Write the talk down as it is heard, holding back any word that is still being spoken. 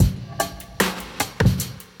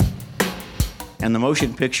And the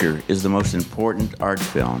motion picture is the most important art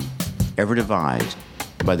film ever devised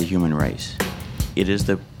by the human race. It is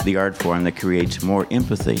the art form that creates more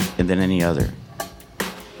empathy than any other.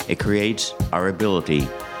 It creates our ability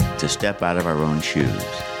to step out of our own shoes.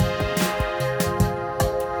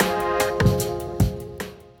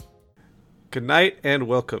 Good night and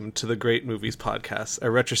welcome to the Great Movies Podcast,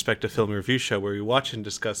 a retrospective film review show where we watch and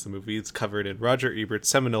discuss the movies covered in Roger Ebert's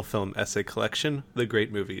seminal film essay collection, The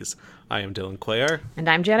Great Movies. I am Dylan Cuellar. And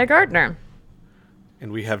I'm Jana Gardner.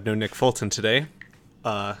 And we have no Nick Fulton today.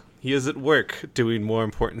 He is at work doing more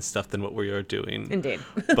important stuff than what we are doing. Indeed.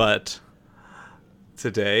 But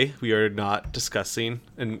today we are not discussing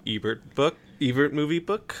an Ebert movie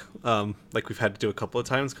book, like we've had to do a couple of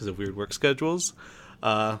times because of weird work schedules.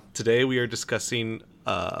 Today we are discussing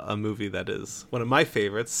a movie that is one of my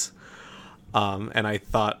favorites, and I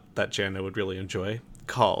thought that Jana would really enjoy,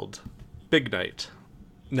 called Big Night.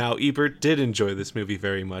 Now, Ebert did enjoy this movie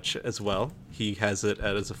very much as well. He has it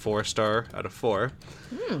as a 4-star out of 4,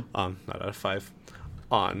 not out of 5,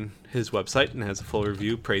 on his website, and has a full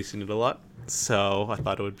review praising it a lot. So I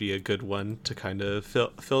thought it would be a good one to kind of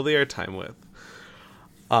fill the airtime with.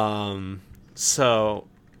 So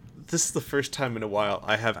this is the first time in a while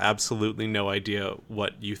I have absolutely no idea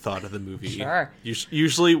what you thought of the movie. Sure.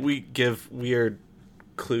 Usually we give weird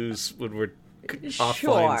clues when we're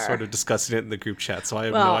offline sort of discussing it in the group chat, so I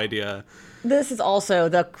have no idea. This is also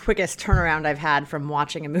the quickest turnaround I've had from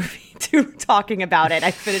watching a movie to talking about it.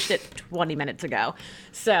 I finished it 20 minutes ago.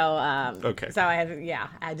 So, okay. So I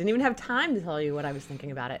didn't even have time to tell you what I was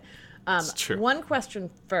thinking about it. It's true. One question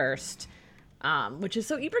first. Which is,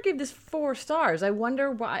 so Ebert gave this 4 stars. I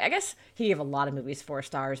wonder why. I guess he gave a lot of movies 4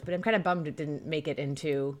 stars, but I'm kind of bummed it didn't make it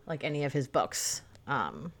into like any of his books.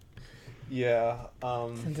 Since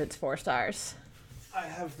it's 4 stars. I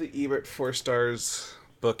have the Ebert 4 stars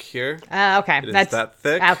book here. Okay. It is that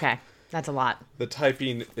thick. Okay. That's a lot. The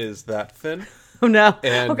typing is that thin. Oh, no.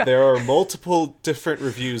 And there are multiple different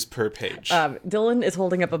reviews per page. Dylan is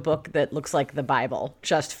holding up a book that looks like the Bible,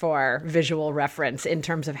 just for visual reference in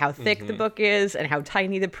terms of how thick the book is and how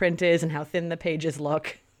tiny the print is and how thin the pages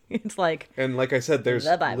look. It's like... And like I said, there's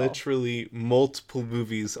literally multiple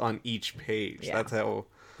movies on each page. Yeah. That's how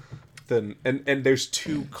thin. And there's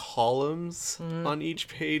 2 columns on each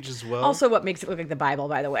page as well. Also, what makes it look like the Bible,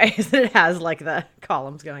 by the way, is that it has like the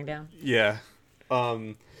columns going down. Yeah.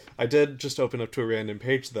 I did just open up to a random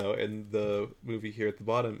page, though, and the movie here at the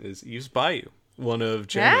bottom is Eve's Bayou, one of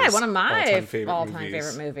Jana's one of my all-time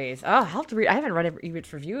favorite movies. Oh, I'll have to read. I haven't read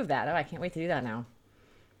Ebert's review of that. Oh, I can't wait to do that now.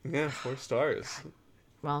 Yeah, 4 stars.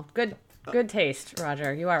 Well, good taste,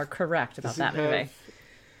 Roger. You are correct about that movie.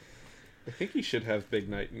 I think he should have Big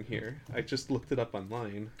Night in here. I just looked it up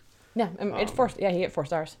online. Yeah, it's 4. Yeah, he get 4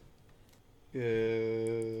 stars.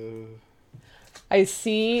 I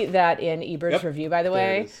see that in Ebert's review, by the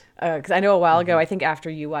way, because I know a while ago, I think after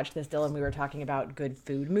you watched this, Dylan, we were talking about good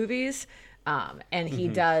food movies, and he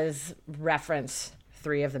does reference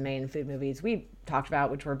 3 of the main food movies we talked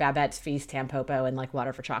about, which were Babette's Feast, Tampopo, and like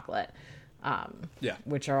Water for Chocolate,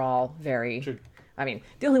 which are all very... Sure. I mean,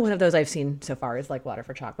 the only one of those I've seen so far is like Water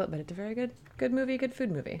for Chocolate, but it's a very good movie, good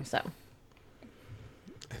food movie, so...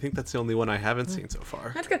 I think that's the only one I haven't seen so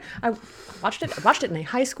far. That's good. I watched it in a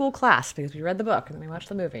high school class because we read the book and then we watched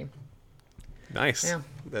the movie. Nice. Yeah.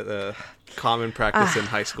 The common practice in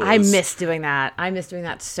high school. I miss doing that. I miss doing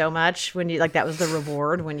that so much when you that was the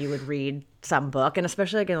reward when you would read some book, and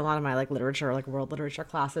especially like in a lot of my like literature, like world literature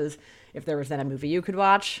classes, if there was then a movie you could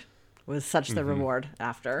watch, was such the reward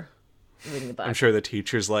after reading the book. I'm sure the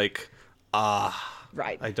teacher's like,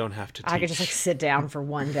 right. I don't have to teach. I could just like sit down for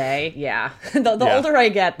one day. Yeah. The older I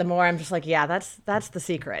get, the more I'm just like, yeah, that's the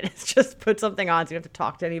secret. It's just put something on so you don't have to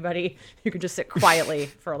talk to anybody. You can just sit quietly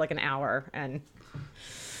for like an hour and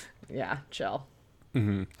chill.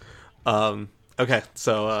 Okay.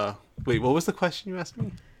 So, wait, what was the question you asked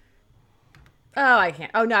me? Oh, I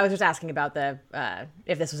can't. Oh, no, I was just asking about the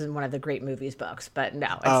if this was in one of the Great Movies books, but no,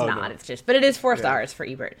 it's not. No. It's just, but it is 4 stars for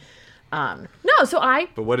Ebert. No, so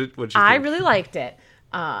But what did you think? I really liked it.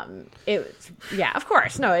 Of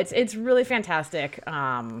course. No, it's really fantastic.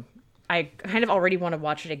 I kind of already want to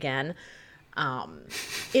watch it again.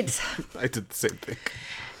 It's I did the same thing.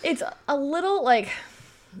 It's a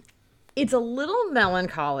little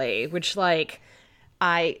melancholy, which I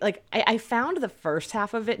found the first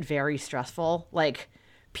half of it very stressful. Like,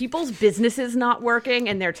 people's businesses not working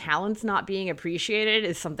and their talents not being appreciated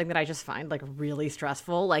is something that I just find like really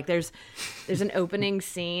stressful. Like there's an opening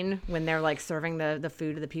scene when they're like serving the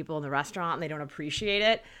food to the people in the restaurant and they don't appreciate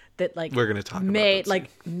it. That we're gonna talk about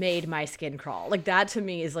made my skin crawl. Like that to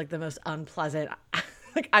me is like the most unpleasant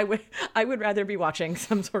Like I would rather be watching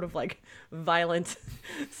some sort of like violent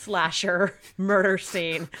slasher murder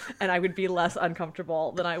scene, and I would be less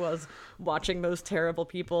uncomfortable than I was watching those terrible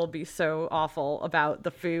people be so awful about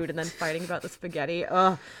the food and then fighting about the spaghetti.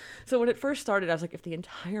 Ugh. So when it first started, I was like, if the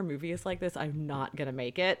entire movie is like this, I'm not gonna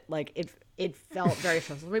make it. Like it felt very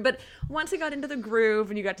stressful to me. But once I got into the groove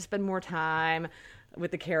and you got to spend more time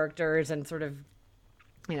with the characters and sort of,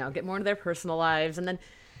 get more into their personal lives, and then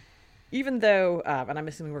even though, and I'm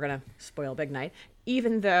assuming we're gonna spoil Big Night,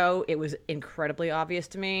 even though it was incredibly obvious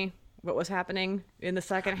to me what was happening in the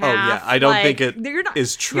second half. Oh yeah, I don't think it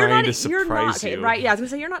is trying to surprise you. Right? Yeah, I was gonna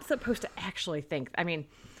say you're not supposed to actually think. I mean,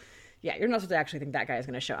 yeah, you're not supposed to actually think that guy is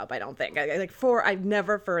gonna show up. I don't think. I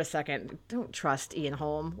never for a second don't trust Ian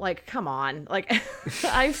Holm. Like, come on. Like,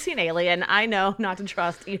 I've seen Alien. I know not to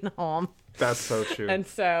trust Ian Holm. That's so true. And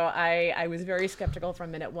so I was very skeptical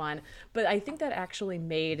from minute one, but I think that actually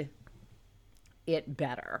made it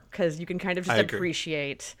better because you can kind of just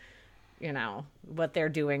appreciate, what they're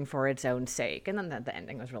doing for its own sake. And then the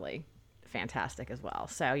ending was really fantastic as well.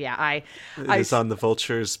 So yeah, it's on the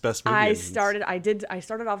Vulture's best movie. I started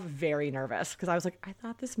off very nervous because I was like, I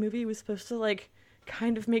thought this movie was supposed to like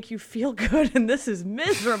kind of make you feel good, and this is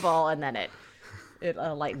miserable. And then it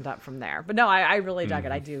lightened up from there. But no, I really dug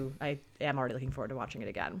it. I am already looking forward to watching it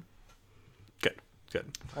again. Good.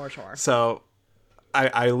 For sure. So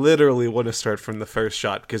I literally want to start from the first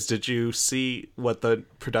shot, because did you see what the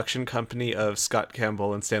production company of Scott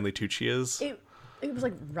Campbell and Stanley Tucci is? It was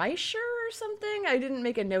like Reicher or something. I didn't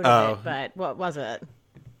make a note of it, but what was it?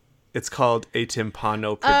 It's called A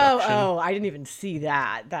Timpano Production. Oh, I didn't even see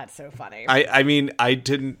that. That's so funny. I mean, I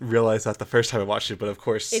didn't realize that the first time I watched it, but of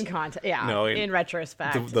course... In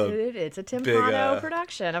retrospect, it's a Timpano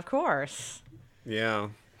production, of course. Yeah.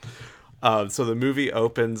 So the movie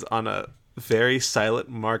opens on a very silent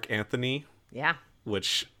Mark Anthony. Yeah.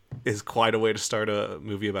 Which is quite a way to start a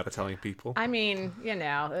movie about Italian people. I mean,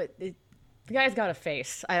 the guy's got a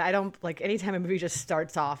face. I don't like anytime a movie just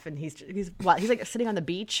starts off and he's like sitting on the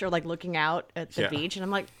beach or like looking out at the beach, and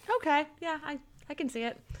I'm like, okay, yeah, I can see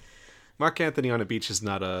it. Mark Anthony on a beach is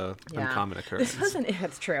not a uncommon occurrence.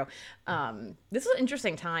 It's true. This was an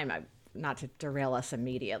interesting time. Not to derail us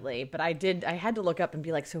immediately, but I had to look up and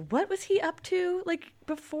be like, so what was he up to like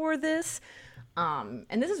before this? And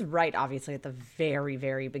this is right, obviously, at the very,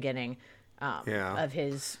 very beginning. Of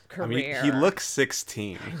his career. I mean, he looks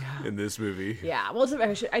 16 in this movie. Yeah, well,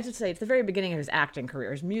 I should say it's the very beginning of his acting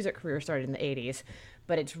career. His music career started in the 80s,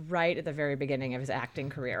 but it's right at the very beginning of his acting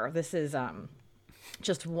career. This is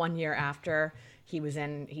just 1 year after he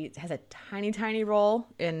has a tiny, tiny role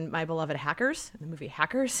in My Beloved Hackers, in the movie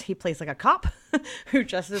Hackers. He plays like a cop who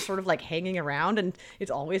just is sort of like hanging around, and it's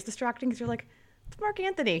always distracting because you're like, it's Mark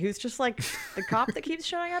Anthony, who's just like the cop that keeps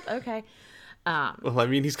showing up. Okay. Well, I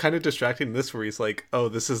mean, he's kind of distracting in this, where he's like, "Oh,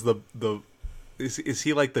 this is is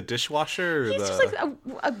he like the dishwasher?" Or he's just like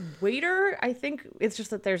a waiter. I think it's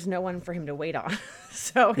just that there's no one for him to wait on,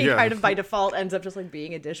 so he kind of by default ends up just like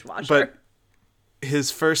being a dishwasher. But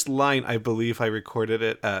his first line, I believe, I recorded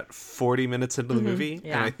it at 40 minutes into the movie,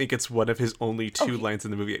 and I think it's one of his only two lines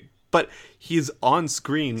in the movie. But he's on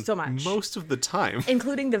screen so much most of the time,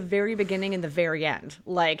 including the very beginning and the very end.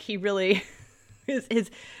 Like he really.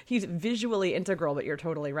 He's visually integral, but you're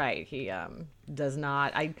totally right. He does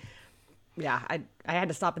not. I had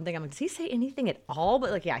to stop and think. I'm like, does he say anything at all?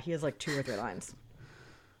 But like, yeah, he has like 2 or 3 lines.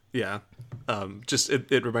 Yeah, just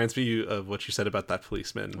it reminds me of what you said about that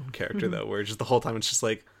policeman character, though, where just the whole time it's just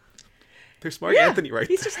like, there's Mark Anthony right.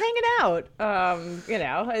 He's just hanging out.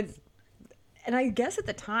 And I guess at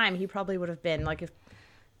the time he probably would have been like if.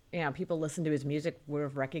 People listen to his music would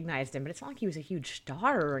have recognized him, but it's not like he was a huge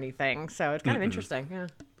star or anything. So it's kind of interesting. Yeah.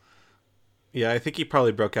 Yeah, I think he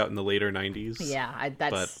probably broke out in the later 90s. Yeah,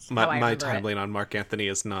 that's but my timeline on Mark Anthony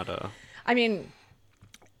is not a... I mean,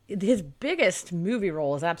 his biggest movie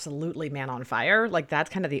role is absolutely Man on Fire. Like, that's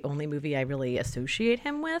kind of the only movie I really associate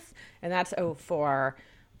him with. And that's 2004.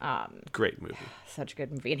 Great movie. Such a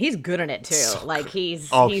good movie. And he's good in it, too. So like, he's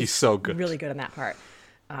so good. Really good in that part.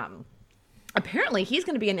 Apparently, he's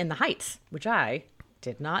going to be in The Heights, which I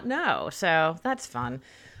did not know. So that's fun.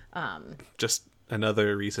 Just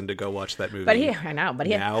another reason to go watch that movie. But right now.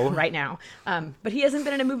 But he hasn't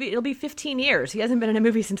been in a movie. It'll be 15 years. He hasn't been in a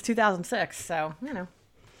movie since 2006. So,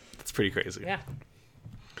 That's pretty crazy. Yeah.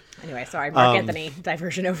 Anyway, sorry, Mark Anthony,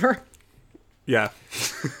 diversion over. Yeah.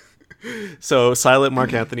 So silent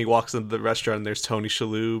Mark Anthony walks into the restaurant, and there's Tony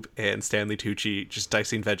Shalhoub and Stanley Tucci just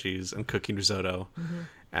dicing veggies and cooking risotto.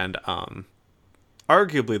 And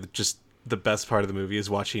arguably just the best part of the movie is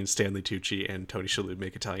watching Stanley Tucci and Tony Shalhoub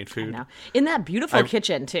make Italian food. In that beautiful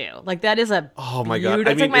kitchen too. Like that is a oh my god!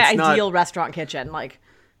 It's like my ideal restaurant kitchen. Like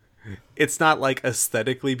it's not like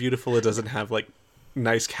aesthetically beautiful. It doesn't have like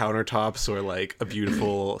nice countertops or like a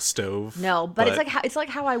beautiful stove. No, but it's like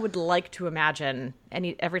how I would like to imagine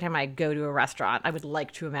every time I go to a restaurant, I would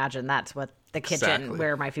like to imagine that's what the kitchen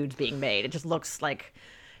where my food's being made. It just looks like,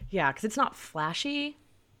 because it's not flashy,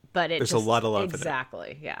 but there's a lot of love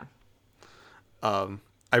exactly, in it. Yeah.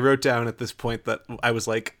 I wrote down at this point that I was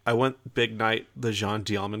like, I want Big Night, the Jean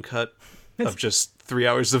Dielman cut of just 3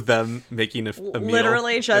 hours of them making a meal.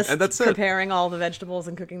 Literally just and that's preparing all the vegetables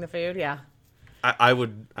and cooking the food. Yeah. I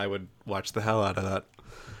would watch the hell out of that.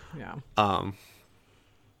 Yeah.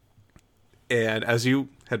 And as you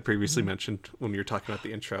had previously mentioned when we were talking about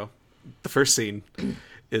the intro, the first scene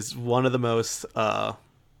is one of the most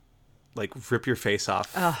like rip your face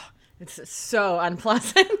off. Oh, it's so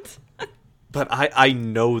unpleasant. But I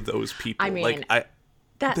know those people. I mean,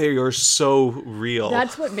 they are so real.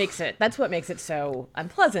 That's what makes it so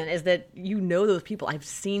unpleasant, is that you know those people. I've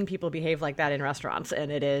seen people behave like that in restaurants,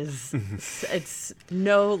 and it's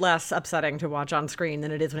no less upsetting to watch on screen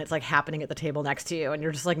than it is when it's like happening at the table next to you, and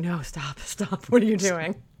you're just like, no, stop, what are you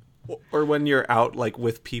doing? Or when you're out like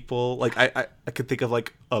with people, like I could think of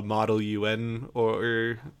like a Model UN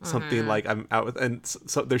or something, like I'm out with, and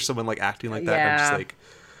so there's someone like acting like that. And I'm just like,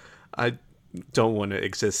 I don't want to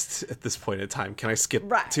exist at this point in time. Can I skip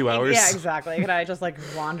 2 hours? Yeah, exactly. Can I just like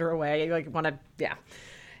wander away? Like want to,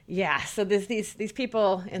 yeah. So these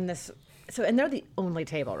people in this. So, and they're the only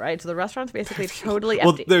table, right? So the restaurant's basically totally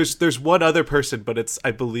empty. Well, there's one other person, but it's,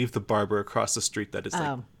 I believe, the barber across the street that is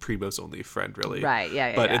like Primo's only friend, really. Right,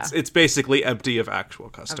 yeah. But it's basically empty of actual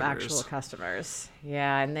customers.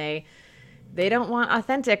 Yeah, and they don't want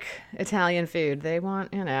authentic Italian food. They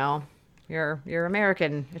want, your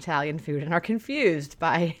American Italian food, and are confused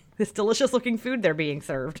by this delicious looking food they're being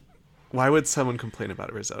served. Why would someone complain about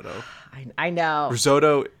a risotto? I know.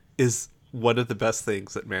 Risotto is one of the best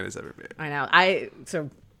things that man has ever made. I know. I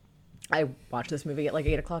watched this movie at like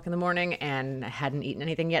 8 o'clock in the morning and hadn't eaten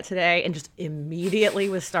anything yet today, and just immediately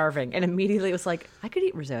was starving, and immediately was like, I could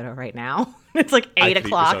eat risotto right now. It's like 8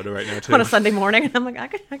 o'clock right now too. On a Sunday morning, and I'm like, I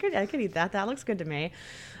could eat that. That looks good to me.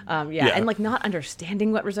 And like not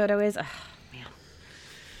understanding what risotto is. Oh, man.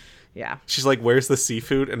 Yeah. She's like, where's the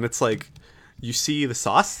seafood? And it's like, you see the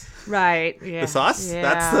sauce? Right. Yeah. The sauce? Yeah.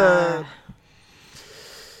 That's the...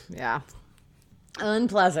 Yeah.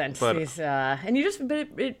 Unpleasant. But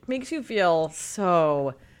it makes you feel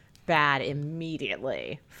so bad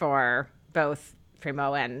immediately for both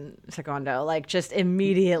Primo and Secondo. Like, just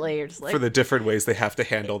immediately, you're just like, for the different ways they have to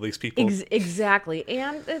handle these people. Exactly.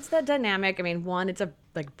 And it's that dynamic. I mean, one, it's a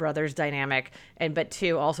like brothers dynamic, but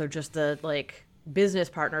two, also just the like business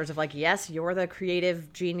partners of like, yes, you're the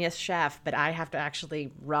creative genius chef, but I have to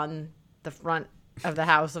actually run the front of the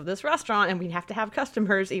house of this restaurant, and we have to have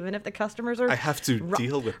customers, even if the customers are... I have to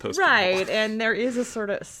deal with those right people. And there is a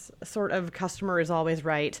sort of customer is always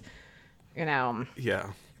right,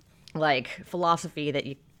 like philosophy that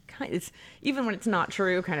you kind of, it's, even when it's not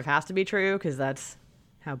true, kind of has to be true, because that's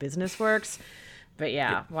how business works. But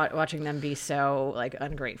watching them be so like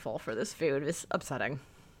ungrateful for this food is upsetting.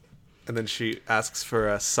 And then she asks for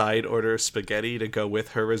a side order spaghetti to go with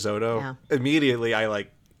her risotto. Immediately I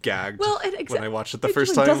like gagged when I watched it the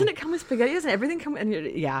first time. Doesn't it come with spaghetti? Doesn't everything come? And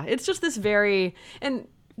it's just this very, and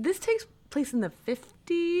this takes place in the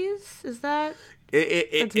 50s. Is that?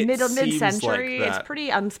 It's mid-century. Like it's pretty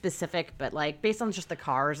unspecific, but like based on just the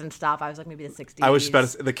cars and stuff, I was like maybe the 60s. I was about to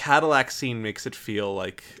say, the Cadillac scene makes it feel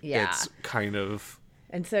like it's kind of.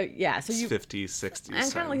 And so so you 50s, 60s.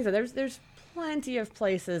 And kind of like I said, there's plenty of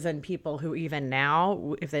places and people who even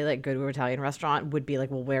now, if they like go to an Italian restaurant, would be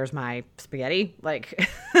like, well, where's my spaghetti? Like,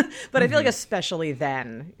 but I feel like especially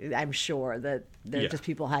then, I'm sure that just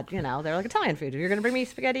people had, they're like Italian food. You're going to bring me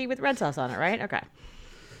spaghetti with red sauce on it, right? Okay.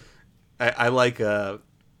 I like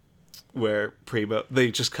where Primo,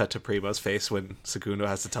 they just cut to Primo's face when Segundo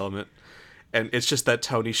has to tell him it. And it's just that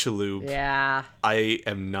Tony Shalhoub. Yeah. I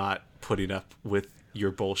am not putting up with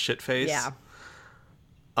your bullshit face. Yeah.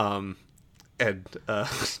 And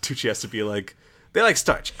Tucci has to be like, they like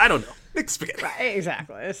starch. I don't know. Mix spaghetti. Right,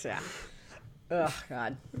 exactly. Oh,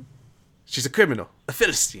 God. She's a criminal. A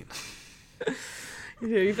Philistine.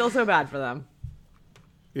 You feel so bad for them.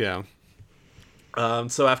 Yeah.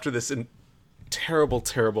 So after this terrible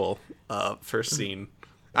first scene,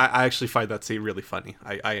 I actually find that scene really funny.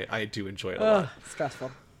 I do enjoy it a lot.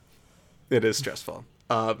 Stressful. It is stressful.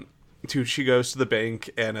 Tucci goes to the bank,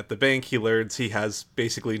 and at the bank he learns he has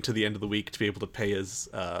basically until the end of the week to be able to pay his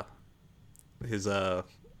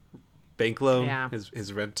bank loan, Yeah.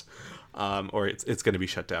 his rent, or it's going to be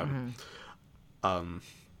shut down.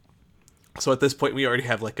 So at this point, we already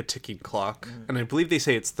have like a ticking clock, and I believe they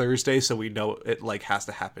say it's Thursday, so we know it like has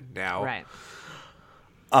to happen now. Right.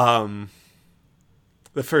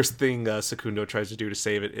 The first thing Secundo tries to do to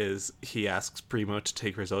save it is he asks Primo to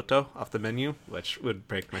take risotto off the menu, which would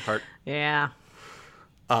break my heart. Yeah.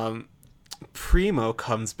 Primo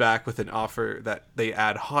comes back with an offer that they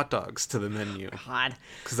add hot dogs to the menu. God.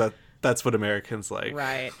 Because that's what Americans like.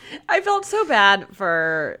 Right. I felt so bad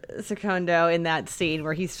for Secundo in that scene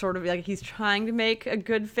where he's sort of like, he's trying to make a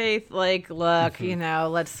good faith, like, look,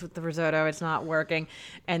 let's with the risotto, it's not working.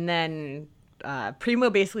 And then Primo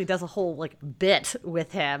basically does a whole like bit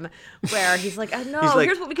with him where he's like, no, He's like,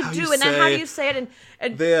 here's what we can do, you and then how do say- you say it?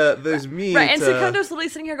 And There's meat. right, and Secundo's literally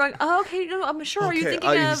sitting here going, oh, okay, no, I'm sure. Are you Okay, thinking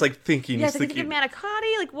of? he's like thinking. Yeah, He's thinking of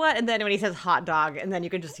manicotti, like what? And then when he says hot dog, and then you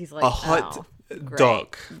can just, he's like, a hot great.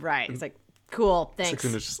 dog. Right. It's like, cool, thanks.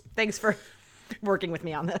 Secundo's just- Thanks for working with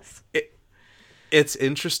me on this. It's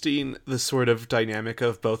interesting, the sort of dynamic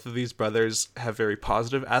of both of these brothers have very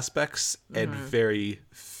positive aspects and very,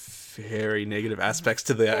 very negative aspects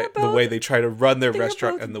to the way they try to run their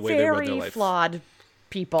restaurant and the way they run their life. Very flawed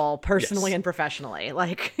people, personally Yes. and professionally.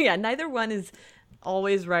 Like, yeah, neither one is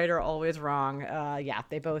always right or always wrong.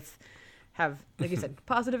 They both have, like you said,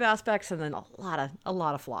 positive aspects and then a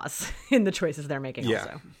lot of flaws in the choices they're making.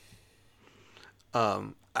 Yeah.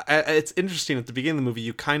 Also, It's interesting, at the beginning of the movie,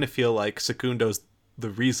 you kind of feel like Secundo's the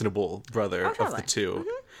reasonable brother of totally. the two.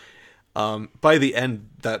 By the end,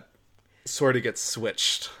 that sort of gets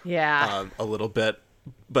switched Yeah. a little bit,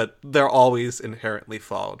 but they're always inherently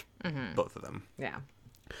flawed, both of them. yeah.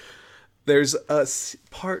 There's a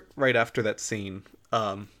part right after that scene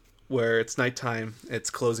where it's nighttime, it's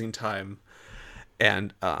closing time,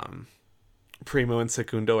 and Primo and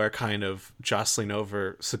Secundo are kind of jostling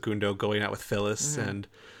over Secundo going out with Phyllis and,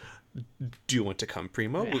 do you want to come,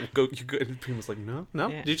 Primo? Yeah. And Primo's like, no.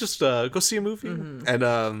 Yeah. You just go see a movie.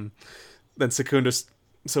 And then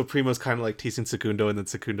so Primo's kind of like teasing Secundo, and then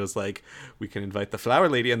Secundo's like, we can invite the flower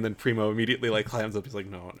lady, and then Primo immediately like climbs up. He's like,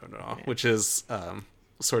 no, which is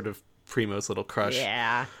sort of Primo's little crush.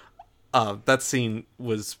 Yeah. That scene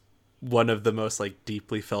was one of the most like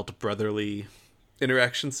deeply felt brotherly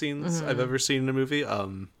interaction scenes I've ever seen in a movie.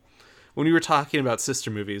 When we were talking about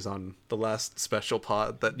sister movies on the last special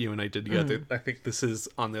pod that you and I did together, I think this is,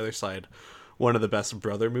 on the other side, one of the best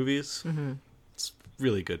brother movies. It's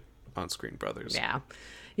really good on-screen brothers.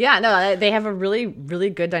 Yeah, no, they have a really, really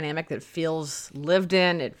good dynamic that feels lived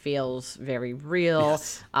in. It feels very real.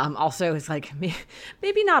 Yes. Also, it's like,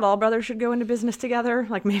 maybe not all brothers should go into business together.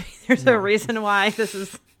 Like, maybe there's a reason why this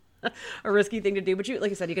is a risky thing to do. But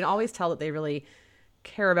like I said, you can always tell that they really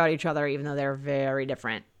care about each other, even though they're very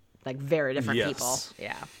different Yes. people.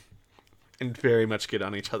 Yeah. And very much get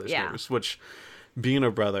on each other's Yeah. nerves, which, being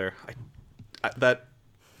a brother, that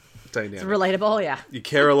dynamic. It's relatable, yeah. You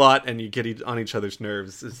care a lot and you get on each other's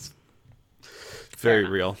nerves. It's very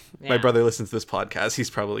real. Yeah. My brother listens to this podcast. He's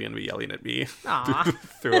probably going to be yelling at me Aw.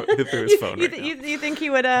 through his phone right now. You think he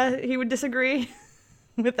would disagree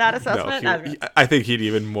with that assessment? No, I think he'd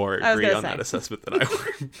even more was agree gonna on say. that assessment than I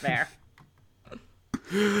would. Fair.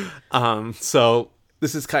 So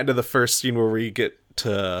this is kind of the first scene where we get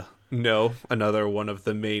to know another one of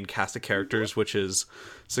the main cast of characters, which is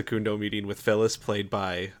Secundo meeting with Phyllis, played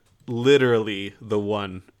by literally the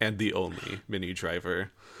one and the only Minnie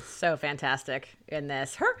Driver. So fantastic in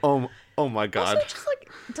this. Oh my god. Also just like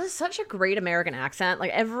does such a great American accent.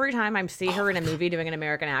 Like every time I see her in a movie doing an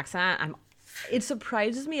American accent, it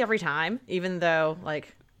surprises me every time, even though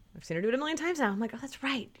like I've seen her do it a million times now. I'm like, oh, that's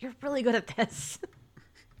right. You're really good at this.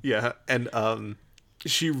 Yeah, and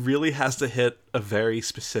she really has to hit a very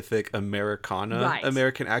specific Americana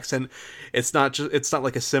American accent. It's not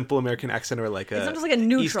like a simple American accent or like It's not just like a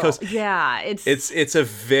neutral. East Coast. Yeah, It's a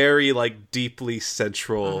very like deeply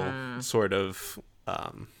central sort of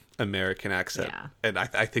American accent. Yeah. And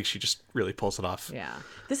I think she just really pulls it off. Yeah.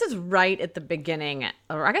 This is right at the beginning,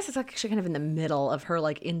 or I guess it's actually kind of in the middle of her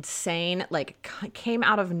like insane, like came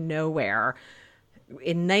out of nowhere.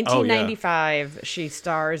 In 1995, she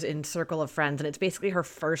stars in Circle of Friends, and it's basically her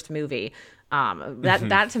first movie.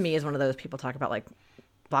 That to me is one of those people talk about like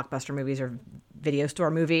blockbuster movies or video store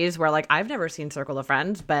movies where like I've never seen Circle of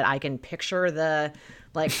Friends, but I can picture the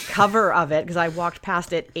like cover of it because I walked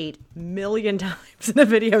past it 8 million times in a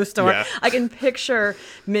video store. Yeah. I can picture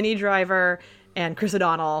Minnie Driver and Chris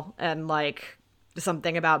O'Donnell and like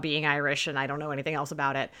something about being Irish, and I don't know anything else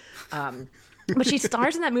about it. But she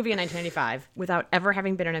stars in that movie in 1995 without ever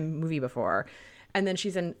having been in a movie before. And then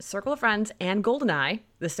she's in Circle of Friends and Goldeneye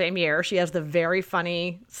the same year. She has the very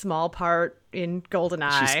funny small part in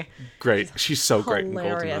Goldeneye. She's great. She's so great in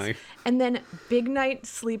Hilarious. Goldeneye. And then Big Night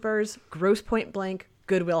Sleepers, Gross Point Blank,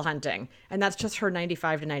 Good Will Hunting. And that's just her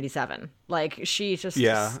 95 to 97. Like, she just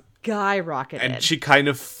skyrocketed. And she kind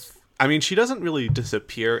of... I mean, she doesn't really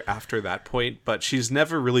disappear after that point, but she's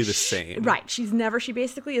never really the same. Right. She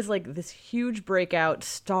basically is like this huge breakout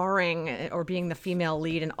starring or being the female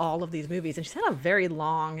lead in all of these movies. And she's had a very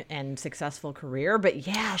long and successful career. But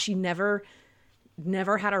yeah, she never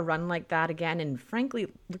had a run like that again. And frankly,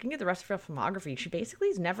 looking at the rest of her filmography, she basically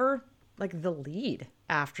is never like the lead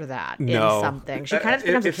after that in something. She kind of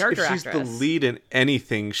becomes a character actress. If she's the lead in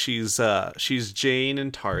anything, she's Jane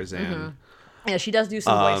in Tarzan. Mm-hmm. Yeah, she does do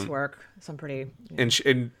some voice work, some pretty.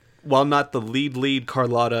 And while not the lead,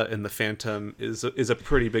 Carlotta in The Phantom is a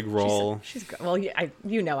pretty big role. She's well,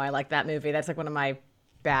 I like that movie. That's like one of my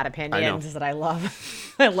bad opinions is that I love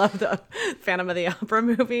the Phantom of the Opera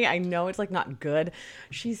movie. I know it's like not good.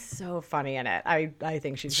 She's so funny in it. I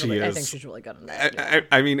think she's really good in it.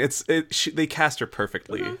 I mean, they cast her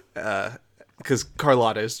perfectly. Because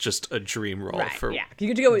Carlotta is just a dream role for you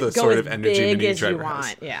could go the sort as of energy big Minnie as you Driver want.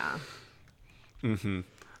 has. Yeah.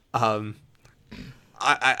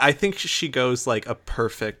 I think she goes like a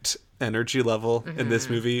perfect energy level in this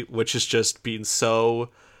movie, which is just being so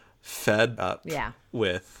fed up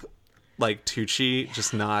with like Tucci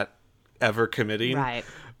just not ever committing,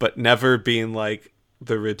 but never being like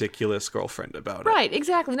the ridiculous girlfriend about it. Right,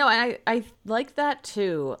 exactly. No, I like that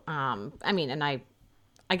too. I mean, and I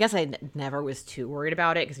guess I never was too worried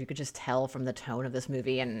about it because you could just tell from the tone of this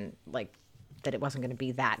movie and like that it wasn't going to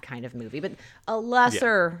be that kind of movie. But a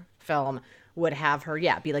lesser film would have her,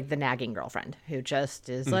 be like the nagging girlfriend who just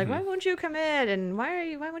is like, why won't you commit? And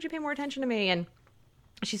why won't you pay more attention to me? And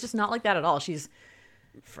she's just not like that at all. She's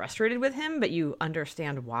frustrated with him, but you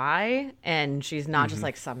understand why. And she's not just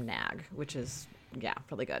like some nag, which is,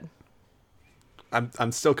 really good.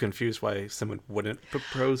 I'm still confused why someone wouldn't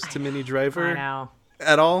propose to Minnie Driver. I know.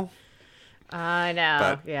 At all. I know.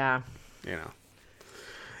 But, yeah. You know.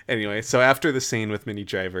 Anyway, so after the scene with Minnie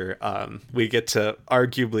Driver, we get to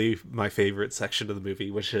arguably my favorite section of the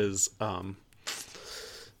movie, which is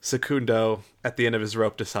Secundo, at the end of his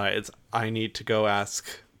rope, decides, I need to go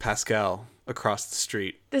ask Pascal across the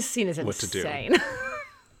street this scene is what insane.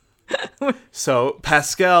 To do. So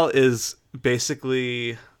Pascal is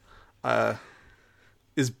basically... do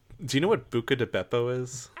you know what Buca di Beppo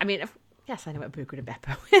is? I mean... Yes, I know what Buca di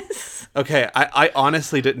Beppo is. Okay, I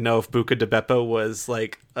honestly didn't know if Buca di Beppo was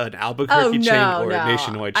like an Albuquerque chain or a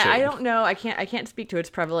nationwide chain. I don't know. I can't speak to its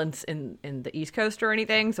prevalence in the East Coast or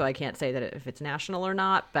anything, so I can't say that if it's national or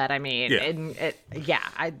not. But I mean, Buca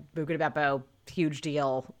di Beppo, huge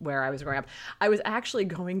deal where I was growing up. I was actually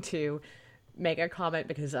going to make a comment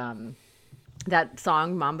because that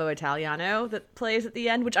song Mambo Italiano that plays at the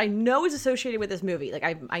end, which I know is associated with this movie. Like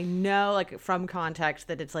I know like from context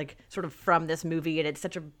that it's like sort of from this movie and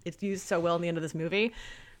it's used so well in the end of this movie,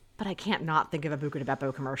 but I can't not think of a Buca di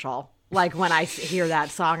Beppo commercial. Like when I hear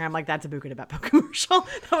that song, I'm like, that's a Buca di Beppo commercial.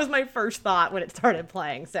 That was my first thought when it started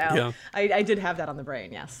playing. So I did have that on the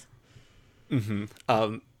brain. Yes.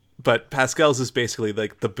 But Pascal's is basically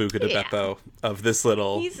like the Buca di Beppo of this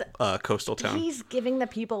little coastal town. He's giving the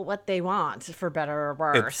people what they want, for better or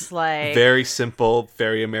worse. It's like very simple,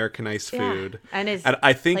 very Americanized food. And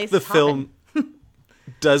I think the film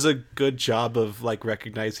does a good job of like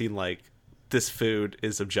recognizing like this food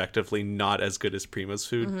is objectively not as good as Primo's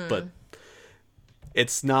food, but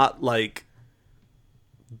it's not like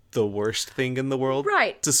the worst thing in the world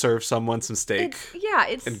to serve someone some steak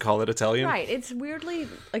and call it Italian. Right. It's weirdly,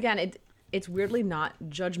 again, it's weirdly not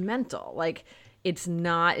judgmental. Like, it's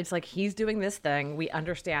like he's doing this thing. We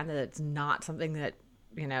understand that it's not something that,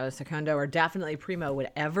 Secundo or definitely Primo would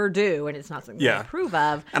ever do, and it's not something they approve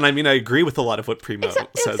of. And I mean, I agree with a lot of what Primo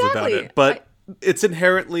says about it, but it's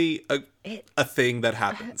inherently a thing that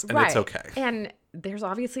happens, and it's okay. And there's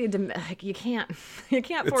obviously you can't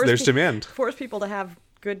force people to have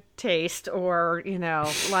good taste, or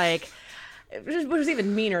like, which is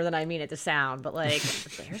even meaner than I mean it to sound, but like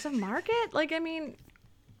there's a market. Like, I mean,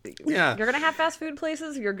 you're gonna have fast food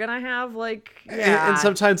places, you're gonna have like and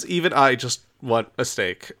sometimes even I just want a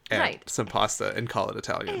steak and some pasta and call it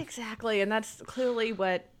Italian. Exactly. And that's clearly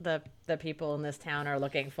what the people in this town are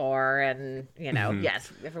looking for. And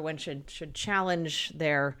yes, everyone should challenge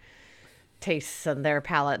their tastes and their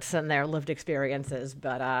palates and their lived experiences,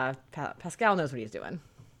 but Pascal knows what he's doing.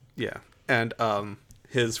 Yeah. And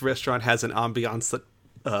his restaurant has an ambiance that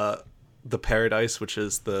the Paradise, which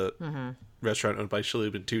is the restaurant owned by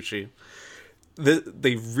Shalhoub and Tucci,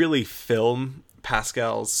 they really film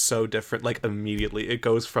Pascal's so different. Like immediately, it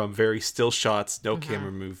goes from very still shots, no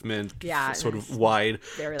camera movement, sort of wide,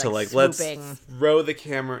 very, to like swooping. let's throw the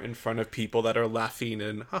camera in front of people that are laughing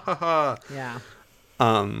and ha ha ha. Yeah.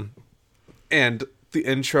 And the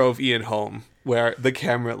intro of Ian Holm, where the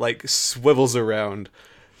camera like swivels around,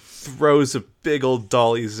 throws a big old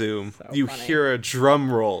dolly zoom. So you funny. hear a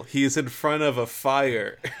drum roll. He's in front of a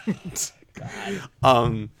fire.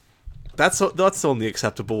 That's the only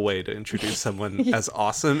acceptable way to introduce someone as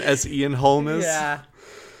awesome as Ian Holm is. Yeah.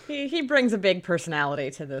 He brings a big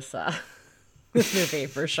personality to this this movie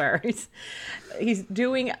for sure. He's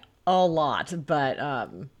doing a lot, but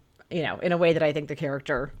you know, in a way that I think the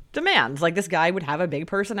character demands. Like, this guy would have a big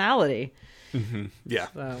personality. Yeah.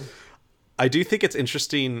 So. I do think it's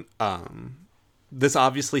interesting. This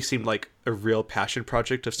obviously seemed like a real passion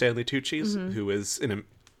project of Stanley Tucci's, who is an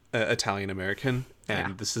Italian American,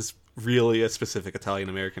 and this is really a specific Italian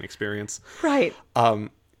American experience. Right.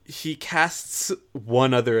 He casts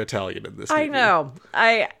one other Italian in this movie. I know.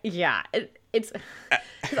 It's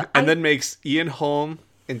and then makes Ian Holm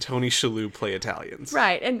and Tony Shalhoub play Italians.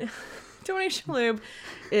 right. And Tony Shalhoub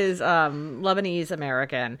is Lebanese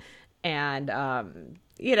American, and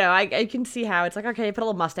you know, I can see how it's like, okay, put a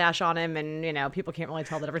little mustache on him, and you know, people can't really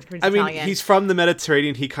tell the difference between Italian. I mean, he's from the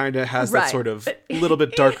Mediterranean. He kind of has that sort of little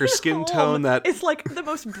bit darker skin tone. That it's like the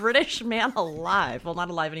most British man alive. Well,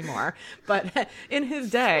 not alive anymore, but in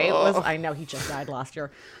his day, it was. I know he just died last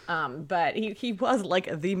year, but he was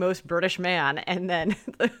like the most British man. And then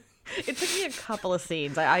it took me a couple of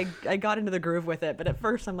scenes. I got into the groove with it, but at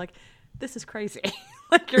first I'm like, this is crazy.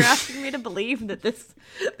 Like, you're asking me to believe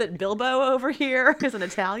that Bilbo over here is an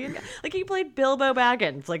Italian guy? Like, he played Bilbo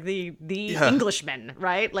Baggins, like the Englishman,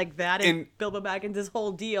 right? Like that. And Bilbo Baggins'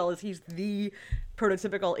 whole deal is he's the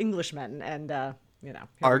prototypical Englishman, and you know,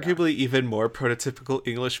 arguably even more prototypical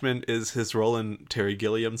Englishman is his role in Terry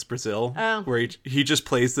Gilliam's Brazil, where he just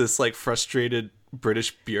plays this like frustrated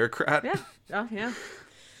British bureaucrat. Yeah. Oh yeah.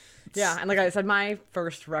 Yeah, and like I said, my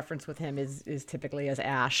first reference with him is typically as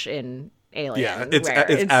Ash in Alien. Yeah,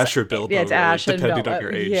 it's Ash or Bilbo. Yeah, it's Ash and depending Bilbo. on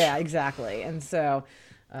your age. Yeah, exactly. And so,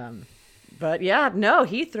 but yeah, no,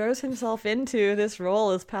 he throws himself into this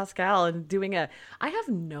role as Pascal and doing I have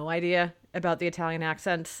no idea about the Italian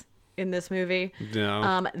accents in this movie.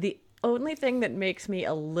 No. The only thing that makes me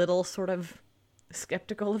a little sort of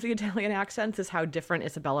skeptical of the Italian accents is how different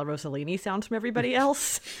Isabella Rossellini sounds from everybody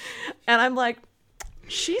else. And I'm like,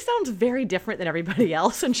 she sounds very different than everybody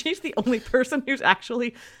else, and she's the only person who's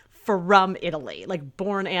actually from Italy, like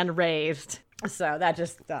born and raised. So that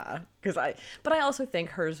just but I also think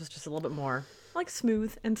hers was just a little bit more like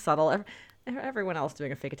smooth and subtle. Everyone else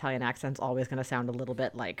doing a fake Italian accent's always going to sound a little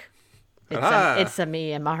bit like it's a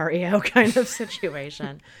me and Mario kind of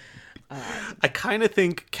situation. I kind of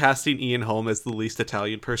think casting Ian Holm as the least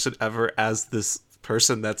Italian person ever, as this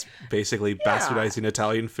person that's basically bastardizing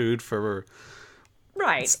Italian food for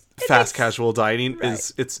fast casual dining,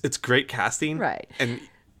 is it's great casting. Right. And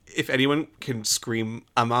if anyone can scream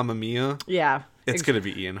 "a mamma mia," it's gonna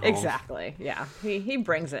be Ian Holm. Exactly. Yeah. He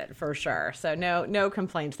brings it for sure. So no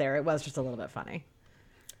complaints there. It was just a little bit funny.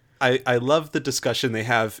 I love the discussion they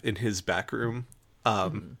have in his back room.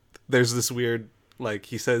 There's this weird, like,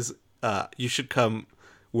 he says, you should come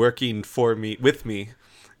working with me.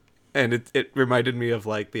 And it reminded me of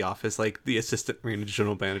like The Office, like the assistant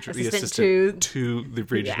regional manager, the assistant to the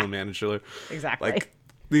regional manager. Exactly. Like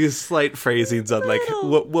these slight phrasings on like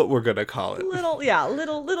what we're gonna call it.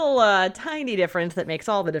 Little tiny difference that makes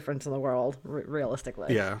all the difference in the world,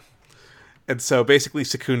 realistically. Yeah. And so basically,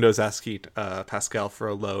 Secundo's asking Pascal for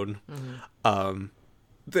a loan.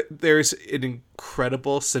 There's an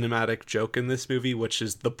incredible cinematic joke in this movie, which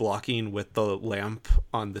is the blocking with the lamp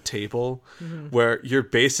on the table, where you're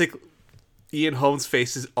Ian Holm's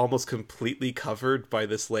face is almost completely covered by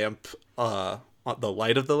this lamp, the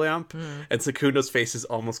light of the lamp, and Secundo's face is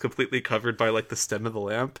almost completely covered by like the stem of the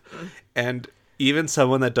lamp, and even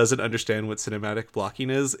someone that doesn't understand what cinematic blocking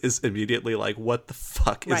is immediately like, what the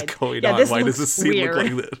fuck is going on? Why does this scene look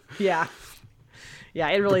like this? Yeah,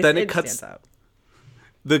 it really. But then it cuts out.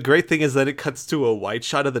 The great thing is that it cuts to a wide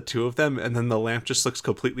shot of the two of them, and then the lamp just looks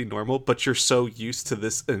completely normal, but you're so used to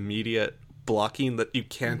this immediate blocking that you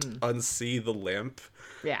can't unsee the lamp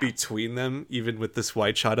between them, even with this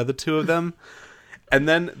wide shot of the two of them. And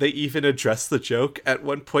then they even address the joke at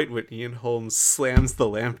one point when Ian Holmes slams the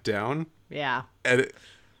lamp down. Yeah. And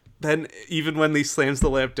then even when he slams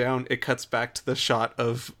the lamp down, it cuts back to the shot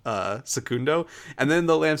of Secundo, and then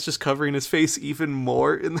the lamp's just covering his face even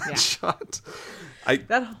more in that shot.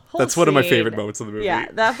 That's one of my favorite moments of the movie. Yeah,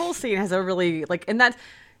 that whole scene has a really and that's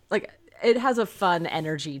it has a fun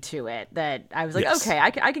energy to it that I was like, Yes. okay,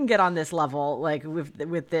 I can get on this level, like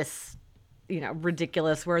with this,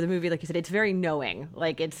 ridiculous, where the movie, like you said, it's very knowing,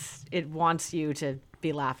 like it wants you to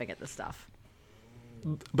be laughing at the stuff.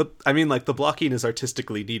 But I mean, like, the blocking is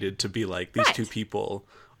artistically needed to be like, these two people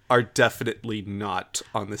are definitely not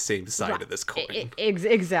on the same side of this coin.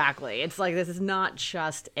 Exactly. It's like, this is not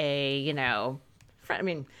just a,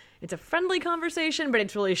 it's a friendly conversation, but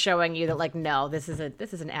it's really showing you that, like, no, this is an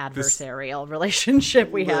adversarial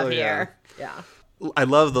relationship we have here. Yeah. I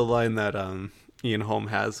love the line that Ian Holm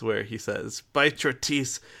has where he says, "Bite your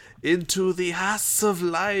teeth into the ass of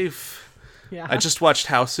life." Yeah. I just watched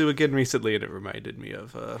Hausu again recently, and it reminded me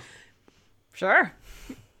of. Sure.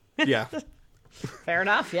 Yeah. Fair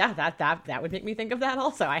enough. Yeah, that would make me think of that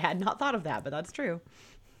also. I had not thought of that, but that's true.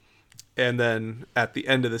 And then at the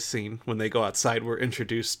end of the scene, when they go outside, we're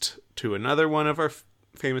introduced to another one of our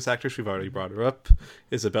famous actors. We've already brought her up,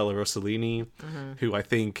 Isabella Rossellini, who I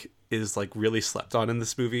think is like really slept on in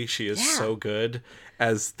this movie. She is so good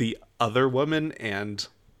as the other woman and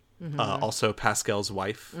also Pascal's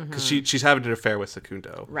wife, because she's having an affair with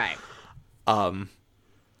Secundo. Right.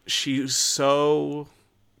 She's so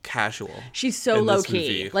casual. She's so low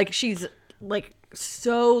key. Like, she's like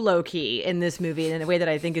so low key in this movie in a way that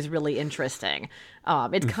I think is really interesting.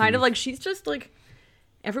 It's kind of like she's just like,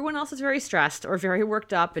 everyone else is very stressed or very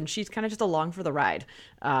worked up, and she's kind of just along for the ride.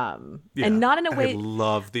 And not in a way. I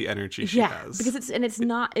love the energy she has. Because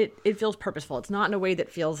it feels purposeful. It's not in a way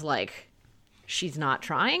that feels like she's not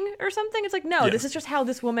trying or something. It's like, no, this is just how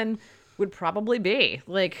this woman would probably be.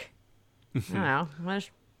 Like, I don't know.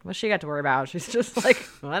 What's she got to worry about? She's just like,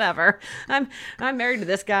 whatever. I'm married to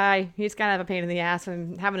this guy. He's kind of a pain in the ass.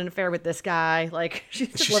 I'm having an affair with this guy. Like, she's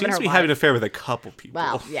just she living seems her to be life. having an affair with a couple people.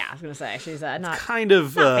 Well, yeah, I was gonna say she's not kind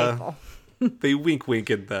of not faithful. They wink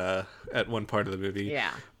at one part of the movie. Yeah.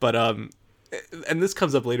 But and this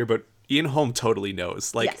comes up later, but Ian Holm totally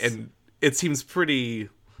knows. Like, Yes. and it seems pretty,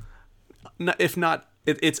 if not,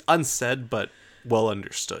 it's unsaid but well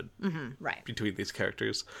understood. Right. Between these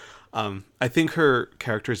characters. I think her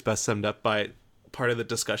character is best summed up by part of the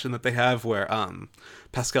discussion that they have where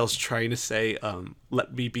Pascal's trying to say,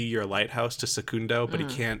 "Let me be your lighthouse" to Secundo, but he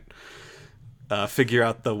can't figure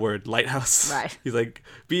out the word lighthouse. Right. He's like,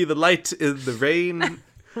 "Be the light in the rain."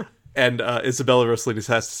 And Isabella Rossellini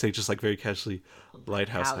has to say, just like very casually,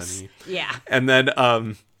 "Lighthouse, honey." Yeah. And then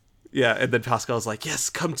and then Pascal's like, "Yes,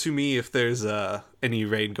 come to me if there's any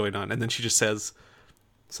rain going on." And then she just says,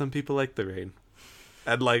 "Some people like the rain."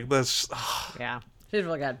 And like this, Yeah, she's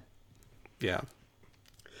really good. Yeah.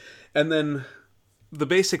 And then the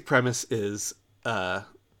basic premise is to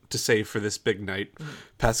save for this big night.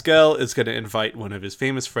 Pascal is going to invite one of his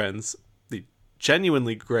famous friends, the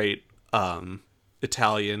genuinely great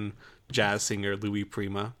Italian jazz singer Louis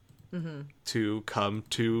Prima, to come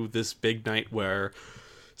to this big night where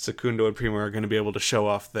Secundo and Prima are going to be able to show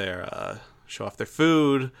off their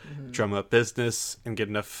food, drum up business, and get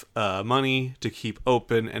enough money to keep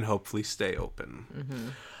open and hopefully stay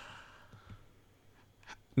open.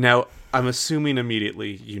 Now, I'm assuming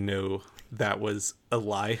immediately that was a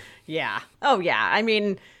lie. Yeah. Oh, yeah. I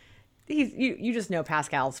mean, you just know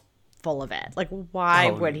Pascal's full of it. Like, why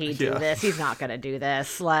would he do this? He's not going to do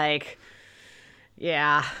this. Like,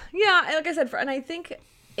 yeah. Yeah, like I said, and I think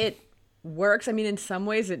it works. I mean, in some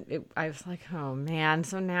ways, I was like, oh man.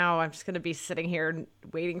 So now I'm just gonna be sitting here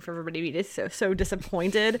waiting for everybody to be so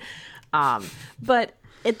disappointed. But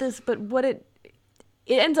what it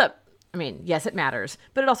ends up. I mean, yes, it matters,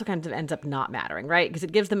 but it also kind of ends up not mattering, right? Because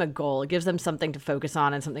it gives them a goal, it gives them something to focus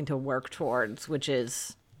on and something to work towards, which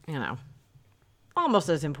is, almost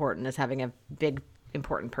as important as having a big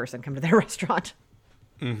important person come to their restaurant.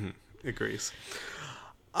 Agrees.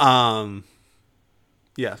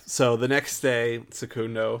 Yeah, so the next day,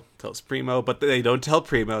 Secundo tells Primo, but they don't tell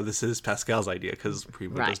Primo this is Pascal's idea, because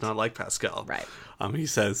Primo does not like Pascal. Right. He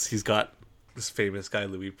says he's got this famous guy,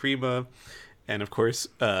 Louis Prima, and of course,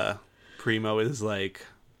 Primo is like,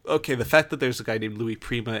 okay, the fact that there's a guy named Louis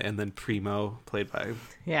Prima and then Primo, played by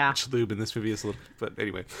Chalhoub in this movie is a little, but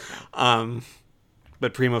anyway.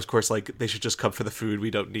 But Primo, of course, like, they should just come for the food.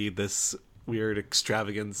 We don't need this weird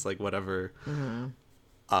extravagance, like, whatever.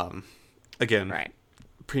 Again. Right.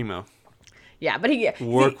 Primo. Yeah, but he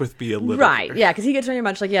work with me a little. Right. Yeah, because he gets very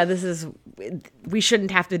much like, we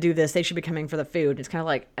shouldn't have to do this. They should be coming for the food. It's kind of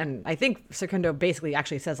like, and I think Secundo basically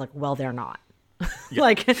actually says like, well, they're not. Yeah.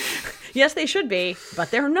 Like, yes, they should be, but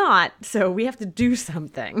they're not. So we have to do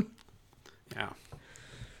something. Yeah.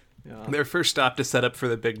 Their first stop to set up for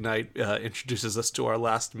the big night introduces us to our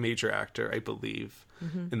last major actor, I believe,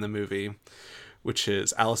 in the movie, which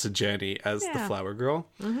is Alice and Janney as the flower girl.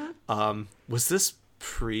 Was this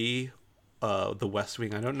pre the West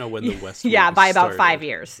Wing? I don't know when the West Wing by about started. 5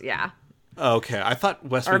 years. Yeah. Okay, I thought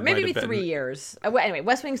West Wing Or maybe might have 3 been... years. Anyway,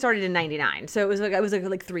 West Wing started in 99. So it was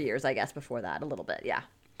like 3 years, I guess, before that, a little bit. Yeah.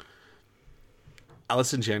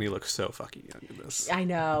 Alice and Janney look so fucking young in this. I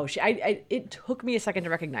know. It took me a second to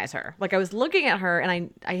recognize her. Like, I was looking at her, and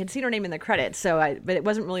I had seen her name in the credits, but it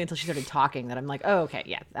wasn't really until she started talking that I'm like, oh, okay,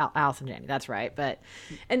 yeah, Alice and Janney, that's right.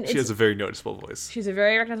 And she has a very noticeable voice. She's a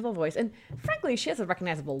very recognizable voice, and frankly, she has a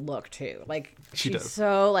recognizable look too. Like, she's does.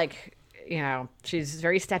 So like, you know, she's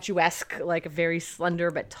very statuesque, like very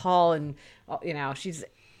slender but tall, and you know, she's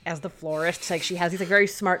as the florist. Like, she has these like very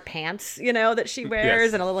smart pants, you know, that she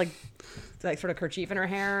wears, and a little like sort of kerchief in her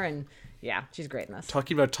hair, and yeah, she's great in this.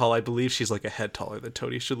 Talking about tall, I believe she's like a head taller than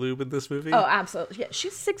Tony Shalhoub in this movie. Oh, absolutely. Yeah,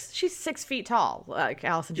 she's 6 feet tall, like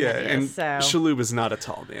Allison Janney is. So Shalhoub is not a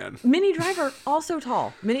tall man. Minnie Driver also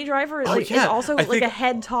tall. Minnie Driver is also like a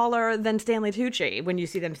head taller than Stanley Tucci when you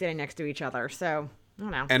see them standing next to each other. So I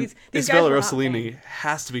don't know. And these Isabella guys Rossellini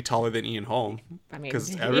has to be taller than Ian Holm. I mean,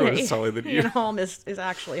 because everyone is taller than Ian Holm is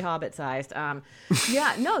actually Hobbit sized.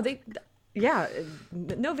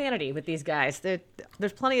 No vanity with these guys.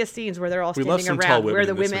 There's plenty of scenes where they're all standing around where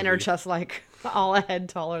the women are just like all a head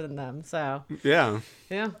taller than them. So yeah.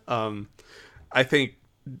 I think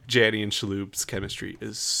Janney and Shalhoub's chemistry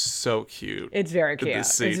is so cute. It's very cute.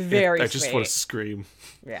 It's very sweet. I just want to scream.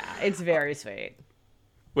 Yeah, it's very sweet.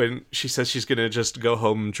 When she says she's gonna just go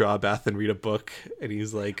home, draw a bath, and read a book, and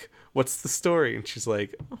he's like, "What's the story?" And she's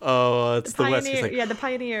like, "Oh, it's the West." He's like, yeah, the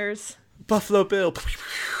pioneers. Buffalo Bill.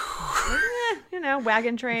 You know,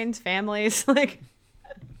 wagon trains, families, like,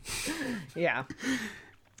 yeah,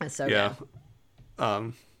 that's so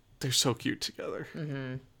good. They're so cute together.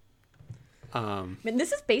 I mean,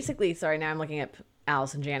 this is basically, sorry, now I'm looking at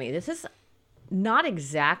Alice and Janney. This is not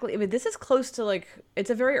exactly. I mean, this is close to like, it's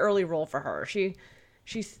a very early role for her.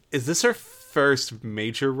 She's. Is this her first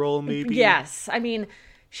major role? Maybe. Yes, I mean,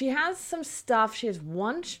 she has some stuff. She has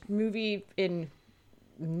one movie in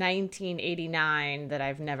 1989 that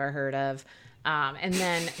I've never heard of. And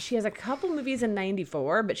then she has a couple movies in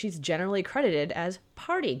 94, but she's generally credited as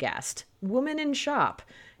party guest, woman in shop,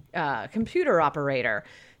 computer operator.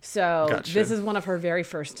 So Gotcha. This is one of her very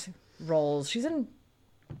first roles. She's in,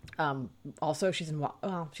 also she's in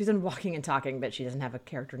Walking and Talking, but she doesn't have a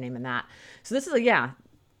character name in that. So this is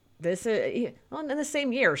in the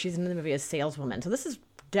same year she's in the movie as saleswoman. So this is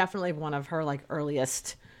definitely one of her like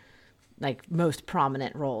earliest, like most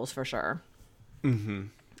prominent roles for sure. Mm-hmm.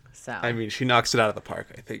 So I mean, she knocks it out of the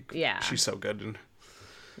park. I think. Yeah. She's so good in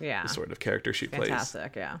the sort of character she plays.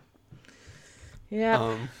 Fantastic. Yeah.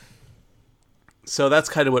 Yeah. So that's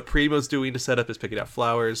kind of what Primo's doing to set up, is picking out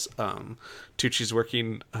flowers. Tucci's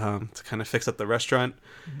working to kind of fix up the restaurant,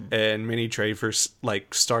 and Minnie Driver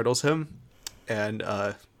like startles him, and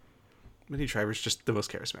Minnie Driver's just the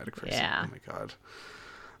most charismatic person. Yeah. Oh my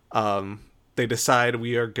god. They decide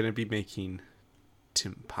we are going to be making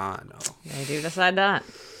timpano. They do decide that.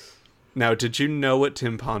 Now, did you know what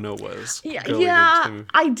timpano was? Yeah,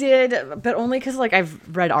 I did, but only because like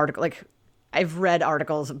I've read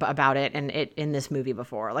articles about it and it in this movie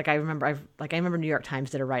before. Like I remember New York Times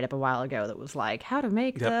did a write up a while ago that was like how to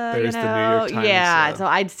make the New York Times. Yeah, so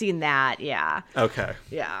I'd seen that. Yeah. Okay.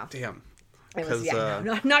 Yeah. Damn. It was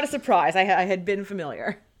not a surprise. I had been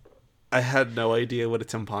familiar. I had no idea what a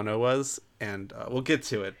timpano was, and we'll get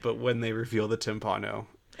to it. But when they reveal the timpano,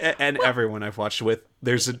 and everyone I've watched with,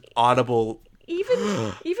 there's an audible. Even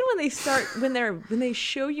when they start, when they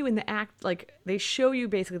show you in the act, like they show you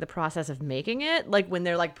basically the process of making it, like when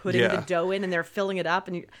they're like putting the dough in and they're filling it up,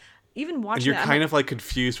 and you even watching. And you're kind of like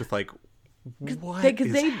confused with like, what?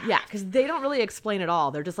 Because they don't really explain it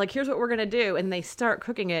all. They're just like, here's what we're gonna do, and they start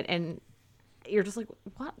cooking it, and you're just like,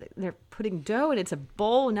 what? They're putting dough and it's a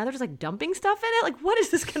bowl, and now they're just like dumping stuff in it. Like, what is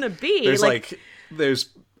this gonna be?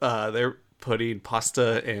 They're putting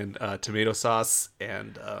pasta and tomato sauce,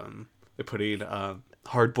 and they're putting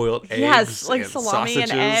hard-boiled eggs. Yes, like and salami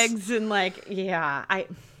sausages. and eggs, and like I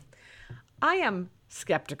am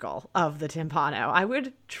skeptical of the timpano. I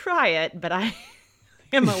would try it, but I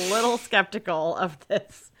am a little skeptical of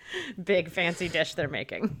this big fancy dish they're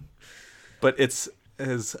making. But it's.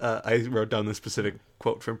 As I wrote down the specific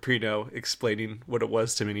quote from Prino explaining what it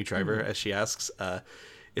was to Minnie Driver as she asks,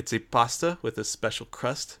 it's a pasta with a special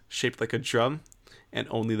crust shaped like a drum, and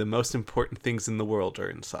only the most important things in the world are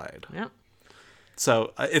inside. Yep.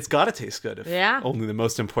 So it's got to taste good if only the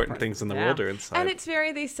most important things in the world are inside. And it's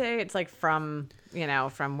they say it's like from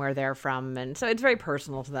where they're from, and so it's very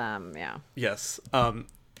personal to them. Yeah. Yes.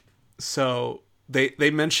 So they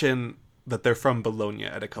mention that they're from Bologna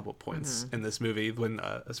at a couple points in this movie, when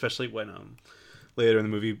especially when later in the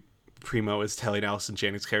movie Primo is telling Allison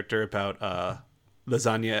Janney's character about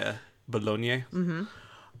lasagna Bologna.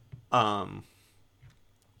 Now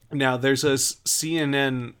there's a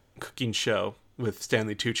CNN cooking show with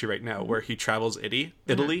Stanley Tucci right now where he travels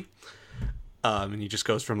Italy. And he just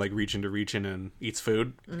goes from like region to region and eats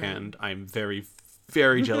food. And I'm very,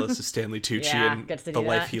 very jealous of Stanley Tucci and the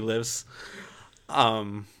life he lives.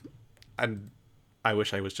 And I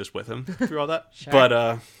wish I was just with him through all that. Sure.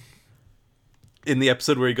 But in the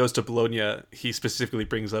episode where he goes to Bologna, he specifically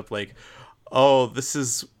brings up like, oh, this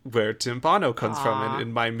is where timpano comes from. And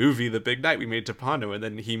in my movie, The Big Night, we made timpano. And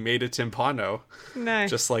then he made a timpano.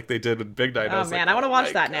 Nice. Just like they did with Big Night. Oh, man, I want to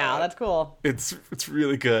watch that now. That's cool. It's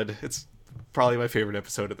really good. It's probably my favorite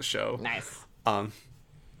episode of the show. Nice.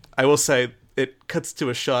 I will say it cuts to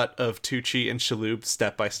a shot of Tucci and Shaloub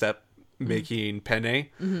step by step making penne,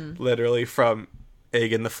 literally from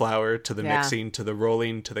egg in the flour to the mixing to the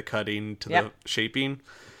rolling to the cutting to the shaping.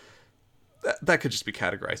 That could just be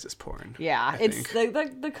categorized as porn. Yeah, it's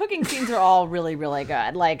the cooking scenes are all really, really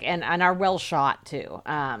good. Like and are well shot too.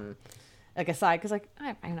 Like aside, because like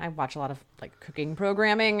I watch a lot of like cooking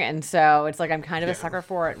programming, and so it's like I'm kind of a sucker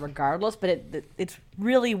for it regardless. But it's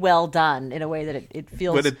really well done in a way that it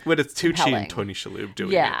feels. When it's Tucci compelling. and Tony Shalhoub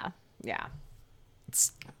doing it. Yeah.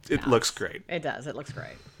 It looks great. It does. It looks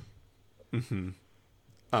great.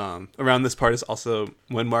 Around this part is also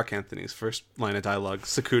when Mark Anthony's first line of dialogue,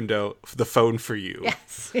 Secundo, the phone for you.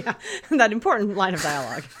 Yes, yeah, that important line of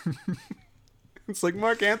dialogue. It's like,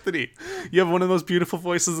 Mark Anthony, you have one of the most beautiful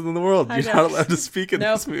voices in the world. You're not allowed to speak in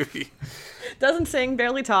this movie. Doesn't sing,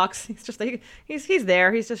 barely talks. He's just he's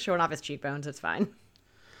there. He's just showing off his cheekbones. It's fine.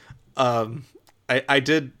 I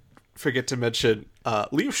did forget to mention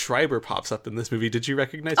Liev Schreiber pops up in this movie. Did you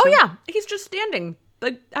recognize him? Oh yeah, he's just standing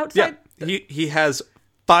like outside. Yeah, he has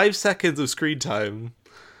 5 seconds of screen time.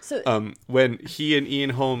 So when he and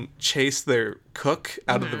Ian Holm chase their cook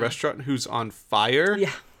out of the restaurant who's on fire.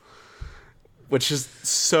 Yeah. Which is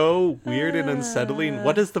so weird and unsettling.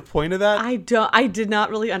 What is the point of that? I did not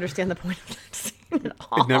really understand the point of that scene at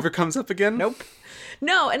all. It never comes up again? Nope.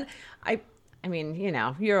 No, and I mean, you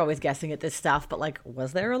know, you're always guessing at this stuff, but like,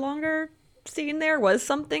 was there a longer scene there? Was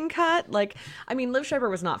something cut? Like, I mean, Liev Schreiber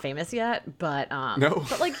was not famous yet, but no.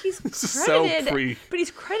 But like he's credited, but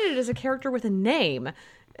he's credited as a character with a name.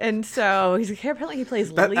 And so apparently he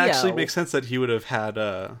plays Leo. That actually makes sense that he would have had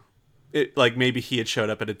it, like maybe he had showed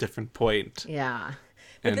up at a different point. Yeah.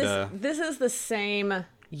 But this is the same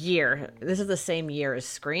year. This is the same year as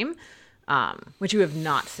Scream, which you have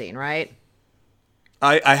not seen, right?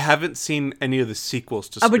 I haven't seen any of the sequels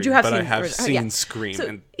to Scream, but I have seen Scream, so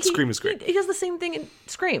and Scream is great. He does the same thing in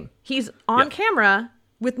Scream. He's on camera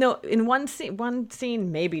with in one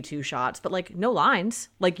scene, maybe 2 shots, but like no lines.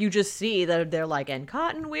 Like you just see that they're like, and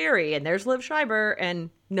Cotton Weary, and there's Liev Schreiber, and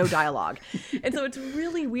no dialogue. And so it's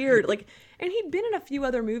really weird. Like, and he'd been in a few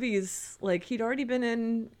other movies. Like he'd already been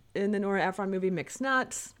in the Nora Ephron movie Mixed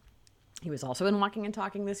Nuts. He was also in Walking and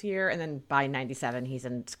Talking this year, and then by 97 he's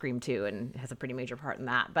in Scream 2 and has a pretty major part in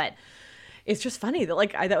that. But it's just funny that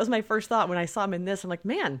like that was my first thought when I saw him in this. I'm like,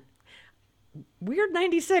 man, weird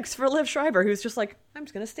 96 for Liev Schreiber, who's just like, I'm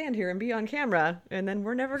just gonna stand here and be on camera, and then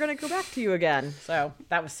we're never gonna go back to you again. So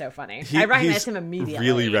that was so funny. I recognized him immediately.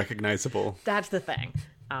 Really recognizable. That's the thing.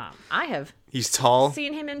 I have. He's tall.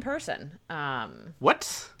 Seen him in person.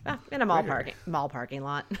 What? In a mall parking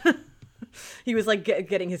lot. He was like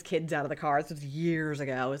getting his kids out of the car. This was years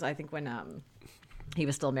ago. It was, I think, when he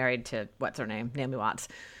was still married to what's her name, Naomi Watts.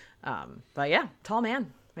 But yeah, tall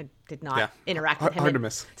man. I did not interact with him. Hard to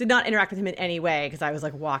miss. Did not interact with him in any way because I was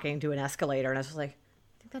like walking to an escalator and I was just like,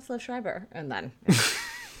 I think that's Liev Schreiber. And then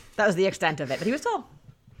that was the extent of it. But he was tall.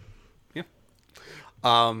 Yeah.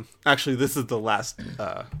 Actually, this is the last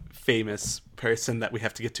famous person that we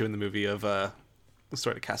have to get to in the movie of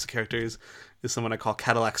sort of cast of characters is someone I call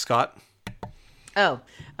Cadillac Scott. Oh,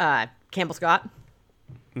 Campbell Scott.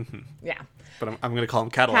 Mm-hmm. Yeah. But I'm going to call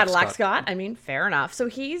him Cadillac Scott. I mean, fair enough. So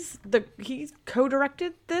he's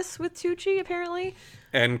co-directed this with Tucci, apparently.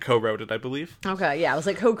 And co-wrote it, I believe. Okay, yeah. It was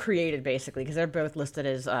like co-created, basically, because they're both listed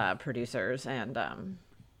as producers and,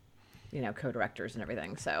 co-directors and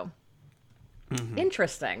everything. So,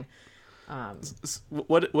 interesting.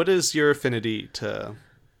 What is your affinity to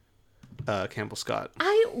Campbell Scott?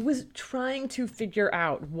 I was trying to figure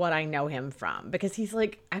out what I know him from because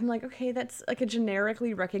I'm like, okay, that's like a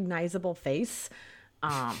generically recognizable face.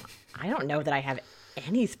 I don't know that I have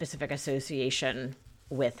any specific association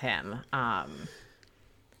with him.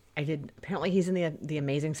 Apparently he's in the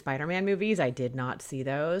Amazing Spider-Man movies. I did not see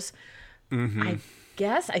those. I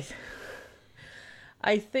guess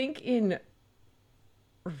I think in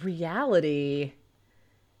reality,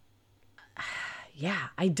 yeah,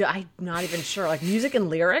 I'm not even sure. Like music and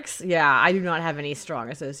lyrics, yeah, I do not have any strong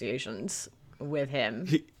associations with him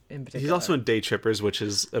in particular. He's also in Day Trippers, which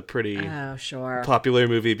is a pretty popular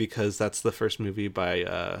movie because that's the first movie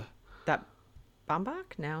by that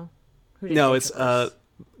Baumbach? No. No, it's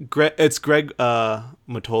Greg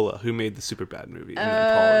Mottola who made the Superbad movie and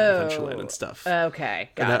then Paul and Adventureland and stuff.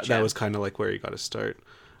 Okay, gotcha. And that was kind of like where he got his start,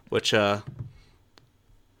 which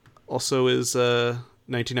also is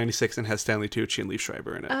 1996 and has Stanley Tucci and Liev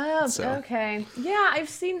Schreiber in it. Oh, okay. Yeah, I've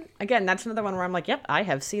seen, again, that's another one where I'm like, yep, I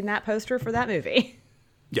have seen that poster for that movie.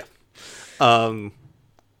 Yeah.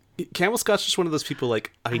 Campbell Scott's just one of those people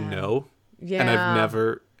like I know, and I've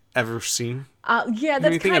never ever seen. Yeah,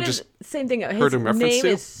 that's kind of the same thing. His name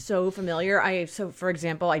is so familiar. So for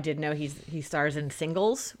example, I did know he stars in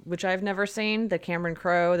Singles, which I've never seen. The Cameron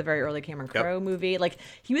Crowe, the very early Cameron Crowe movie. Like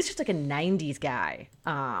he was just like a '90s guy.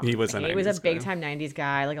 He was a big time '90s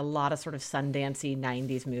guy. Like a lot of sort of Sundancey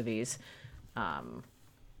 '90s movies.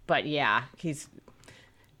 But yeah, he's,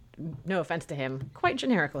 no offense to him, quite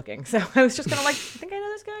generic looking. So I was just kind of like, I think I know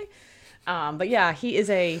this guy. But yeah, he is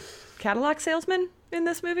a Cadillac salesman in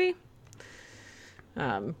this movie.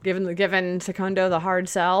 Given Secondo the hard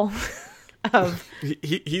sell of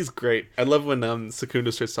he's great. I love when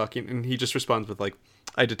Secondo starts talking and he just responds with like,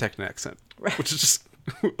 I detect an accent, which is just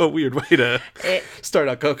a weird way to start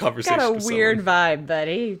a conversation. Got a weird vibe, but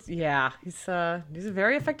he's a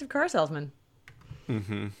very effective car salesman.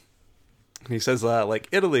 Mm-hmm. He says like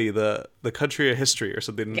Italy, the country of history or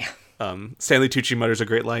something. Yeah. Stanley Tucci mutters a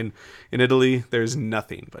great line, in Italy there's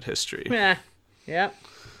nothing but history. Yeah. Yep.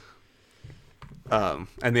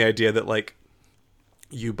 And the idea that like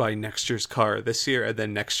you buy next year's car this year and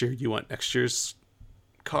then next year you want next year's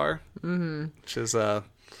car, which is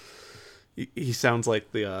he sounds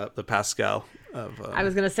like the Pascal of I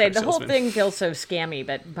was gonna say the whole salesman. thing feels so scammy,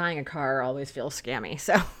 but buying a car always feels scammy,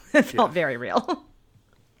 so it felt very real.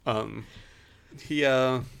 I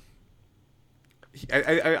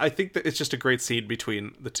think that it's just a great scene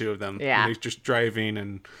between the two of them. Yeah, they're just driving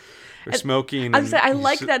and they're smoking. I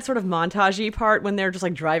like that sort of montagey part when they're just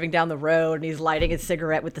like driving down the road and he's lighting a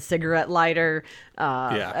cigarette with the cigarette lighter.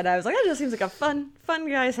 And I was like, that just seems like a fun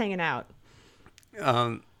guys hanging out.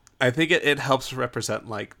 I think it helps represent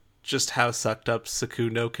like just how sucked up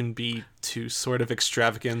Secondo can be to sort of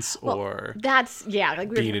extravagance or that's like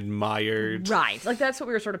being admired. Right. Like that's what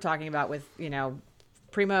we were sort of talking about with,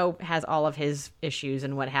 Primo has all of his issues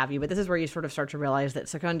and what have you, but this is where you sort of start to realize that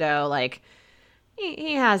Secondo, like,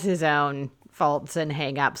 he has his own faults and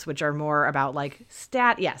hang-ups, which are more about like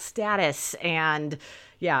status and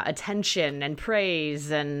attention and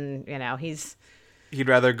praise, and he'd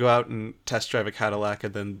rather go out and test drive a Cadillac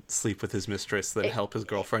and then sleep with his mistress than help his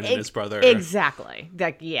girlfriend and his brother. Exactly.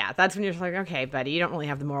 That's when you're just like, okay, buddy, you don't really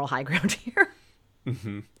have the moral high ground here.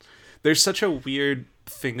 Mm-hmm. There's such a weird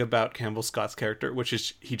thing about Campbell Scott's character, which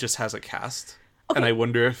is he just has a cast, and I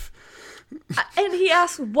wonder if. And he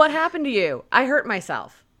asks, "What happened to you?" I hurt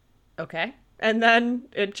myself. Okay, and then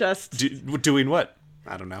it just doing what?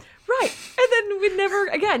 I don't know. Right, and then we never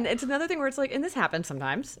again. It's another thing where it's like, and this happens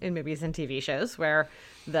sometimes in movies and TV shows where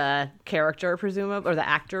the character or the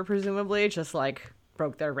actor presumably just like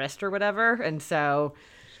broke their wrist or whatever, and so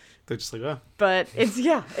they're just like, oh. But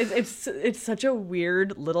it's such a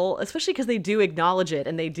weird little, especially because they do acknowledge it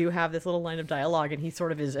and they do have this little line of dialogue, and he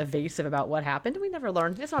sort of is evasive about what happened. We never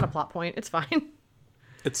learn. It's not a plot point. It's fine.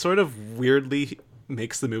 It sort of weirdly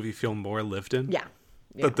makes the movie feel more lived in. Yeah.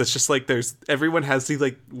 But that's just like everyone has these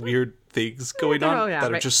like weird things going on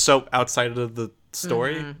that are just so outside of the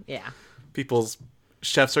story. Mm-hmm. Yeah. People's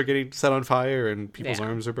chefs are getting set on fire and people's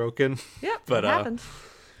arms are broken. Yeah, but it happens.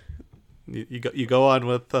 You go on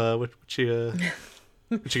with what you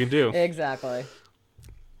can do. Exactly.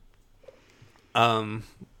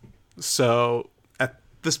 So at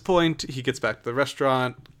this point, he gets back to the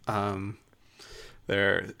restaurant.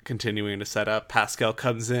 They're continuing to set up. Pascal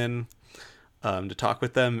comes in to talk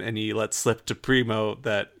with them, and he lets slip to Primo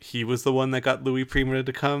that he was the one that got Louis Primo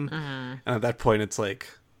to come. And at that point, it's like,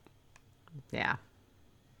 yeah.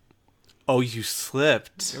 Oh, you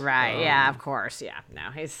slipped. Right. Yeah, of course. Yeah.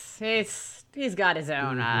 No, he's got his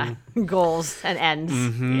own goals and ends.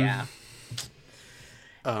 Mm-hmm. Yeah.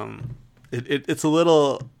 It's a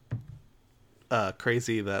little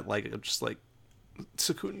crazy that like I'm just like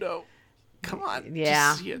Secondo, come on,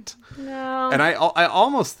 just see it. No. And I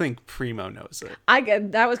almost think Primo knows it.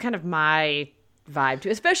 That was kind of my vibe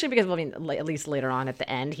too, especially because at least later on at the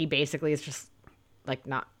end, he basically is just like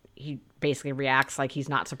not. he basically reacts like he's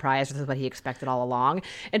not surprised. This is what he expected all along.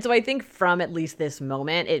 And so I think from at least this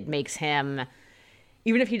moment, it makes him,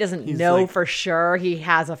 even if he doesn't know for sure, he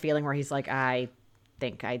has a feeling where he's like, I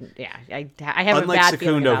have Unlike a bad feeling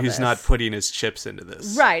Secundo, about he's this. not putting his chips into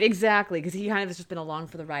this. Right, exactly, because he kind of has just been along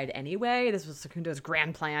for the ride anyway. This was Secundo's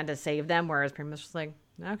grand plan to save them, whereas Primo's just like,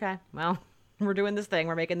 okay, well, we're doing this thing,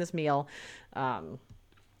 we're making this meal. You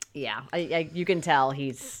can tell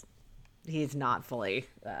he's not fully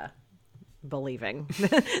believing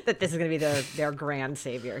that this is going to be their grand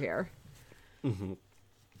savior here. Mm-hmm.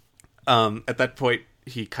 At that point,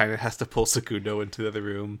 he kind of has to pull Secundo into the other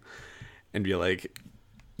room and be like,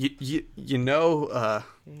 you know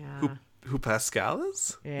who Pascal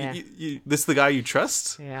is? Yeah. This is the guy you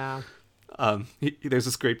trust? Yeah. There's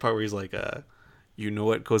this great part where he's like, you know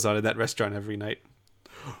what goes on in that restaurant every night?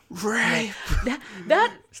 Rape!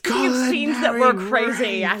 That speaking of scenes that were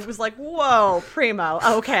crazy, I was like, whoa, Primo,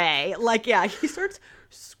 okay. Like, yeah, he starts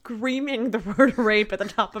screaming the word rape at the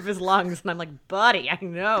top of his lungs, and I'm like, buddy, I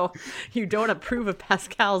know you don't approve of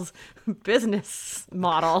Pascal's business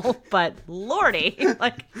model, but lordy,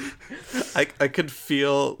 like, I could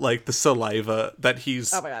feel like the saliva that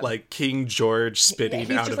he's like King George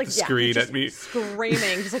spitting out of the screen at me,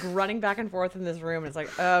 screaming, just like running back and forth in this room. And it's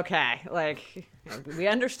like, okay, like, we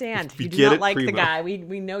understand you do not like Primo. The guy.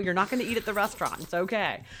 We know you're not going to eat at the restaurant. It's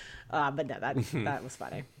okay. But no, that was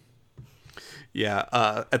funny.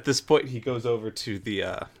 Yeah. At this point, he goes over to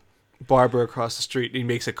the barber across the street and he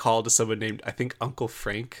makes a call to someone named, I think, Uncle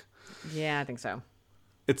Frank. Yeah, I think so.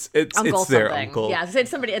 It's Uncle their something. uncle. Yeah,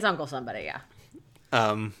 it's Uncle somebody.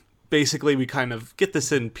 Yeah. Basically, we kind of get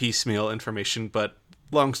this in piecemeal information, but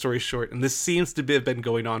long story short, and this seems to have been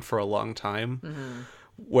going on for a long time,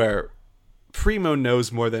 where Primo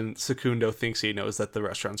knows more than Secundo thinks he knows that the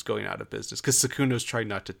restaurant's going out of business, because Secundo's trying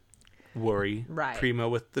not to worry Primo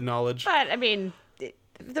with the knowledge. But I mean, if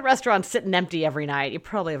the restaurant's sitting empty every night, you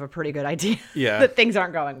probably have a pretty good idea that things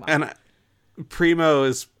aren't going well. And Primo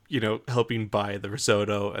is, helping buy the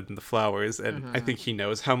risotto and the flowers, and I think he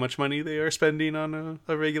knows how much money they are spending on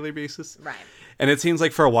a regular basis. Right. And it seems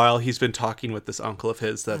like for a while he's been talking with this uncle of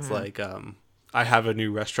his that's like, I have a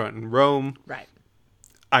new restaurant in Rome. Right.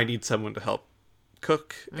 I need someone to help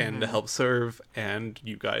cook and to help serve, and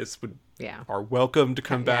you guys are welcome to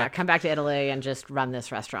come back. Yeah, come back to Italy and just run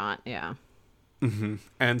this restaurant. Yeah. Mm-hmm.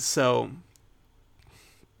 And so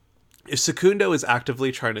if Secundo is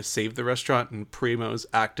actively trying to save the restaurant and Primo's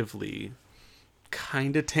actively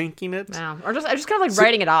kind of tanking it, or just kind of like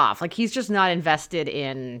writing it off, like he's just not invested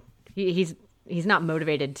in. He's not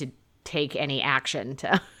motivated to take any action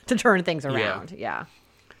to turn things around. Yeah.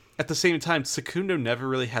 At the same time, Secundo never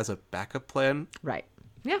really has a backup plan. Right.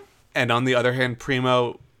 Yeah. And on the other hand,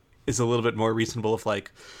 Primo is a little bit more reasonable of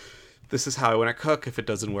like, this is how I want to cook. If it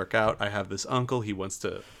doesn't work out, I have this uncle. He wants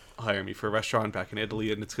to hire me for a restaurant back in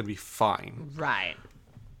Italy, and it's going to be fine. Right.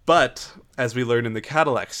 But as we learned in the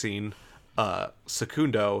Cadillac scene,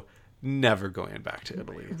 Secundo never going back to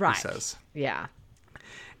Italy, right. he says. Yeah.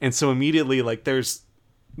 And so immediately, like, there's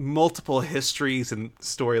multiple histories and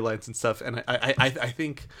storylines and stuff, and I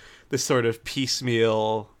think this sort of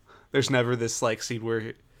piecemeal, there's never this, like, scene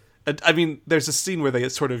where... I mean, there's a scene where they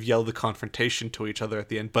sort of yell the confrontation to each other at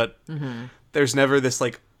the end, but there's never this,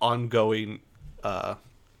 like, ongoing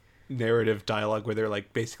narrative dialogue where they're,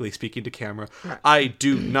 like, basically speaking to camera. Right. I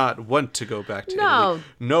do not want to go back to Italy.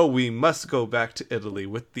 No, we must go back to Italy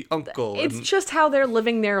with the uncle. It's just how they're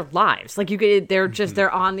living their lives. Like,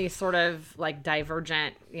 they're on these sort of, like,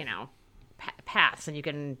 divergent, paths, and you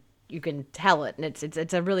can tell it, and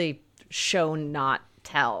it's a really show not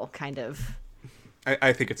tell kind of...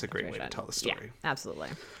 I think it's a great way to tell the story. Yeah, absolutely.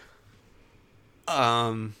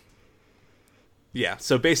 Yeah,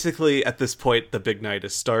 so basically at this point, the big night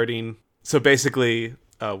is starting. So basically,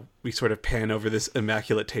 we sort of pan over this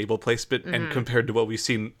immaculate table placement, and compared to what we've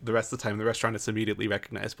seen the rest of the time in the restaurant, it's immediately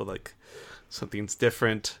recognizable, like, something's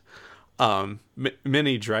different.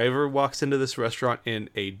 Minnie Driver walks into this restaurant in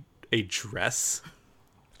a dress.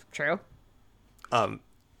 True.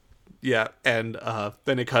 Yeah, and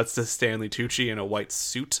then it cuts to Stanley Tucci in a white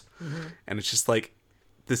suit, and it's just like,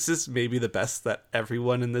 this is maybe the best that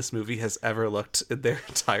everyone in this movie has ever looked in their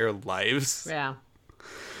entire lives. Yeah.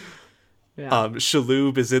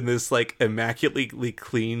 Shaloub is in this, like, immaculately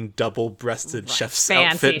clean, double-breasted chef's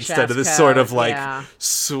outfit of instead this coat. sort of, like,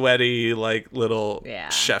 sweaty, like, little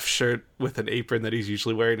chef shirt with an apron that he's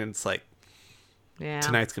usually wearing, and it's like,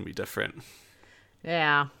 tonight's gonna be different.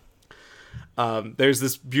 Yeah. There's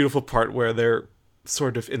this beautiful part where they're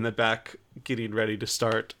sort of in the back getting ready to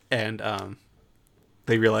start, and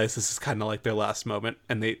they realize this is kind of like their last moment,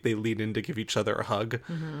 and they lean in to give each other a hug.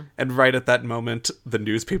 And right at that moment, the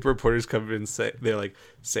newspaper reporters come in and say, they're like,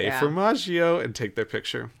 say formaggio, and take their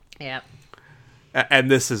picture. Yep.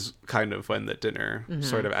 And this is kind of when the dinner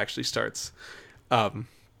sort of actually starts.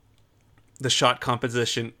 The shot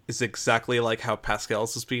composition is exactly like how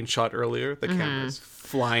Pascal's was being shot earlier. The camera's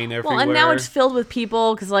flying everywhere. Well, and now it's filled with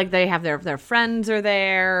people because like they have their friends are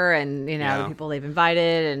there, and the people they've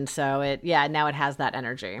invited, and so now it has that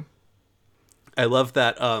energy. I love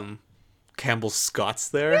that Campbell Scott's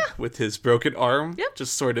there with his broken arm,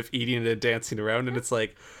 just sort of eating and dancing around, and it's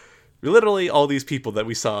like literally all these people that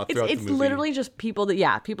we saw throughout the movie. It's literally just people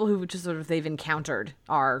people who just sort of they've encountered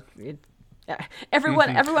are.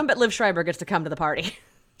 Everyone but Liv Schreiber gets to come to the party.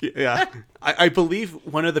 Yeah. I believe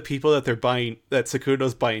one of the people that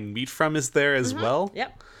Secundo's buying meat from is there as well.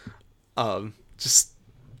 Yep. Just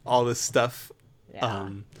all this stuff. Yeah.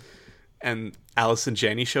 And Allison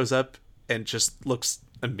Janney shows up and just looks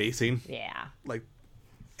amazing. Yeah.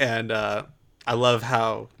 And I love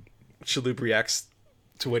how Shaloub reacts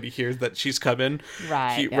to when he hears that she's coming.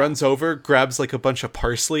 Right. He runs over, grabs like a bunch of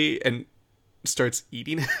parsley, and starts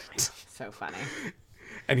eating it. So funny.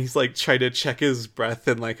 And he's like trying to check his breath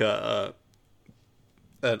in like on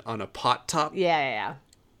a pot top. Yeah.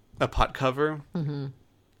 A pot cover. Mm-hmm.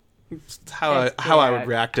 How I would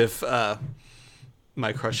react if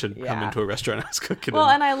my crush had come into a restaurant I was cooking. Well,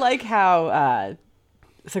 and I like how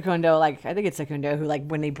Secundo, I think it's Secundo who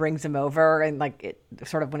when he brings him over and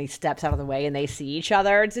sort of when he steps out of the way and they see each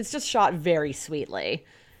other, it's just shot very sweetly.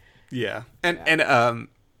 Yeah, and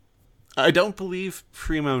I don't believe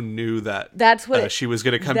Primo knew that that's what she was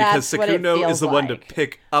going to come because Secundo is the one to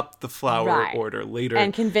pick up the flower order later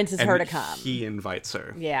and convinces her to come. He invites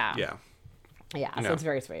her. Yeah. So it's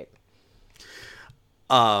very sweet.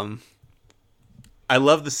 I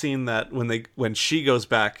love the scene that when she goes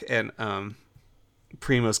back and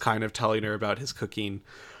Primo's kind of telling her about his cooking.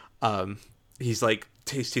 He's like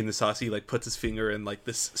tasting the sauce. He puts his finger in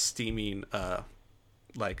this steaming a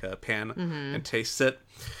pan and tastes it,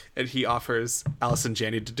 and he offers Allison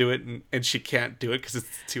Janney to do it, and she can't do it because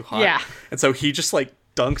it's too hot. Yeah, and so he just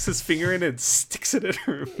dunks his finger in and sticks it in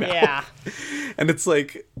her mouth. Yeah, and it's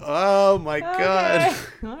like, oh my god.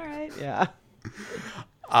 All right, yeah.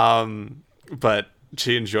 But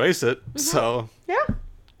she enjoys it, so yeah,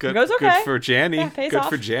 good. It goes okay. Good for Janney. Yeah, good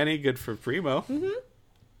for Janney. Good for Primo.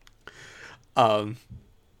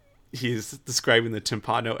 He's describing the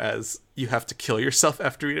timpano as you have to kill yourself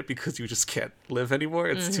after you eat it because you just can't live anymore.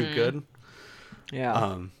 It's too good.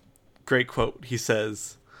 Yeah. Great quote. He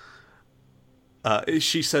says,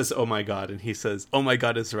 she says, "Oh my God," and he says, "Oh my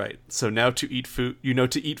God is right. So now to eat food,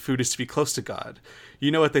 to eat food is to be close to God. You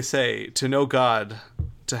know what they say, to know God,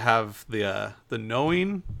 to have the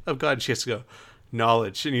knowing of God." And she has to go,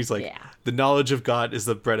 knowledge. And he's like, the knowledge of God is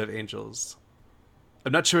the bread of angels.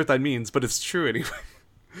 I'm not sure what that means, but it's true anyway.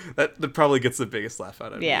 That probably gets the biggest laugh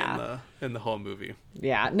out of me in the whole movie.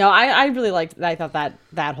 Yeah, no, I really liked. I thought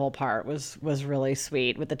that whole part was really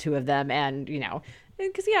sweet with the two of them, and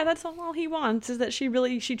because that's all he wants is that she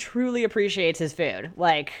truly appreciates his food,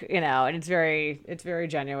 and it's very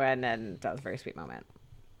genuine, and that was a very sweet moment.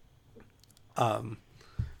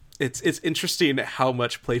 It's interesting how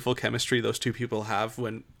much playful chemistry those two people have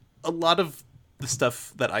when a lot of the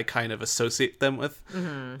stuff that I kind of associate them with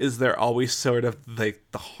is they're always sort of the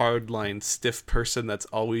hardline stiff person that's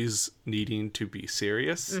always needing to be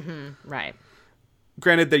serious. Right.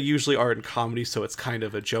 Granted, they usually are in comedy, so it's kind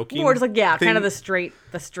of a joking more just kind of the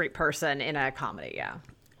straight person in a comedy. Yeah.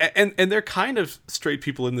 And they're kind of straight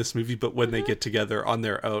people in this movie, but when they get together on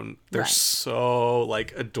their own, they're so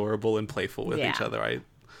adorable and playful with each other.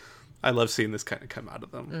 I love seeing this kind of come out of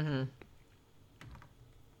them.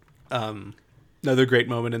 Another great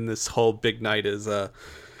moment in this whole big night is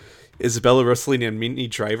Isabella Rossellini and Minnie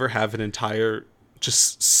Driver have an entire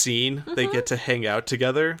just scene. They get to hang out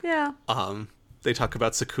together. Yeah. They talk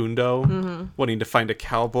about Secundo wanting to find a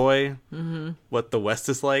cowboy, what the West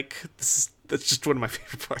is like. That's just one of my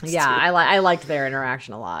favorite parts. Yeah, too. I liked their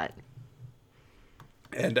interaction a lot.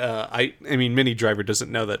 And I mean, Minnie Driver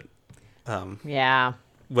doesn't know that.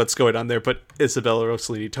 What's going on there, but Isabella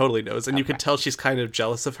Rossellini totally knows, and you can tell she's kind of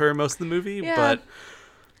jealous of her most of the movie. Yeah.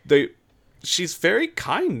 But she's very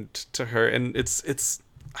kind to her, and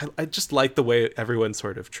I just like the way everyone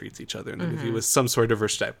sort of treats each other in the movie with some sort of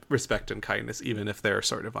respect and kindness, even if they're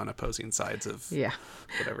sort of on opposing sides of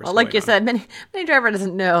whatever. Well, like you said, Minnie Driver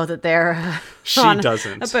doesn't know that they're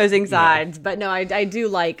doesn't opposing sides, but no, I do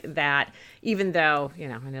like that, even though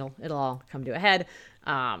and it'll all come to a head.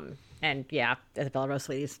 And yeah, Isabella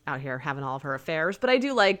Rossellini's out here having all of her affairs. But I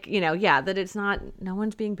do like, that it's not, no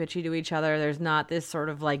one's being bitchy to each other. There's not this sort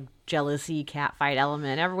of like jealousy catfight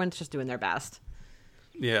element. Everyone's just doing their best.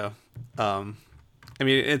 Yeah. I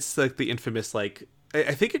mean, it's like the infamous, like,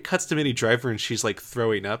 I think it cuts to Minnie Driver and she's like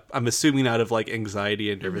throwing up. I'm assuming out of like anxiety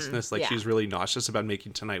and nervousness. Like she's really nauseous about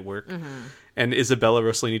making tonight work. And Isabella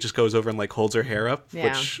Rossellini just goes over and like holds her hair up,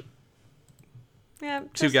 which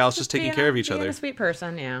two gals just taking care of each other. A sweet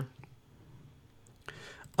person, yeah.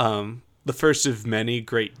 The first of many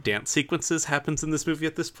great dance sequences happens in this movie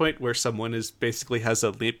at this point, where someone basically has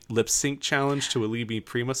a lip sync challenge to a Libby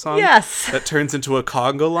Prima song. Yes. That turns into a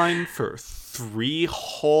Congo line for 3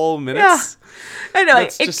 whole minutes. Yeah. I know.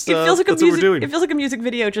 It feels like it feels like a music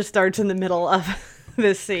video just starts in the middle of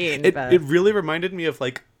this scene. It really reminded me of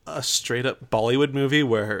like a straight up Bollywood movie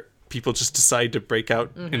where people just decide to break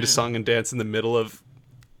out into song and dance in the middle of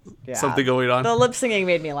something going on. The lip singing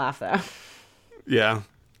made me laugh though. Yeah.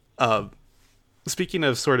 Speaking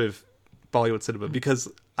of sort of Bollywood cinema, because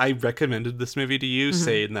I recommended this movie to you,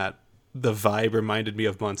 saying that the vibe reminded me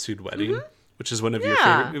of Monsoon Wedding, which is one of your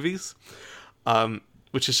favorite movies,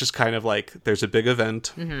 which is just kind of like there's a big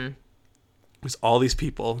event, there's all these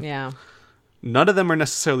people, none of them are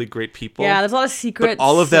necessarily great people, there's a lot of secrets, but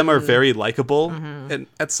all of them are very likable, and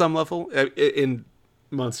at some level, in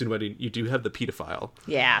Monsoon Wedding, you do have the pedophile,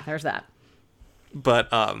 there's that,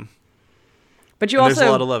 but you also there's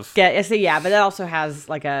a lot of love. But it also has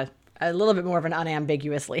like a little bit more of an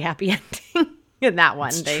unambiguously happy ending in that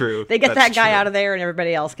one. True. They get that guy out of there, and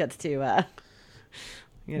everybody else gets to,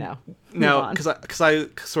 Now, because I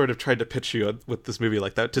sort of tried to pitch you with this movie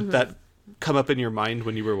like that. Did that come up in your mind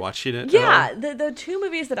when you were watching it? Yeah, the 2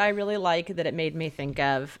 movies that I really like that it made me think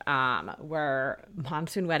of were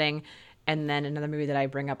Monsoon Wedding, and then another movie that I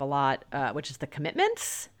bring up a lot, which is The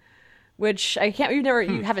Commitments. Which you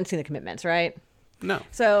haven't seen The Commitments, right? No.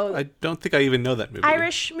 So I don't think I even know that movie.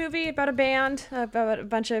 Irish movie about a band, about a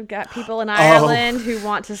bunch of people in Ireland who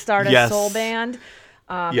want to start a soul band.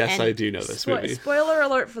 Yes, I do know this movie. Spoiler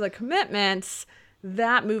alert for The Commitments.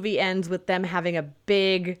 That movie ends with them having a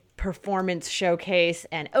big performance showcase,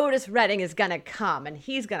 and Otis Redding is going to come, and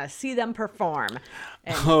he's going to see them perform.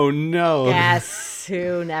 And oh, no. Guess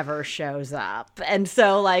who never shows up? And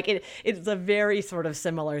so, like, it's a very sort of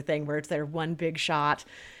similar thing where it's their one big shot,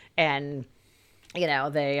 and,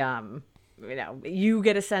 they, you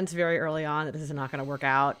get a sense very early on that this is not going to work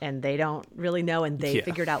out, and they don't really know, and they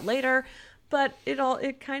figure it out later. But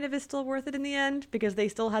it kind of is still worth it in the end because they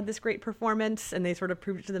still had this great performance and they sort of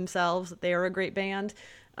proved to themselves that they are a great band.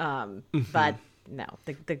 But no,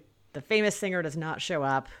 the famous singer does not show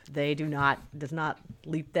up. Does not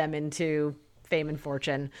leap them into fame and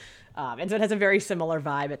fortune. And so it has a very similar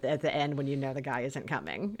vibe at the end when the guy isn't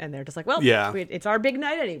coming and they're just like, well, it's our big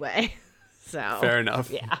night anyway. So fair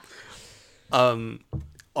enough. Yeah.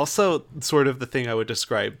 Also, sort of the thing I would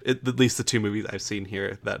describe, at least the 2 movies I've seen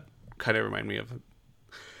here that kind of remind me of,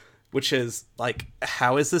 which is like,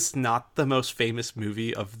 how is this not the most famous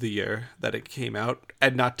movie of the year that it came out?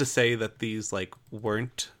 And not to say that these like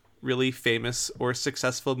weren't really famous or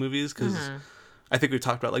successful movies, because I think we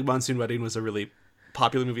talked about like Monsoon Wedding was a really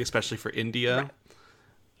popular movie, especially for India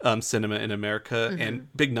cinema in America, and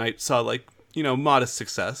Big Night saw like modest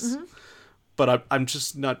success. But I'm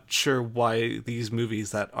just not sure why these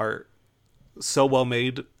movies that are so well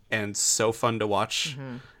made and so fun to watch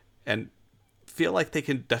and feel like they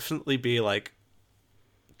can definitely be like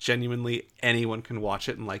genuinely anyone can watch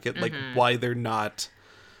it and like it, like why they're not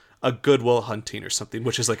a Good Will Hunting or something,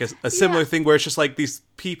 which is like a similar thing where it's just like these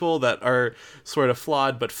people that are sort of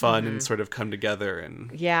flawed but fun and sort of come together.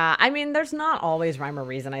 And I mean, there's not always rhyme or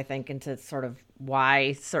reason, I think, into sort of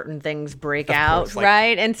why certain things break out,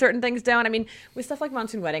 right? And certain things don't. I mean, with stuff like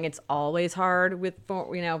Monsoon Wedding, it's always hard with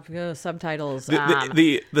subtitles.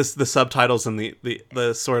 The subtitles and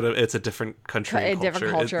the sort of, it's a different country, a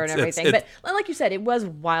different culture and everything. But like you said, it was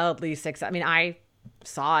wildly successful. I mean, I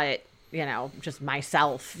saw it, just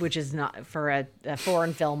myself, which is not for a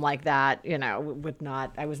foreign film like that, I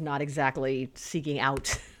was not exactly seeking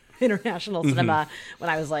out international cinema when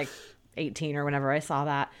I was like 18 or whenever I saw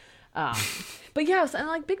that. But and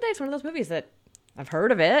like Big Night's one of those movies that I've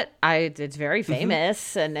heard of it. It's very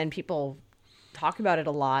famous and people talk about it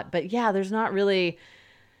a lot, but there's not really,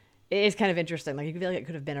 it is kind of interesting. Like you feel like it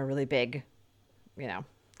could have been a really big,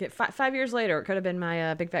 5 years later, it could have been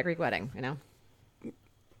my Big Fat Greek Wedding,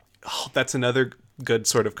 Oh, that's another good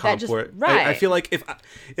sort of comp where I feel like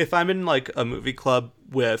if I'm in like a movie club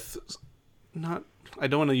with I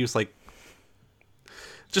don't want to use like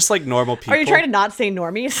just like normal people. Are you trying to not say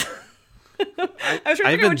normies? I was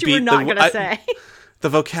trying to figure out what you were not going to say. the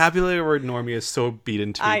vocabulary word normie is so beat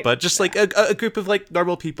into me, but just like a group of like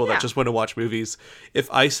normal people that just want to watch movies.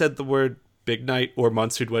 If I said the word big night or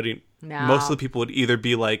monsoon wedding, most of the people would either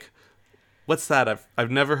be like, what's that?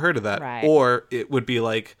 I've never heard of that. Right. Or it would be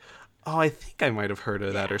like, oh, I think I might have heard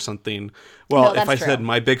of that or something. Well, if I said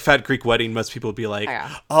my big fat Greek wedding, most people would be like,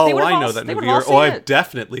 oh, I know that movie. Or, oh, I've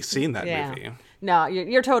definitely seen that movie. No,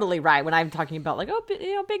 you're totally right. When I'm talking about like, oh,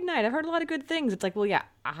 big night, I've heard a lot of good things. It's like, well, yeah,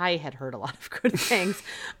 I had heard a lot of good things,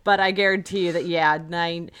 but I guarantee you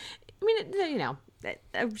that,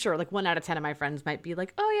 I'm sure like 1 out of 10 of my friends might be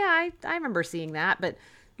like, oh yeah, I remember seeing that, but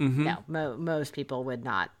no, most people would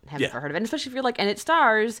not have ever heard of it. And especially if you're like, and it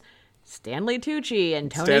stars Stanley Tucci and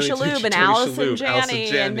Tony Shalhoub and Allison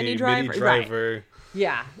Janney and Minnie Driver. Right.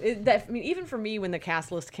 Yeah. Even for me, when the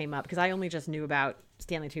cast list came up, because I only just knew about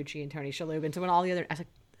Stanley Tucci and Tony Shalhoub, and so when all the other, I was like,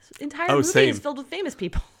 this entire movie is filled with famous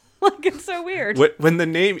people. Like, it's so weird. When the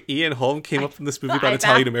name Ian Holm came up in this movie about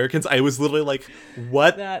Italian Americans, I was literally like,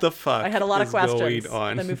 what the fuck? I had a lot of questions. Going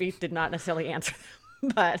on? The movie did not necessarily answer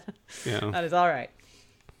them, but that is all right.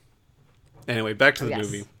 Anyway, back to the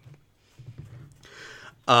movie.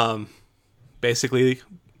 Basically,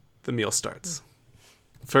 the meal starts.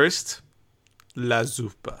 First, la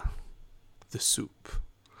zuppa, the soup.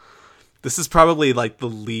 This is probably like the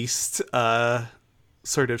least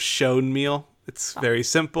sort of shown meal. It's very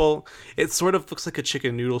simple. It sort of looks like a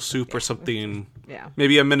chicken noodle soup or something. Yeah.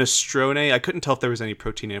 Maybe a minestrone. I couldn't tell if there was any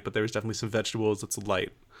protein in it, but there was definitely some vegetables. It's a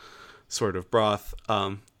light sort of broth.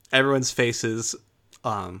 Everyone's faces,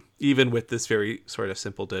 even with this very sort of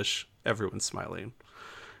simple dish, everyone's smiling.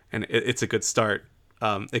 And it's a good start.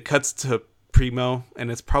 It cuts to Primo,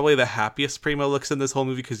 and it's probably the happiest Primo looks in this whole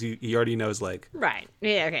movie because he already knows, like... Right.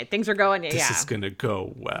 Yeah, okay. Things are going... This is going to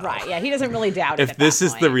go well. Right, yeah. He doesn't really doubt it if this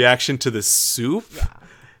is the reaction to the soup,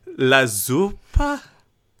 la zuppa...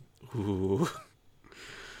 Ooh.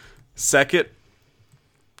 Second,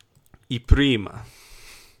 I prima,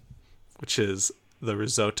 which is the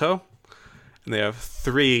risotto. And they have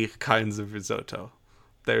 3 kinds of risotto.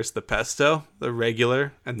 There's the pesto, the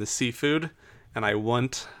regular, and the seafood. And I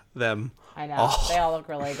want them I know. They all look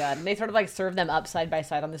really good. And they sort of like serve them up side by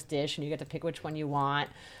side on this dish, and you get to pick which one you want.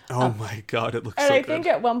 Oh my God, it looks so good. And I think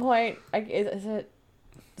at one point, is it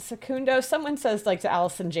Secundo? Someone says like to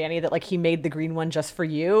Allison Janney that like he made the green one just for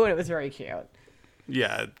you, and it was very cute.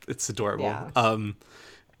 Yeah, it's adorable. Yeah.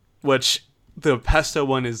 Which the pesto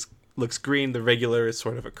one looks green. The regular is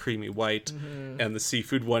sort of a creamy white, and the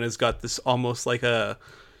seafood one has got this almost like a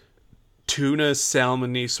tuna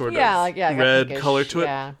salmon-y sort of red color to it.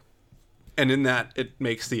 Yeah. And in that, it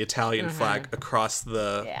makes the Italian flag across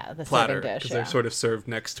the platter because they're sort of served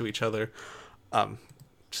next to each other.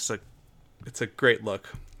 It's a great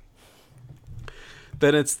look.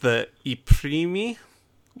 Then it's the I primi,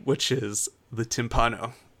 which is the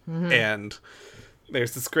timpano, and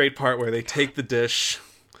there's this great part where they take the dish.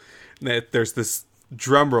 And there's this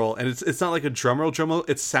drum roll, and it's not like a drum roll.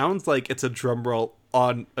 It sounds like it's a drum roll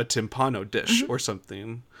on a timpano dish or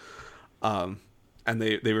something. And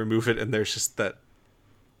they remove it, and there's just that.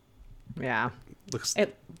 Yeah,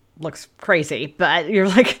 it looks crazy, but you're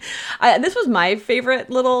like, this was my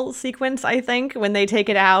favorite little sequence. I think when they take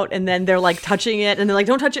it out, and then they're like touching it, and they're like,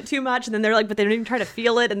 don't touch it too much, and then they're like, but they don't even try to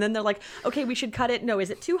feel it, and then they're like, okay, we should cut it. No,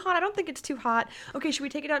 is it too hot? I don't think it's too hot. Okay, should we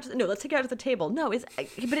take it out? No, let's take it out to the table. No, but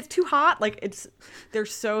it's too hot. Like they're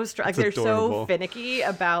so like they're so finicky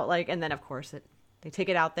about like, and then of course they take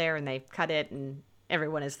it out there and they cut it, and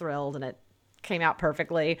everyone is thrilled, and it came out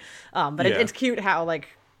perfectly. But it's cute how like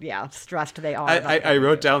stressed they are. I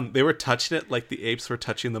wrote down they were touching it like the apes were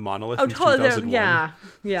touching the monolith. Oh, totally. Yeah,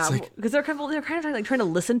 because they're kind of like trying to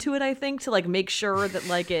listen to it. I think to like make sure that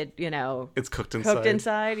like it it's cooked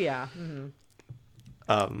inside. Yeah.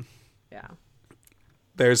 Yeah.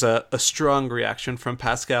 There's a strong reaction from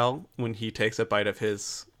Pascal when he takes a bite of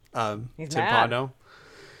his timpano.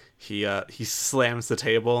 He slams the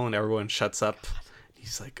table and everyone shuts up.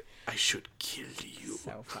 He's like, I should kill you.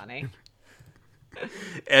 So funny.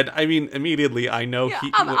 And I mean, immediately I know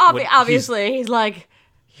obviously he's like,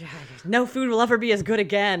 no food will ever be as good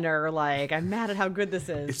again, or like, I'm mad at how good this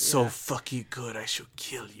is. It's so fucking good, I should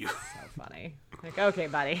kill you. So funny. Like, okay,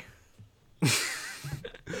 buddy.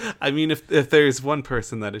 I mean, if there's one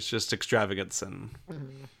person that is just extravagance and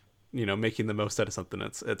making the most out of something,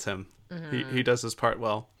 it's him. He does his part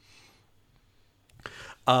well.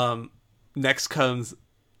 Next comes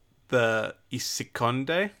the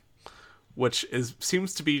isiconde, which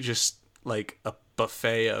seems to be just like a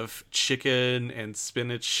buffet of chicken and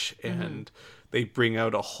spinach, and they bring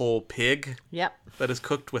out a whole pig. Yep. That is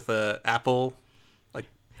cooked with a apple, like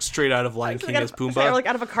straight out of Lion King as Pumbaa. Or like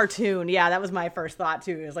out of a cartoon. Yeah, that was my first thought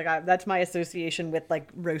too. Is like that's my association with like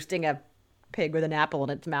roasting a pig with an apple in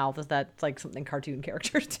its mouth. Is that like something cartoon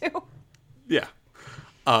characters do? Yeah.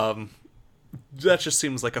 That just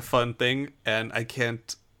seems like a fun thing, and I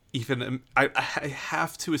can't even. I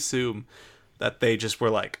have to assume that they just were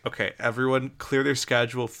like, okay, everyone clear their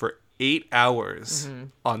schedule for 8 hours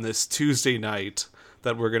on this Tuesday night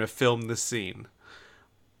that we're going to film this scene.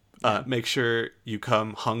 Make sure you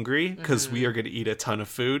come hungry because we are going to eat a ton of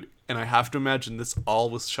food. And I have to imagine this all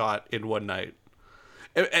was shot in one night.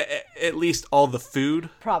 At least all the food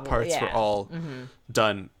parts were all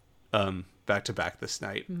done back to back this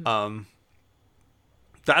night.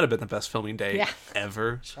 That'd have been the best filming day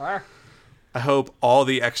ever. Sure. I hope all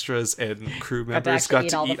the extras and crew members got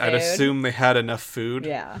to eat. I'd assume they had enough food.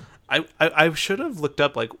 Yeah. I should have looked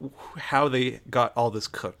up like how they got all this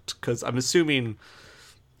cooked, because I'm assuming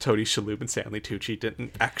Tony Shalhoub and Stanley Tucci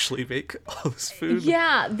didn't actually make all this food.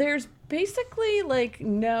 Yeah, there's basically like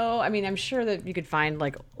no. I mean, I'm sure that you could find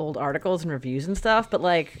like old articles and reviews and stuff, but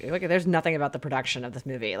like there's nothing about the production of this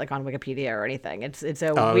movie like on Wikipedia or anything. It's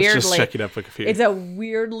a weirdly. I was just checking up Wikipedia. It's a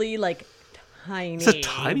weirdly like tiny. It's a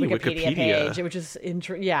tiny Wikipedia page, which is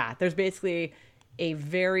yeah. There's basically a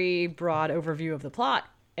very broad overview of the plot,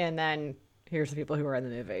 and then here's the people who are in the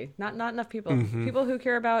movie. Not enough people. People who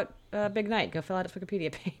care about Big Night, go fill out his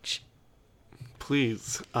Wikipedia page.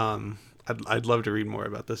 Please. I'd love to read more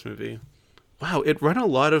about this movie. Wow, it won a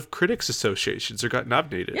lot of critics associations or got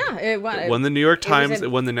nominated. Yeah, it won the New York Times,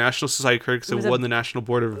 it won the National Society of Critics, it won the National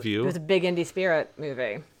Board of Review. It was a big indie spirit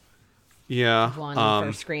movie. Yeah. Won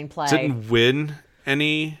for screenplay. Didn't win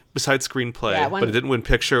any besides screenplay, but it didn't win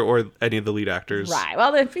picture or any of the lead actors. Right.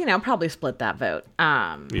 Well, they probably split that vote.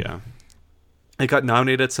 Yeah. It got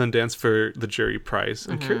nominated at Sundance for the jury prize.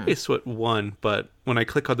 I'm curious what won, but when I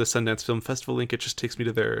click on the Sundance Film Festival link, it just takes me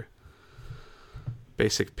to their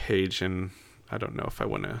basic page, and I don't know if I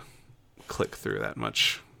want to click through that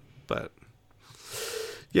much. But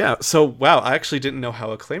yeah, so wow, I actually didn't know how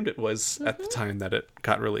acclaimed it was at the time that it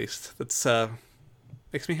got released. That's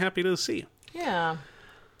makes me happy to see. Yeah.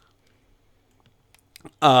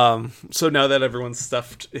 So now that everyone's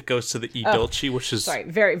stuffed, it goes to the Dolce, which is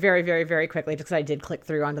very, very, very, very quickly, because I did click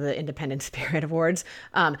through onto the Independent Spirit Awards.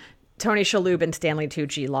 Tony Shalhoub and Stanley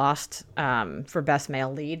Tucci lost for Best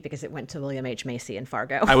Male Lead because it went to William H. Macy and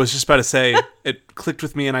Fargo. I was just about to say, it clicked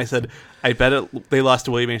with me, and I said, I bet they lost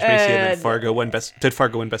to William H. Macy, and then Fargo won Best. Did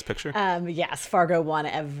Fargo win Best Picture? Yes, Fargo won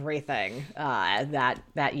everything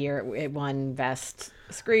that year. It won Best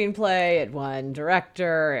Screenplay, it won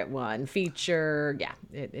Director, it won Feature. Yeah,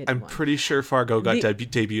 I'm won. Pretty sure Fargo got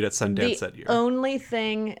debuted at Sundance that year.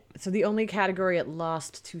 The only category it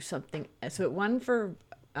lost to something. So it won for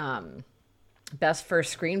Best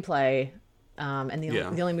First Screenplay, and the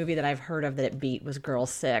only movie that I've heard of that it beat was Girl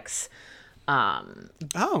 6. I've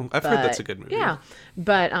heard that's a good movie. Yeah,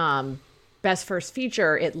 but Best First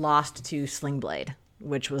Feature, it lost to Sling Blade,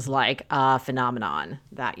 which was like a phenomenon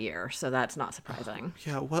that year. So that's not surprising.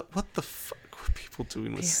 Yeah, what the fuck were people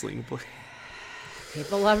doing with Sling Blade?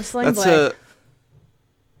 People love Sling Blade.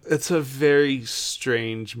 It's a very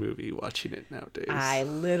strange movie watching it nowadays. I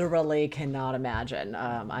literally cannot imagine.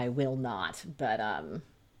 I will not, but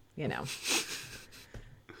Yeah,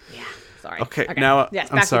 sorry. Okay. Now yes,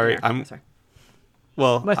 I'm sorry. I'm sorry.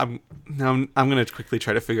 Well, I'm going to quickly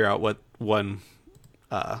try to figure out what won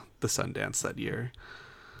the Sundance that year.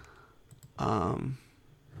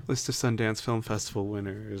 List of Sundance Film Festival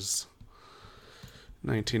winners.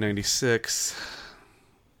 1996.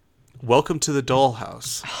 Welcome to the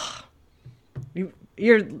Dollhouse.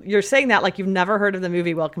 You're saying that like you've never heard of the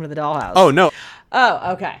movie Welcome to the Dollhouse. Oh no.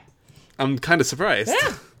 Oh, okay. I'm kind of surprised.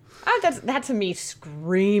 Yeah. That to me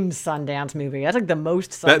screams Sundance movie. That's like the most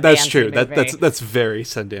Sundance That's true. movie. That's very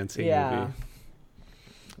Sundancey movie.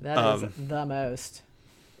 That is the most.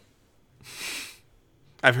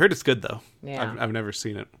 I've heard it's good though. Yeah. I've never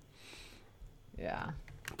seen it. Yeah.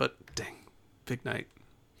 But dang, Big Night.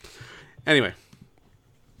 Anyway,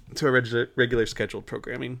 to our regular scheduled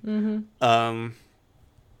programming.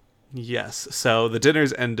 Yes. So the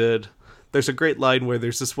dinner's ended. There's a great line where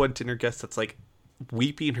there's this one dinner guest that's like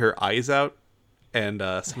weeping her eyes out, and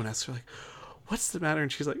someone asks her like, "What's the matter?"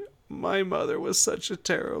 And she's like, "My mother was such a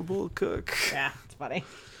terrible cook." Yeah, it's funny.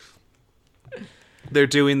 They're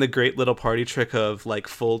doing the great little party trick of like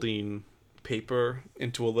folding paper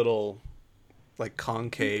into a little like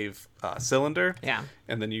concave cylinder. Yeah.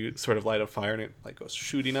 And then you sort of light a fire and it like goes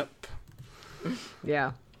shooting up.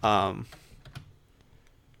 Yeah.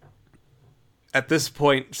 At this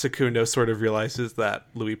point, Secundo sort of realizes that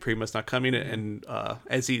Louis Prima's not coming, and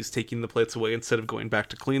as he's taking the plates away, instead of going back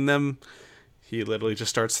to clean them, he literally just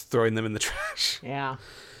starts throwing them in the trash. Yeah.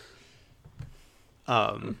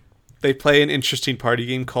 They play an interesting party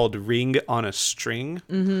game called Ring on a String,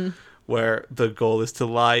 where the goal is to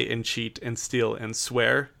lie and cheat and steal and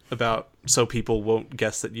swear so people won't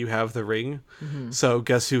guess that you have the ring. So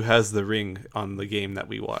guess who has the ring on the game that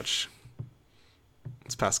we watch?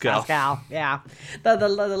 It's Pascal. Yeah. The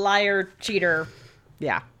liar, cheater.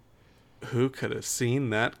 Yeah. Who could have seen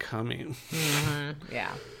that coming?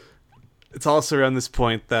 Yeah. It's also around this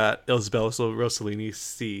point that Isabella Rossellini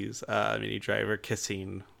sees Minnie Driver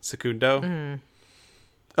kissing Secundo.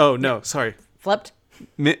 Oh, no, sorry. Flipped?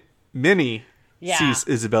 Minnie sees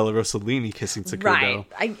Isabella Rossellini kissing Secundo.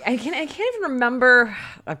 Right. I can't even remember.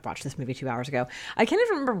 I watched this movie 2 hours ago. I can't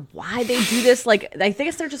even remember why they do this. Like, I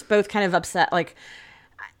think they're just both kind of upset. Like,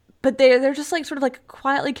 but they're just like sort of like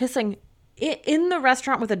quietly kissing in the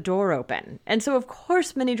restaurant with a door open. And so, of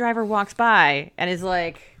course, Minnie Driver walks by and is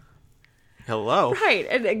like, hello. Right.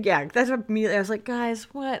 And yeah, that's what immediately I was like, guys,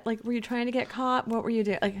 what? Like, were you trying to get caught? What were you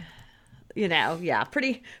doing? Like,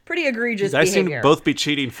 pretty egregious behavior. You guys seem to both be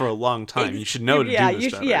cheating for a long time. You should know to do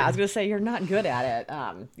this better. Yeah, I was going to say, you're not good at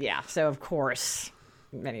it. So, of course,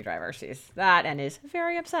 Minnie Driver sees that and is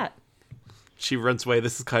very upset. She runs away.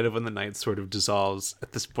 This is kind of when the night sort of dissolves.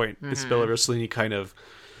 At this point, Isabella Rossellini kind of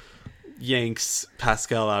yanks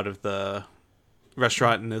Pascal out of the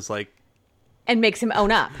restaurant and is like, and makes him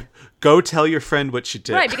own up. Go tell your friend what you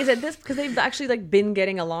did. Right, because they've actually like been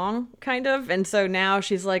getting along kind of, and so now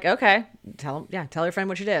she's like, okay, tell your friend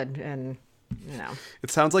what you did, and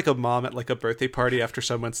It sounds like a mom at like a birthday party after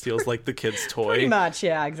someone steals like the kid's toy. Pretty much,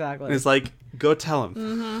 yeah, exactly. And it's like, go tell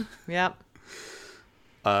him. Yep.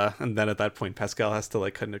 And then at that point, Pascal has to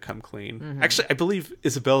like kind of come clean. Actually, I believe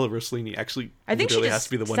Isabella Rossellini I think she just has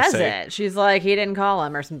to be the one says to say it. She's like, he didn't call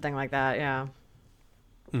him or something like that. Yeah.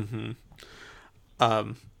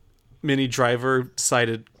 Minnie Driver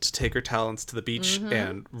decided to take her talents to the beach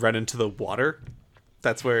and run into the water.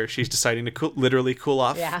 That's where she's deciding to literally cool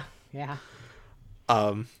off. Yeah.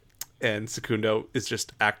 And Secundo is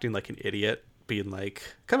just acting like an idiot, being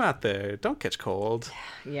like, come out there, don't catch cold.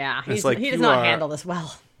 Yeah, he does not handle this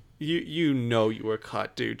well. You know you were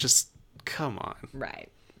caught, dude. Just come on. Right.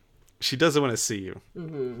 She doesn't want to see you.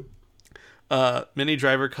 Minnie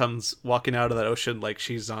Driver comes walking out of that ocean like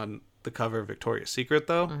she's on the cover of Victoria's Secret,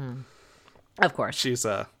 though. Of course. She's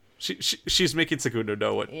she's making Secundo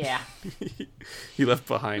know what he left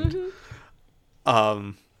behind.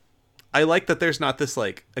 I like that there's not this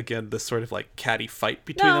like, again, this sort of like catty fight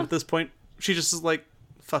between them at this point. She just is like,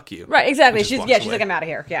 fuck you. Right, exactly. She's away. like, I'm out of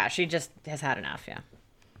here. Yeah, she just has had enough. Yeah.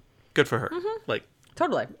 Good for her. Like,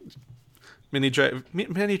 totally. Minnie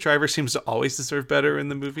Driver seems to always deserve better in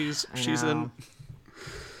the movies she's in.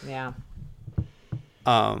 Yeah.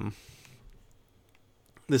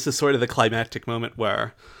 This is sort of the climactic moment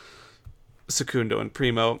where Secundo and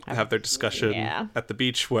Primo have their discussion at the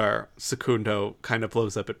beach, where Secundo kind of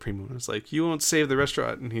blows up at Primo and is like, you won't save the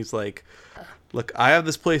restaurant. And he's like, look, I have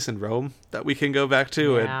this place in Rome that we can go back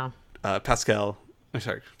to. And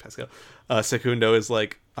Secundo is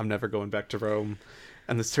like, I'm never going back to Rome.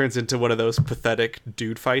 And this turns into one of those pathetic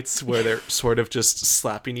dude fights where they're sort of just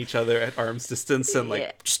slapping each other at arm's distance and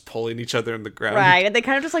like just pulling each other in the ground. Right. And they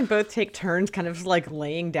kind of just like both take turns kind of like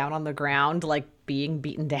laying down on the ground, like being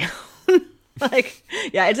beaten down. Like,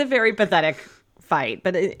 yeah, it's a very pathetic fight,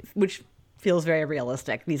 but which feels very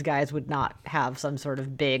realistic. These guys would not have some sort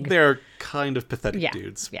of big... They're kind of pathetic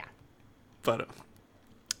dudes. Yeah. But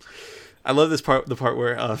I love this part, the part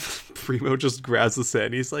where Primo just grabs the set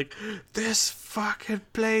and he's like, this fucking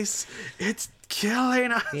place, it's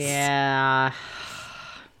killing us. Yeah.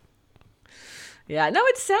 Yeah, no,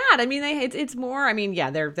 it's sad. I mean, it's more. I mean, yeah,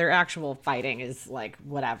 their actual fighting is like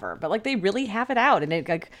whatever, but like they really have it out, and it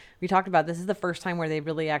like we talked about. This is the first time where they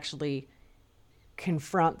really actually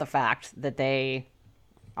confront the fact that they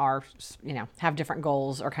are, have different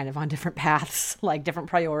goals or kind of on different paths, like different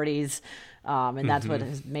priorities, and that's what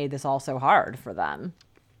has made this all so hard for them.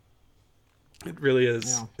 It really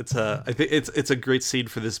is. Yeah. I think it's a great scene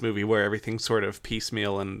for this movie where everything's sort of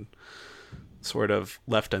piecemeal and sort of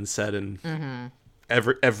left unsaid, and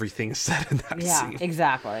everything is said in that scene. Yeah,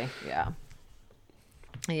 exactly. Yeah.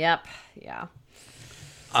 Yep. Yeah.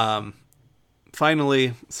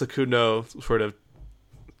 Finally, Secundo sort of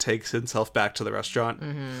takes himself back to the restaurant.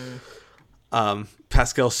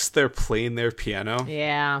 Pascal's just there playing their piano.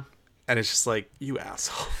 Yeah. And it's just like, you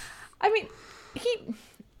asshole. I mean,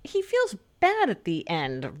 he feels bad at the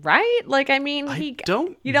end, right? Like, I mean, you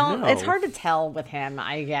don't know. It's hard to tell with him,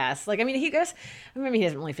 I guess. Like, I mean, he doesn't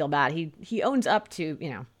really feel bad. He owns up to,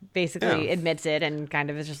 basically admits it and kind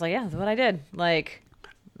of is just like, yeah, that's what I did. Like,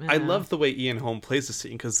 I love the way Ian Holm plays the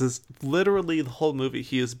scene, because this literally the whole movie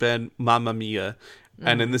he has been Mamma Mia,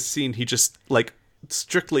 and in this scene he just like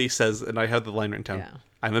strictly says, and I have the line written down,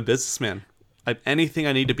 I'm a businessman. I'm anything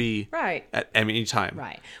I need to be at any time.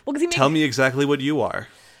 Right. Well, because tell me exactly what you are.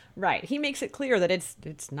 Right. He makes it clear that it's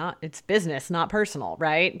business, not personal,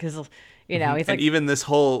 right? Because he's like, and even this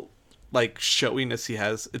whole like showiness he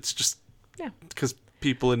has, it's just because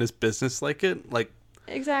people in his business like it, like.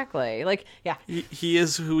 Exactly. Like, yeah. He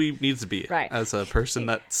is who he needs to be as a person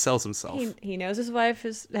that sells himself. He knows his wife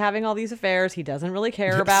is having all these affairs. He doesn't really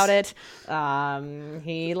care about it.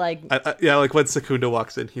 He like... like when Secundo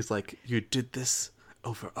walks in, he's like, you did this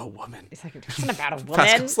over a woman. It's like, it's not about a woman.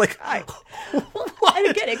 Pascal's like, what?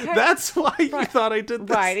 I get it. That's why you thought I did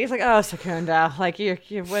this. Right. He's like, oh, Secundo. Like,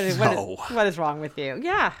 what is wrong with you?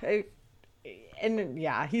 Yeah. And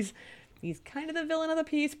yeah, he's kind of the villain of the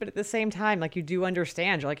piece, but at the same time, like, you do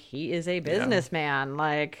understand. You're like, he is a businessman.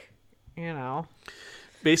 Like,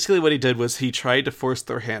 Basically what he did was he tried to force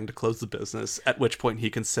their hand to close the business, at which point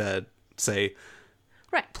he can say,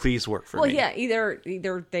 right, please work for me. Well, yeah, either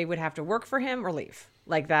they would have to work for him or leave.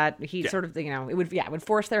 Like that, he sort of, it would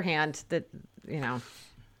force their hand that,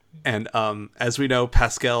 And as we know,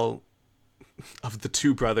 Pascal, of the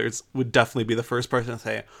two brothers, would definitely be the first person to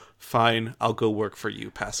say, fine, I'll go work for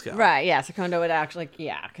you, Pascal. Right, yeah. Secundo would actually,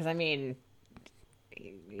 because I mean,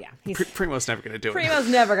 Primo's never going to do it. Primo's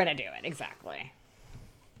never going to do it, exactly.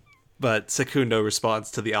 But Secundo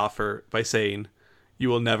responds to the offer by saying, you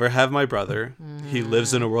will never have my brother. He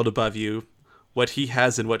lives in a world above you. What he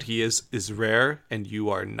has and what he is rare, and you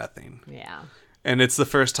are nothing. Yeah. And it's the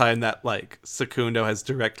first time that, like, Secundo has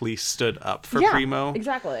directly stood up for Primo.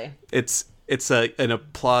 Exactly. It's an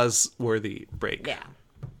applause-worthy break. Yeah.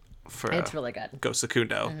 It's really good. Go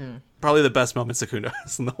Secundo. Probably the best moment Secundo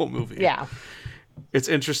has in the whole movie. Yeah. It's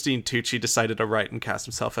interesting Tucci decided to write and cast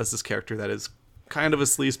himself as this character that is kind of a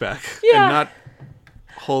sleazebag and not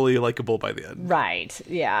wholly likable by the end. Right.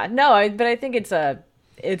 Yeah. No, but I think it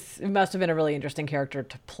must have been a really interesting character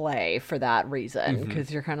to play for that reason,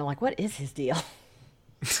 because you're kind of like, what is his deal?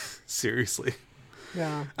 Seriously.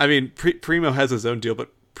 Yeah. I mean, Primo has his own deal,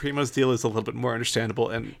 but Primo's deal is a little bit more understandable,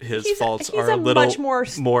 and his faults are a little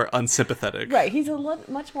more unsympathetic. Right. He's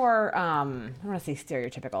much more, I don't want to say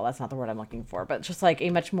stereotypical. That's not the word I'm looking for, but just like a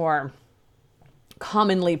much more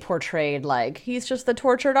commonly portrayed, like, he's just the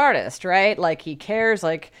tortured artist, right? Like, he cares,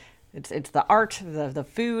 like, it's the art, the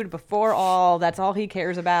food before all, that's all he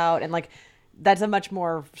cares about. And like, that's a much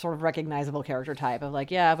more sort of recognizable character type of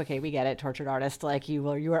like, yeah, okay, we get it, tortured artist. Like, you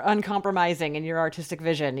are uncompromising in your artistic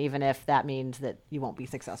vision, even if that means that you won't be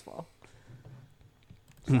successful.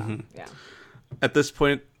 So, yeah. At this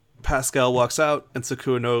point, Pascal walks out, and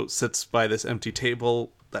Secundo sits by this empty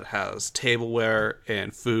table that has tableware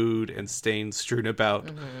and food and stains strewn about,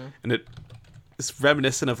 and it is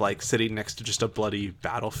reminiscent of like sitting next to just a bloody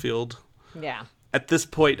battlefield. Yeah. At this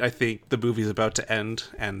point, I think the movie's about to end,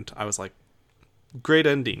 and I was like, great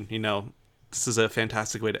ending, this is a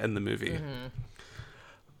fantastic way to end the movie.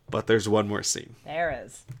 But there's one more scene. There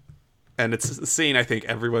is. And it's a scene I think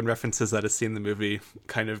everyone references that has seen the movie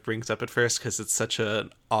kind of brings up at first, because it's such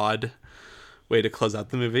an odd way to close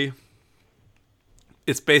out the movie.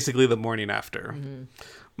 It's basically the morning after.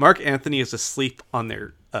 Mark Anthony is asleep on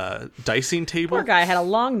their dicing table. Poor guy had a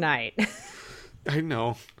long night. I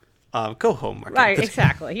know. Go home, Mark Right, Anthony.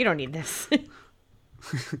 exactly. You don't need this.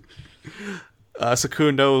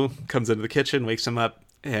 Secundo comes into the kitchen, wakes him up,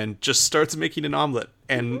 and just starts making an omelet.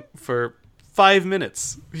 And for 5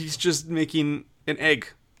 minutes, he's just making an egg.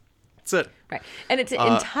 That's it. Right. And it's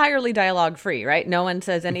entirely dialogue free, right? No one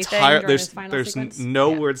says anything during his final sequence? There's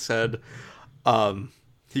no word said.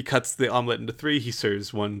 He cuts the omelet into 3. He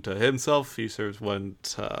serves one to himself. He serves one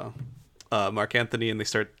to Mark Anthony, and they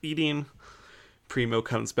start eating. Primo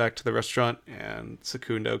comes back to the restaurant, and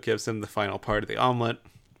Secundo gives him the final part of the omelet.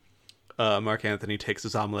 Mark Anthony takes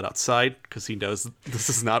his omelet outside because he knows this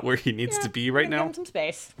is not where he needs to be right now. Give him some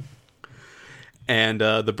space. And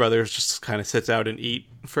the brothers just kind of sits out and eat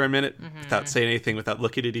for a minute without saying anything, without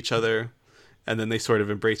looking at each other. And then they sort of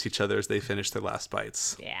embrace each other as they finish their last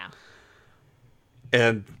bites. Yeah.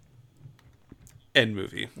 And end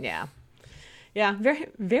movie. Yeah. Yeah. Very,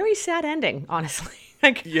 very sad ending, honestly.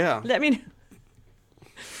 Like, yeah. I mean,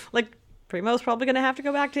 like, Primo's probably going to have to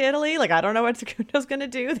go back to Italy. Like, I don't know what Secundo's going to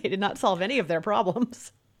do. They did not solve any of their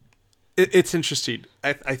problems. It's interesting.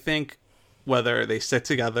 I think whether they stick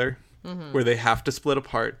together, where they have to split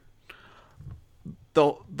apart,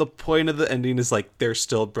 the point of the ending is like they're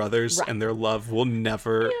still brothers, Right. and their love will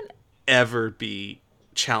never ever be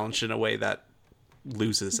challenged in a way that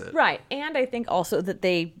loses it. Right. And I think also that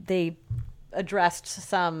they addressed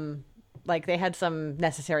some, like they had some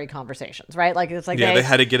necessary conversations, right? Like it's like they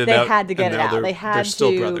had to get it out. They had to get it out. They had they're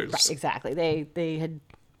still to, brothers. right, exactly. They had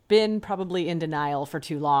been probably in denial for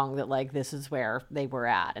too long that like this is where they were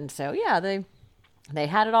at. And so yeah, they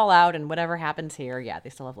had it all out, and whatever happens here, yeah, they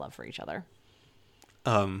still have love for each other.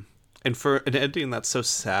 And for an ending that's so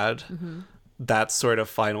sad, that sort of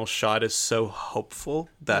final shot is so hopeful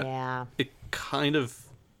that Yeah. it kind of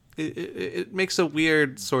it makes a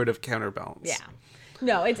weird sort of counterbalance. Yeah.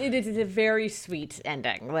 No, it's a very sweet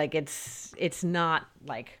ending. Like it's not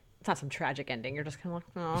like it's not some tragic ending. You're just kind of like,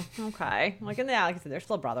 oh, okay. Like, and yeah, like I said, they're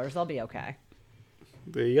still brothers. They'll be okay.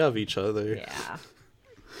 They love each other. Yeah.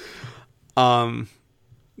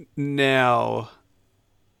 Now,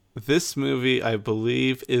 this movie, I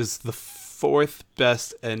believe, is the fourth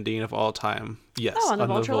best ending of all time. Yes, Oh, on the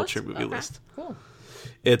Vulture Vulture movie Okay. list. Cool.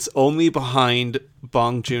 It's only behind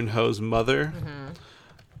Bong Joon-ho's Mother,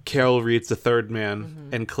 Carol Reed's The Third Man,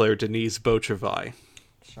 and Claire Denis' Beau Travail.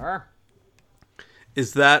 Sure.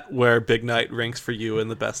 Is that where Big Night ranks for you in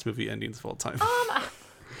the best movie endings of all time?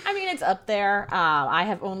 I mean, it's up there. I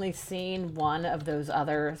have only seen one of those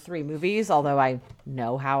other three movies, although I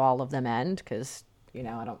know how all of them end because, you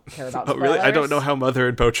know, I don't care about Oh, spoilers. really? I don't know how Mother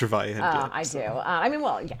and Beau Travail ended. I do. I mean,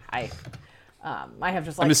 well, yeah, I have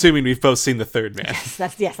just like... I'm assuming we've both seen The Third Man.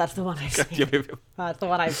 That's the one I've seen. Yeah. That's the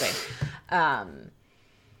one I've seen.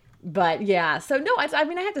 But yeah, so no, I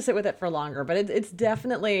mean, I have to sit with it for longer, but it's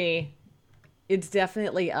definitely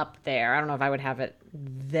up there. I don't know if I would have it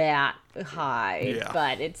that high, Yeah.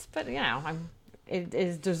 but you know, it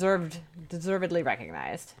is deservedly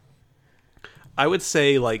recognized. I would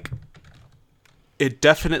say, like, it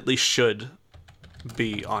definitely should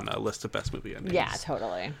be on a list of best movie endings. Yeah,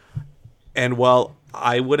 totally. And while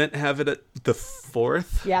I wouldn't have it at the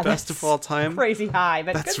fourth Yeah, best that's of all time, crazy high,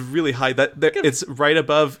 but that's good. really high. It's right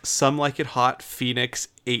above Some Like It Hot, Phoenix,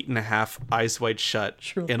 8.5, Eyes Wide Shut,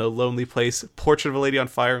 True. In a Lonely Place, Portrait of a Lady on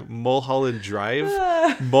Fire, Mulholland Drive.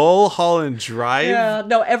 Mulholland Drive? Yeah,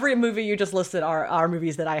 no, every movie you just listed are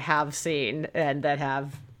movies that I have seen and that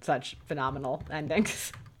have such phenomenal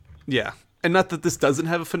endings. Yeah. And not that this doesn't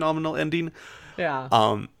have a phenomenal ending. Yeah.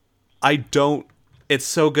 It's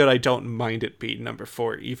so good I don't mind it being number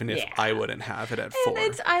 4, even if Yeah. I wouldn't have it at 4.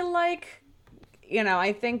 And I like, you know,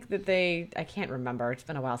 I think that I can't remember. It's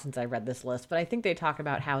been a while since I read this list, but I think they talk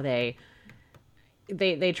about how they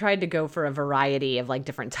tried to go for a variety of like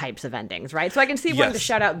different types of endings, right? So I can see wanting to Yes.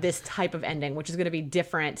 shout out this type of ending, which is going to be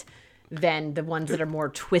different than the ones that are more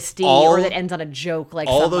twisty or that ends on a joke. Like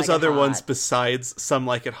all Some those Like It other Hot. ones besides Some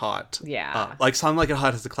Like It Hot. Yeah. Like Some Like It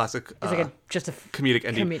Hot is a classic It's like just a comedic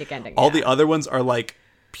ending. Comedic ending. All yeah. the other ones are like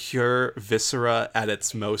pure viscera at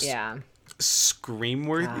its most Yeah.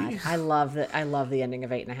 scream-worthy. God, I love the ending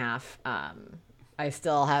of 8.5. I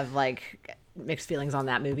still have like mixed feelings on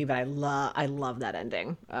that movie, but I love that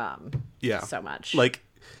ending. Yeah. So much. Like,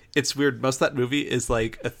 it's weird. Most of that movie is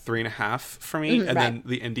like a 3.5 for me, and right. then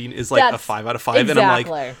the ending is like a That's 5 out of 5, and I'm like,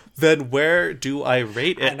 exactly. then where do I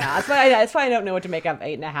rate it? I know. That's why I don't know what to make of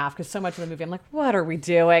 8.5 because so much of the movie I'm like, what are we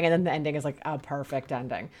doing? And then the ending is like a perfect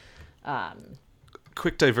ending.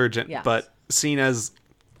 Quick divergent, Yes. but seen as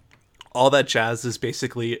All That Jazz is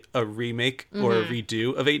basically a remake or a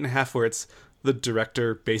redo of 8.5, where it's the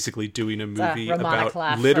director basically doing a movie Ramona about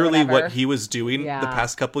Clash or literally whatever. what he was doing Yeah. the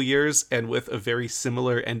past couple years, and with a very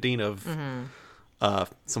similar ending of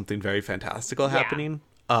something very fantastical happening.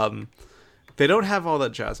 They don't have All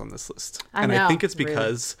That Jazz on this list, I and I know, think it's really.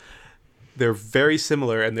 because they're very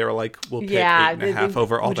similar, and they were like, we'll pick Yeah, 8.5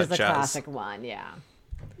 over All which That is the Jazz. classic one. Yeah.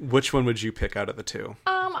 Which one would you pick out of the two?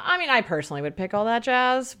 I mean, I personally would pick All That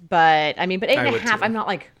Jazz, but I mean, but 8.5, would too.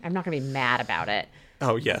 I'm not gonna be mad about it.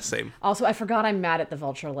 Oh yeah, same. Also, I forgot I'm mad at the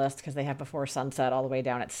Vulture list because they have Before Sunset all the way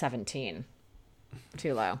down at 17.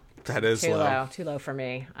 Too low. That is Too low. low. Too low for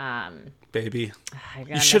me. Baby. I'm gonna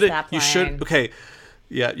You miss should that you should plane. okay.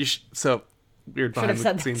 Yeah, you should so weird behind have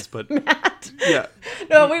said the that scenes, but Matt. yeah.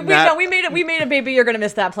 No, we Matt- made a baby you're gonna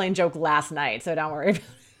miss that plane joke last night, so don't worry.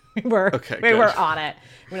 we were on it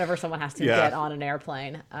whenever someone has to Yeah. get on an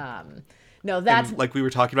airplane. No, that's And like we were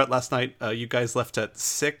talking about last night, you guys left at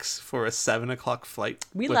 6 for a 7:00 flight.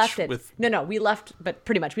 we which left it. with No, we left, but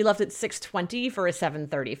pretty much we left at 6:20 for a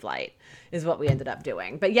 7:30 flight is what we ended up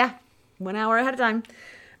doing. But yeah, 1 hour ahead of time.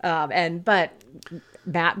 But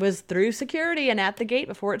Matt was through security and at the gate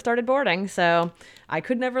before it started boarding, so I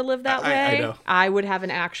could never live that way. I know. I would have an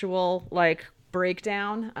actual like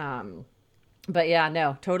breakdown. But yeah,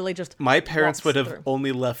 no, totally just. My parents would have through.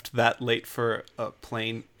 only left that late for a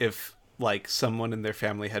plane if like someone in their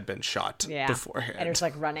family had been shot beforehand. And it's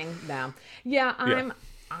like running now. Yeah,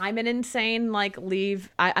 I'm an insane like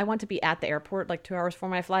leave. I want to be at the airport like 2 hours before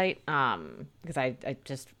my flight. Because I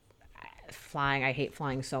just flying. I hate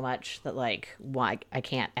flying so much that like I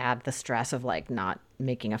can't add the stress of like not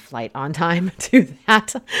making a flight on time to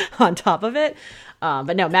that on top of it.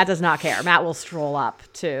 But no, Matt does not care. Matt will stroll up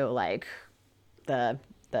to like the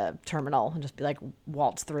terminal and just be like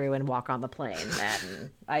waltz through and walk on the plane. And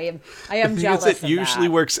I am jealous. It usually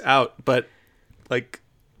works out, but like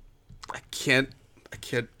I can't.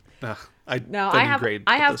 I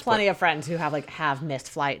have plenty of friends who have missed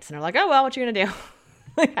flights and are like, oh well, what you gonna do?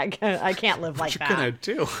 Like I can't live like that. What you gonna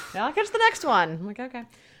do? Yeah, I'll catch the next one. I'm like, okay.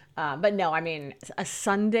 But no, I mean a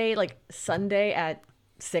Sunday at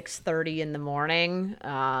 6:30 in the morning,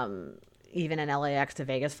 even an LAX to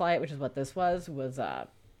Vegas flight, which is what this was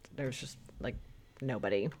there was just like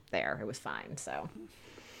nobody there. It was fine. So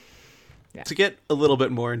yeah. To get a little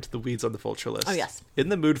bit more into the weeds on the vulture list. Oh yes. In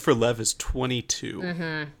the Mood for Love is 22.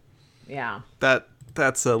 Mm-hmm. Yeah.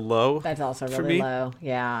 That's a low. That's also for really me. low.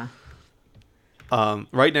 Yeah.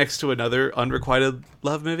 Right next to another unrequited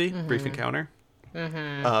love movie, Brief Encounter.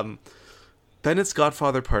 Mm-hmm. Then it's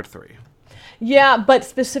Godfather Part 3. Yeah, but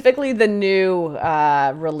specifically the new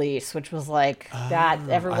release, which was like that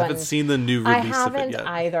everyone... I haven't seen the new release of it yet.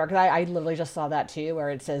 I haven't either, because I literally just saw that too,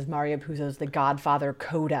 where it says Mario Puzo's The Godfather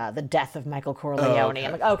Coda, The Death of Michael Corleone. Oh, okay.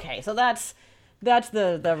 I'm like, okay, so that's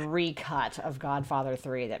the recut of Godfather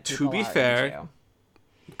 3 that people To be are fair, into.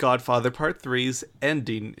 Godfather Part 3's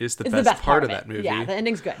ending is the best part of that movie. Yeah, the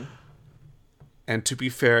ending's good. And to be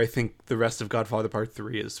fair, I think the rest of Godfather Part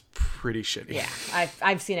 3 is pretty shitty. Yeah,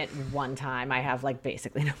 I've seen it one time. I have like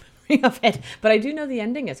basically no memory of it, but I do know the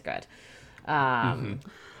ending is good.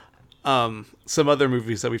 Some other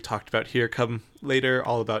movies that we've talked about here come later: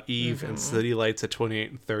 All About Eve and City Lights at 28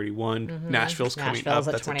 and 31. Nashville's coming up.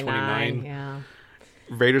 That's at 29. Yeah.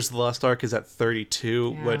 Raiders of the Lost Ark is at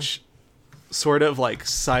 32, which sort of like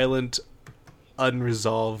silent,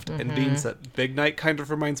 unresolved endings that Big Night kind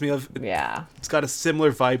of reminds me of. It's got a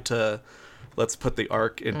similar vibe to let's put the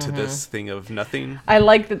Ark into this thing of nothing. I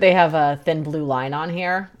like that they have a Thin Blue Line on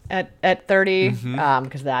here at 30,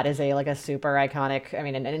 because that is a super iconic. I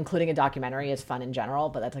mean, and including a documentary is fun in general,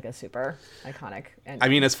 but that's like a super iconic ending. I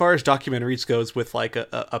mean, as far as documentaries goes, with like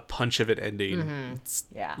a punch of an ending, it's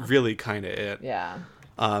really kind of it. Yeah.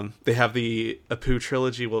 They have the Apu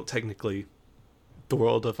trilogy. Well, technically, The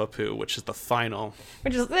World of Apu, which is the final.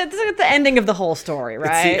 Which is it's the ending of the whole story,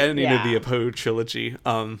 right? It's the ending of the Apu trilogy.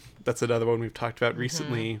 That's another one we've talked about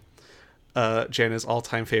recently. Jana's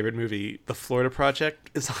all-time favorite movie, The Florida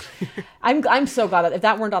Project, is on here. I'm so glad that if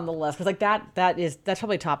that weren't on the list, because like that's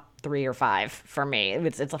probably top 3 or 5 for me.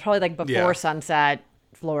 It's probably like Before Sunset,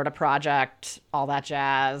 Florida Project, all that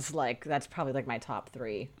jazz. Like that's probably like my top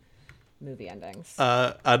 3 movie endings.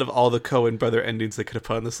 Out of all the Coen brother endings they could have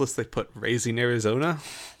put on this list, they put Raising Arizona.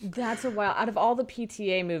 That's a while. Out of all the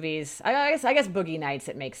PTA movies, I guess Boogie Nights,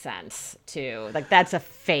 it makes sense too. Like that's a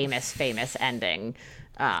famous ending.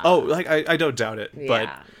 I don't doubt it. But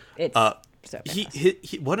it's so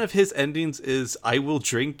he one of his endings is "I will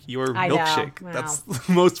drink your milkshake." Wow. That's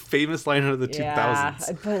the most famous line out of the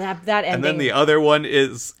 2000s. But that ending. And then the other one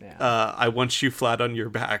is "I want you flat on your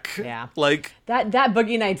back." Yeah, like that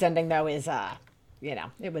Boogie Nights ending though is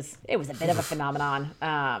it was a bit of a phenomenon.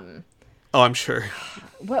 Oh, I'm sure.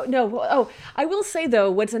 Well, no. Oh, I will say though,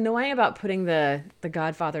 what's annoying about putting the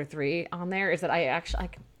Godfather 3 on there is that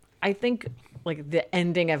I think like the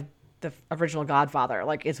ending of the original Godfather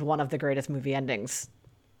like is one of the greatest movie endings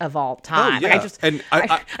of all time. Oh, yeah. I just caught it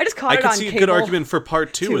on cable. I could see a good argument for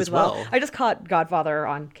part 2 as well. I just caught Godfather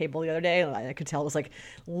on cable the other day, and I could tell it was like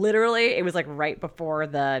literally it was like right before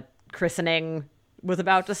the christening was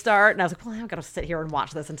about to start, and I was like, well, I'm gonna sit here and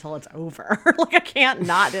watch this until it's over. Like I can't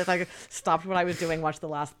not. It's like stopped what I was doing, watch the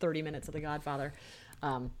last 30 minutes of The Godfather.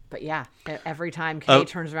 But yeah, every time Kay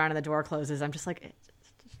turns around and the door closes, I'm just like,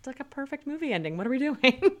 it's like a perfect movie ending. What are we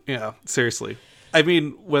doing? Yeah, seriously. I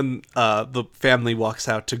mean, when the family walks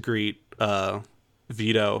out to greet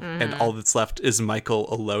Vito, and all that's left is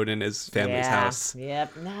Michael alone in his family's house.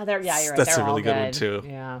 Yep. No, you're right. That's they're a really all good one too.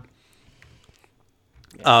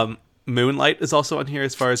 Yeah. Moonlight is also on here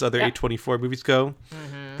as far as other A24 movies go.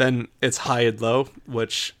 Then it's High and Low,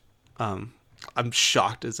 which I'm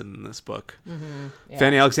shocked is in this book.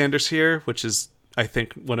 Fanny Alexander's here, which is I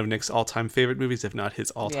think one of Nick's all-time favorite movies, if not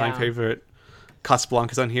his all-time favorite.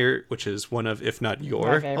 Casablanca's on here, which is one of, if not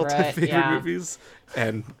your all-time favorite movies.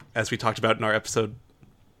 And as we talked about in our episode,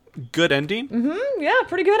 good ending. Yeah,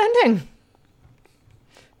 pretty good ending.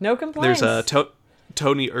 No complaints. There's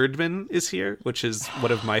Tony Erdmann is here, which is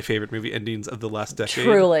one of my favorite movie endings of the last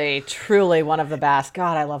decade. Truly one of the best.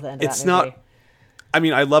 God, I love the end of that movie. It's not... I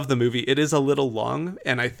mean, I love the movie. It is a little long,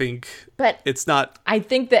 and I think it's not. I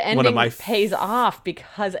think the ending one of my pays off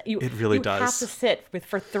because it really does. Have to sit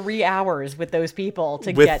for 3 hours with those people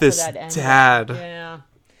to with get this to that ending. Dad. Yeah.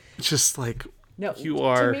 Just like you to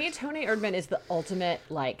are. To me, Tony Erdmann is the ultimate.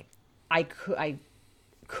 Like I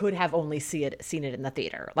could have only seen it in the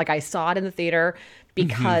theater. Like I saw it in the theater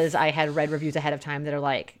because I had read reviews ahead of time that are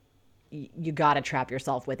like, you got to trap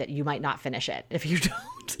yourself with it. You might not finish it if you don't.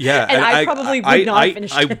 Yeah, and I probably would not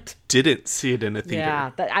finish it. I didn't see it in a theater.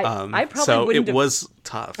 Yeah, I probably so wouldn't. It was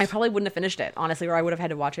tough. I probably wouldn't have finished it honestly, or I would have had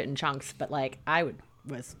to watch it in chunks. But like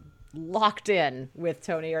was locked in with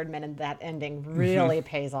Tony Erdmann, and that ending really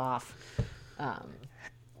pays off.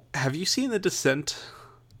 Have you seen The Descent?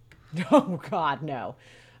 Oh God, no.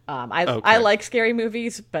 I like scary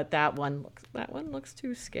movies, but that one looks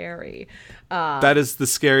too scary. That is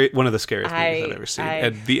one of the scariest movies I've ever seen,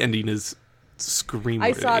 and the ending is scream.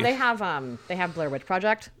 I saw they have Blair Witch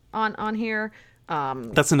Project on here.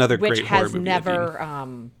 That's another great horror movie.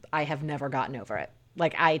 I have never gotten over it.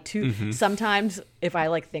 Like sometimes if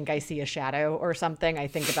I think I see a shadow or something, I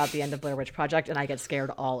think about the end of Blair Witch Project and I get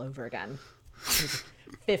scared all over again. I was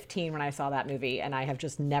 15 when I saw that movie, and I have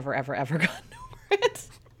just never ever gotten over it.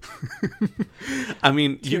 I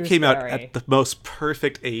mean, you came out at the most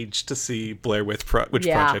perfect age to see Blair Witch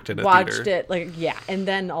Project in a watched theater. it and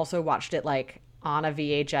then also watched it on a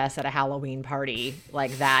VHS at a Halloween party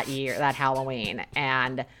that Halloween,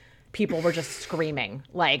 and people were just screaming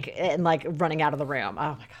and running out of the room.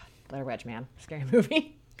 Oh my God, Blair Witch, man, scary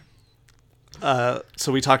movie.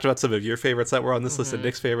 So we talked about some of your favorites that were on this list and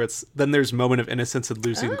Nick's favorites. Then there's Moment of Innocence and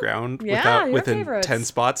Losing Ground within favorites. 10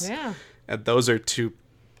 spots. Yeah. And those are two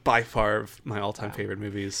by far of my all-time favorite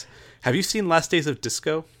movies. Have you seen Last Days of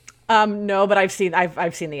Disco? No, but I've seen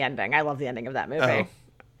the ending. I love the ending of that movie.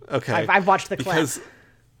 Oh, okay. I've watched the clip. Because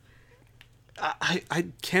I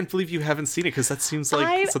can't believe you haven't seen it, because that seems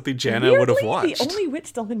like something Jana would have watched. The only Whit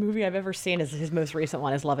Stillman movie I've ever seen is his most recent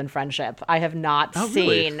one, is Love and Friendship. I have not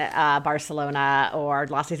seen Barcelona or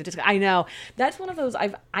Last Days of Disco. I know that's one of those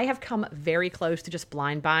I have come very close to just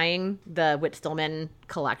blind buying the Whit Stillman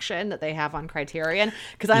collection that they have on Criterion,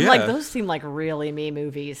 because I'm those seem like really me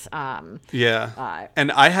movies. And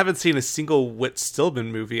I haven't seen a single Whit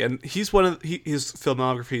Stillman movie, and he's his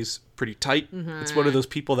filmography is pretty tight. It's one of those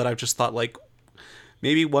people that I've just thought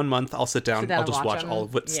maybe 1 month I'll sit down, I'll just watch all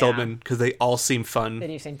of Whit Stillman, because they all seem fun. They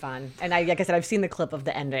do seem fun. And like I said, I've seen the clip of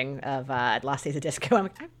the ending of Last Days of Disco. I'm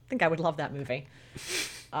I think I would love that movie.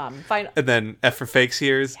 Fine. And then F for Fakes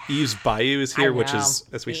here is Eve's Bayou is here, which is,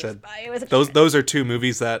 as we said, those are two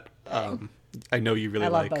movies that I know you really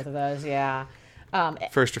like. I love both of those, yeah.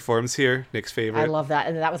 First Reform's here, Nick's favorite. I love that.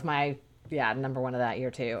 And that was my number one of that year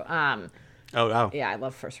too. Oh wow! Yeah, I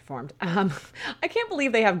love First Reformed. I can't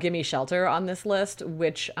believe they have "Gimme Shelter" on this list,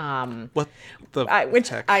 which what the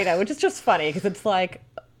heck? I know, which is just funny because it's like,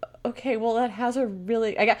 okay, well that has a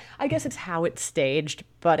really I guess it's how it's staged,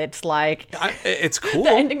 but it's like it's cool. The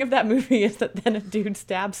ending of that movie is that then a dude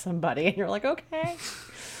stabs somebody, and you're like, okay.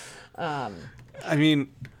 I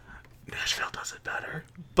mean, Nashville does it better,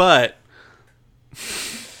 but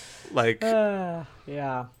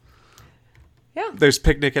yeah. There's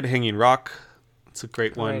Picnic at Hanging Rock. It's a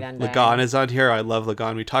great one. Ending. Lagan is on here. I love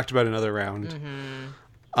Lagan. We talked about Another Round.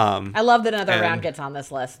 I love that Another Round gets on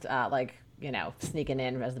this list. Sneaking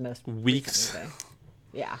in as the most weeks.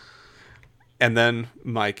 Yeah. And then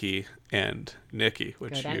Mikey and Nikki,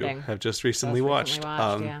 which you have just recently watched.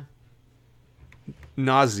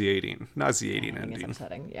 Nauseating ending.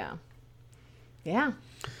 Upsetting. Yeah. Yeah.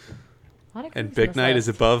 And Big Night is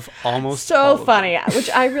above almost so funny, which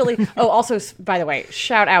I really also, by the way,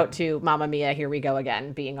 shout out to Mamma Mia, Here We Go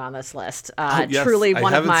Again being on this list. Yes, truly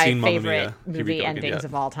one of my favorite movie endings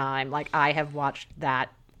of all time. I have watched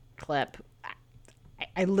that clip,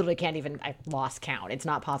 I literally can't even, I lost count. It's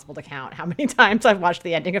not possible to count how many times I've watched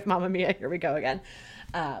the ending of Mamma Mia, Here We Go Again.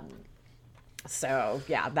 So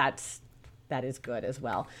yeah, that is good as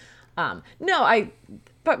well.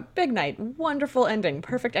 But Big Night, wonderful ending,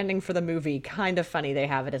 perfect ending for the movie. Kind of funny they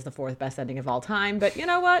have it as the fourth best ending of all time, but you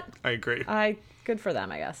know what? I agree. Good for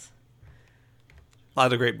them, I guess. A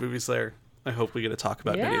lot of great movies there. I hope we get to talk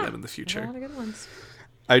about many of them in the future. A lot of good ones.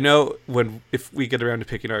 I know if we get around to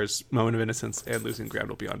picking ours, Moment of Innocence and Losing Ground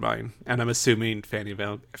will be on mine, and I'm assuming Fanny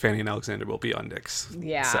and Alexander will be on Nick's.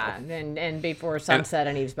 Yeah, so. and Before Sunset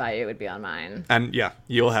and Eve's Bayou would be on mine. And yeah,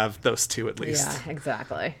 you'll have those two at least. Yeah,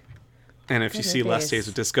 exactly. And if you see Last Days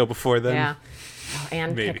of Disco before then, Oh,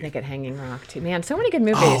 and Maybe. Picnic at Hanging Rock too. Man, so many good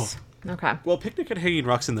movies. Okay. Well, Picnic at Hanging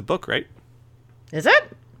Rock's in the book, right? Is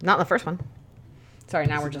it? Not in the first one. Sorry,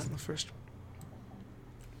 now we're just... In the first.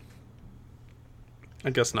 I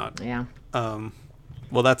guess not. Yeah.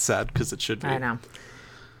 Well, that's sad because it should be. I know.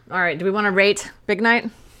 All right, do we want to rate Big Night?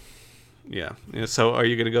 Yeah. So are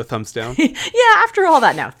you going to go thumbs down? Yeah, after all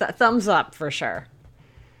that, no. Thumbs up for sure.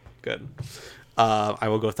 Good. I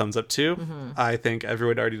will go thumbs up too. Mm-hmm. I think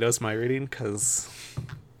everyone already knows my rating because,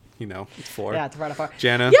 it's 4. Yeah, it's 4 out of 4.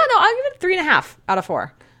 Jana? Yeah, no, I'll give it 3.5 out of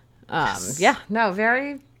 4. Yes. Yeah, no,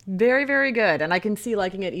 very, very, very good. And I can see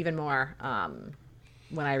liking it even more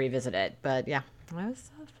when I revisit it. But yeah, it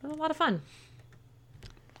was a lot of fun.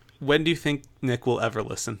 When do you think Nick will ever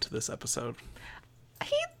listen to this episode?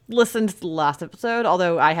 He listened to the last episode,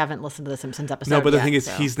 although I haven't listened to the Simpsons episode No, but the yet, thing is,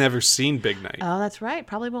 so. he's never seen Big Night. Oh, that's right.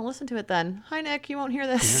 Probably won't listen to it then. Hi, Nick. You won't hear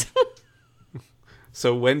this. Yeah.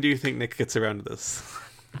 So when do you think Nick gets around to this?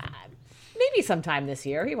 Maybe sometime this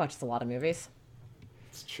year. He watches a lot of movies.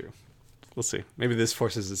 It's true. We'll see. Maybe this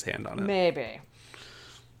forces his hand on it. Maybe.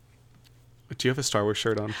 Do you have a Star Wars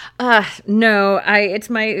shirt on? No. It's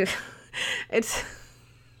my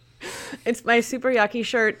Super Yucky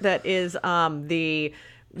shirt that is the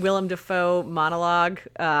Willem Dafoe monologue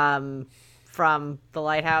from The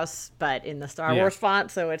Lighthouse, but in the Star Wars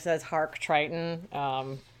font. So it says "Hark Triton,"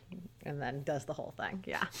 and then does the whole thing.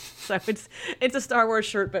 Yeah. So it's a Star Wars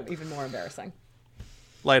shirt, but even more embarrassing.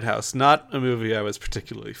 Lighthouse, not a movie I was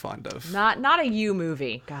particularly fond of. Not a you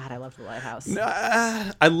movie. God, I love The Lighthouse.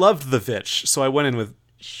 I loved The Vitch, so I went in with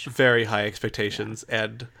very high expectations,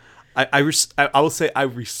 and I will say I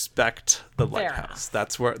respect The Lighthouse.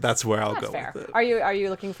 That's where I'll go fair. with it. Are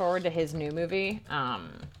you looking forward to his new movie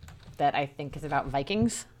that I think is about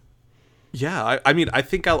Vikings? Yeah, I mean, I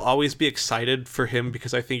think I'll always be excited for him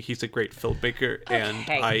because I think he's a great filmmaker,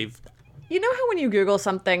 and You know how when you Google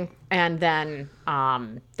something and then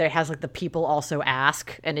there has like the people also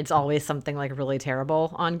ask, and it's always something like really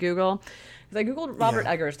terrible on Google? Because I Googled Robert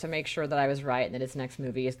Eggers to make sure that I was right and that his next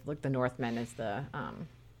movie is like The Northman is the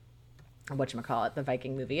whatchamacallit, the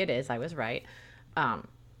Viking movie. It is. I was right.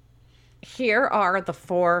 Here are the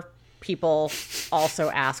 4 people also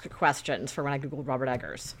ask questions for when I Googled Robert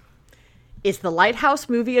Eggers. Is The Lighthouse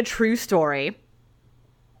movie a true story?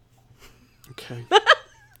 Okay.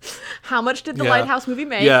 How much did the Lighthouse movie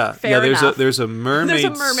make? Yeah, Fair enough. There's a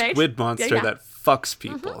mermaid, mermaid. squid monster that fucks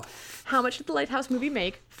people. Mm-hmm. How much did the Lighthouse movie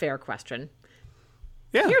make? Fair question.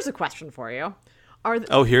 Yeah. Here's a question for you.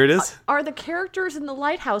 Here it is. Are the characters in The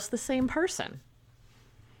Lighthouse the same person?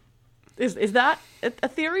 Is that a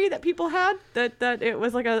theory that people had? That it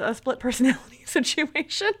was like a split personality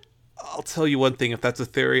situation? I'll tell you one thing. If that's a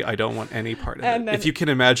theory, I don't want any part of it. And then- If you can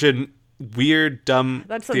imagine weird, dumb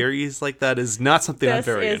theories like that is not something I'm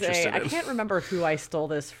very interested in. I can't remember who I stole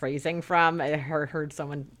this phrasing from. I heard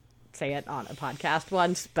someone say it on a podcast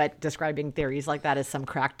once, but describing theories like that as some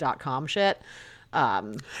cracked.com shit.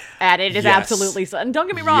 And it is absolutely so. And don't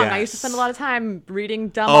get me wrong, I used to spend a lot of time reading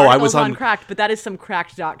dumb articles on Cracked, but that is some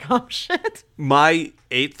cracked.com shit. My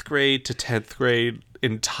 8th grade to 10th grade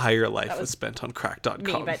entire life was spent on cracked.com.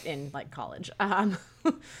 Me, but in like college.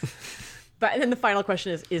 But then the final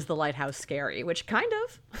question is The Lighthouse scary? Which kind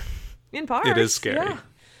of, in part. It is scary.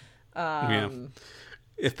 Yeah.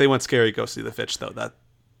 If they want scary, go see The Vitch, though.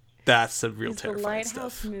 That's the real terrifying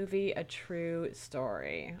stuff. Is the Lighthouse movie a true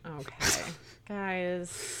story? Okay.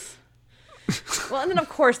 Guys. Well, and then of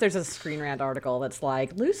course there's a Screen Rant article that's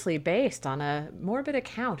like loosely based on a morbid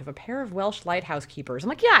account of a pair of Welsh lighthouse keepers. I'm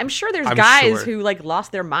like, yeah, I'm sure there's guys who like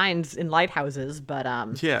lost their minds in lighthouses, but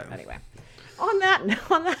anyway. On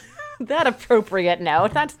that appropriate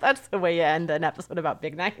note, that's the way you end an episode about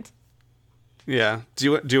Big Night. Yeah. Do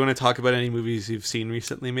you want to talk about any movies you've seen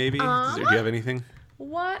recently? Maybe. Do you have anything?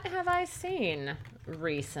 What have I seen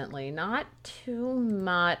recently? Not too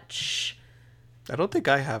much. I don't think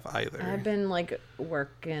I have either. I've been like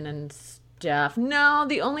working and stuff. No,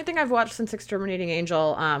 the only thing I've watched since Exterminating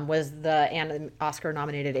Angel was the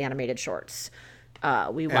Oscar-nominated animated shorts.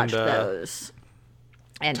 We watched those.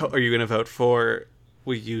 And are you going to vote for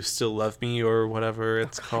Will You Still Love Me or whatever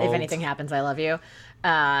it's called? If Anything Happens, I Love You.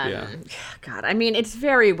 God, I mean, it's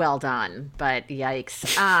very well done, but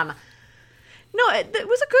yikes. No, it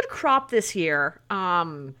was a good crop this year.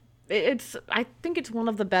 I think it's one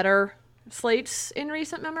of the better slates in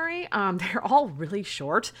recent memory. They're all really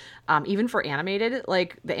short, even for animated.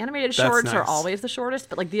 Like the animated shorts are always the shortest,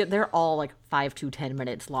 but like they're all like 5 to 10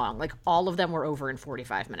 minutes long. Like all of them were over in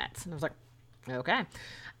 45 minutes, and I was like, okay.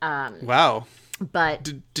 Wow.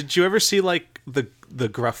 But did you ever see like the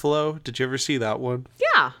Gruffalo? Did you ever see that one?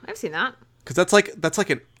 Yeah, I've seen that. Because that's like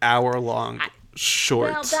an hour long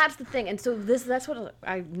short. Well, that's the thing. And so that's what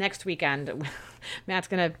next weekend, Matt's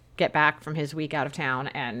going to get back from his week out of town,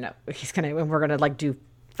 and we're going to like do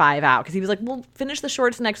 5 hours. Because he was like, we'll finish the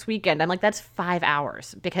shorts next weekend. I'm like, that's 5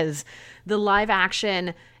 hours. Because the live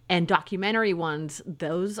action and documentary ones,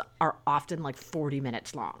 those are often like 40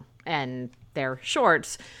 minutes long. And they're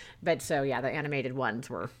shorts. But so, yeah, the animated ones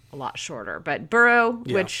were a lot shorter. But Burrow,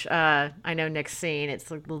 which I know Nick's seen,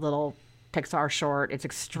 it's like the little Pixar short. It's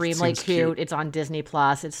extremely cute. It's on Disney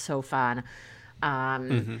Plus. It's so fun.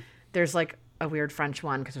 There's like a weird French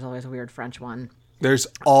one, because there's always a weird French one. There's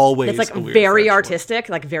always it's like a weird very French artistic,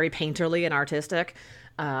 like very painterly and artistic,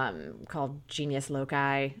 called Genius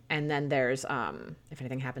Loci. And then there's If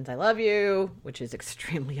Anything Happens, I Love You, which is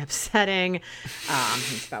extremely upsetting.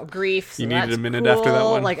 It's about grief. So you needed a minute cool. after that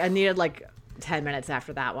one? Like I needed like 10 minutes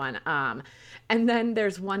after that one. And then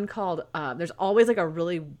there's one called there's always like a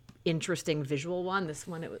really interesting visual one. This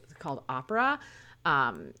one, it was called Opera.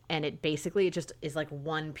 And it basically just is like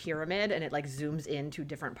one pyramid, and it like zooms into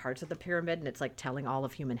different parts of the pyramid, and it's like telling all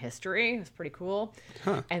of human history. It's pretty cool.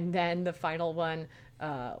 And then the final one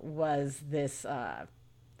was this I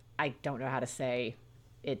don't know how to say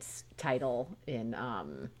its title in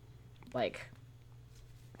like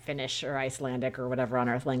Finnish or Icelandic or whatever on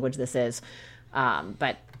earth language this is,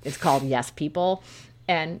 but it's called Yes People,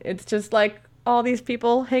 and it's just like all these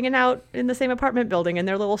people hanging out in the same apartment building and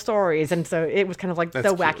their little stories. And so it was kind of like the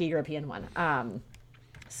wacky European one.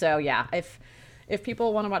 So yeah, if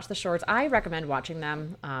people want to watch the shorts, I recommend watching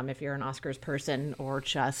them. If you're an Oscars person or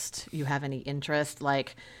just you have any interest,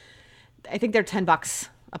 like I think they're $10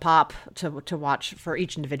 a pop to watch for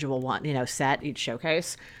each individual one, set, each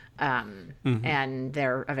showcase. And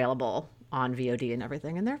they're available on VOD and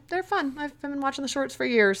everything. And they're fun. I've been watching the shorts for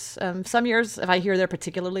years. Some years, if I hear they're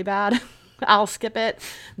particularly bad, I'll skip it,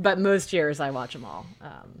 but most years I watch them all.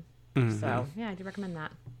 So yeah, I do recommend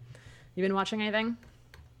that. You been watching anything?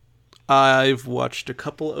 I've watched a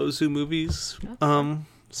couple Ozu movies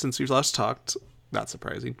since we've last talked. Not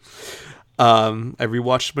surprising. I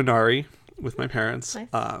rewatched Minari with my parents. Nice.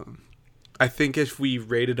 I think if we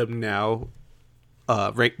rated them now,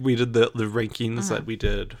 we did the rankings that we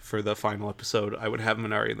did for the final episode, I would have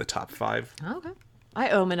Minari in the top 5. Oh, okay. I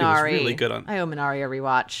owe Minari. It was really good I owe Minari a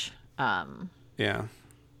rewatch. Yeah.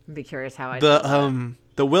 I'd be curious how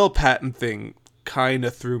the Will Patton thing kind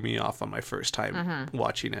of threw me off on my first time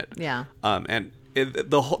watching it. Yeah. And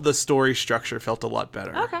the story structure felt a lot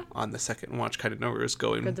better on the second watch. Kind of know where it was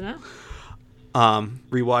going. Good to know.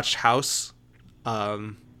 Rewatched House.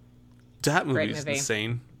 That movie is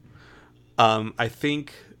insane. I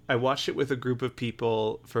think I watched it with a group of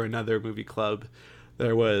people for another movie club.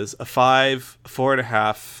 There was a 5, a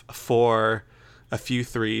 4.5, a 4, a few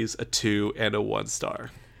 3s, a 2, and a 1 star.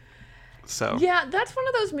 So yeah, that's one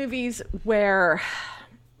of those movies where,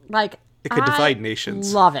 like, it could divide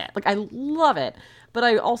nations. Love it. Like, I love it, but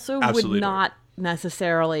I also Absolutely would not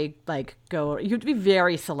necessarily like go. You have to be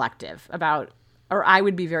very selective about, or I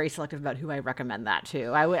would be very selective about who I recommend that to.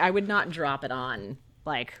 I would not drop it on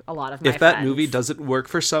like a lot of my If that friends. movie doesn't work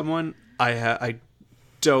for someone, I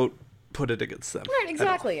don't put it against them. Right,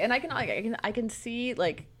 exactly. And I can see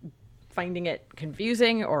like finding it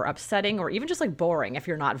confusing or upsetting or even just like boring if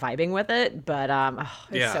you're not vibing with it. But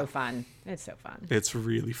it's so fun. It's so fun. It's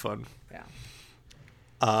really fun.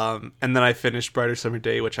 Yeah. And then I finished Brighter Summer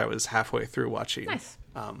Day, which I was halfway through watching. Nice.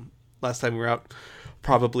 Last time we were out,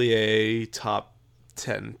 probably a top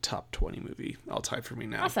 10, top 20 movie all time for me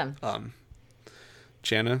now. Awesome.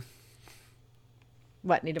 Jana,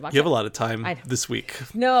 What, need to watch you have it? a lot of time this week.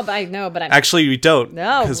 No, but I'm Actually, we don't.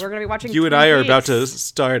 No, we're going to be watching You and Twin I are Peaks. about to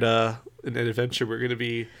start an adventure. We're going to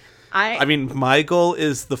be... I mean, my goal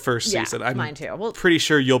is the first season. I'm mine too. Well, pretty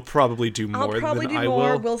sure you'll probably do more I'll probably than do I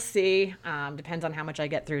more. will. We'll see. Depends on how much I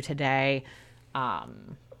get through today.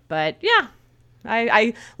 But yeah,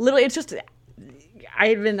 I literally, it's just,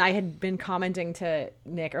 I had been commenting to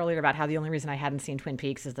Nick earlier about how the only reason I hadn't seen Twin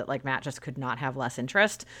Peaks is that like Matt just could not have less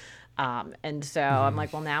interest. And so I'm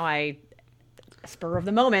like, well, now I, spur of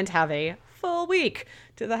the moment, have a full week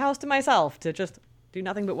to the house to myself to just do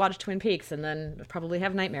nothing but watch Twin Peaks and then probably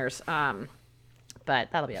have nightmares. But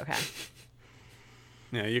that'll be okay.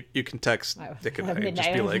 Yeah, you can text Dick and I and just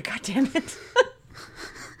Midnight. be like, God damn it.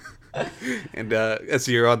 and as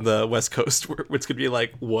you're on the West Coast, it's gonna be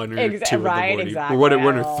like 1 or 2 in the morning, exactly. or 1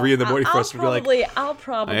 or 3 in the morning for us to be like. I'll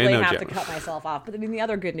probably I know, have to Gemma. cut myself off. But I mean, the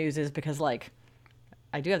other good news is because like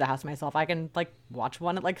I do have the house to myself, I can like watch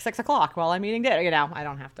one at like 6 o'clock while I'm eating dinner. You know, I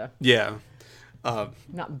don't have to. Yeah. I'm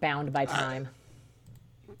not bound by time.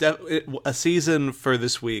 A season for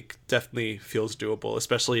this week definitely feels doable,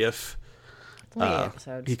 especially if Only 8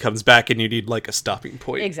 episodes. He comes back and you need like a stopping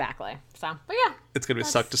point. Exactly. So, but yeah. It's going to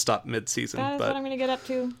suck to stop mid-season. That is but what I'm going to get up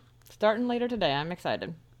to starting later today. I'm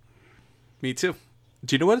excited. Me too.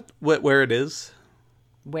 Do you know where it is?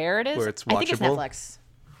 Where it is? Where it's watchable? I think it's watchable? Netflix.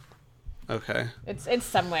 Okay. It's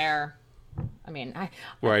somewhere. I mean,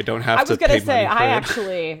 where I don't have to. I was going to say,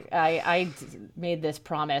 I made this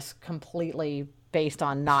promise completely based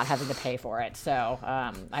on not having to pay for it. So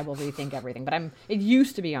I will rethink everything. But it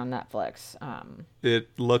used to be on Netflix. It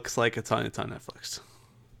looks like it's on Netflix.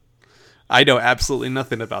 I know absolutely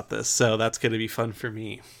nothing about this, so that's going to be fun for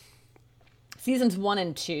me. Seasons 1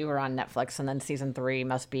 and 2 are on Netflix, and then season 3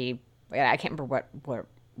 must be. I can't remember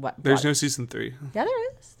what. There's no season 3. Yeah,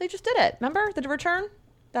 there is. They just did it. Remember the return?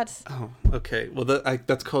 That's. Oh, okay. Well,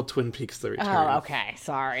 that's called Twin Peaks: The Return. Oh, okay.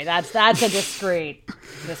 Sorry. That's a discrete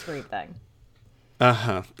thing.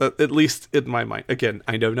 At least in my mind. Again,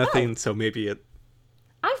 I know nothing, so maybe it.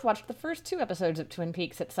 I've watched the first 2 episodes of Twin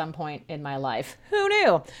Peaks at some point in my life. Who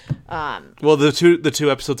knew? Well, the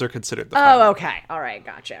two episodes are considered the final. Oh, okay. All right,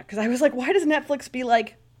 gotcha. Because I was like, why does Netflix be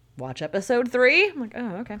like, watch episode 3? I'm like,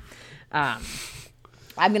 oh, okay. I'm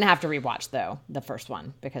gonna have to rewatch though the first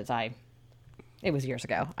one because it was years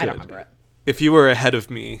ago. I don't remember it. If you were ahead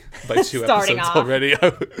of me by 2 episodes already,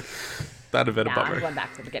 that'd have been a bummer. I'm going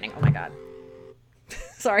back to the beginning. Oh my god.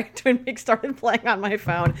 Sorry, Twin Peaks started playing on my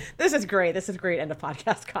phone. This is great. This is great end of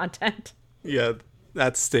podcast content. Yeah,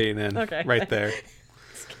 that's staying in right there.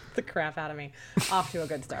 Scared the crap out of me. Off to a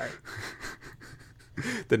good start.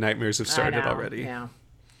 The nightmares have started already. Yeah.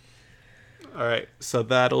 All right, so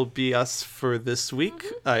that'll be us for this week.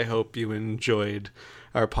 I hope you enjoyed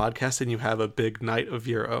our podcast and you have a big night of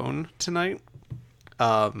your own tonight.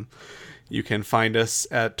 You can find us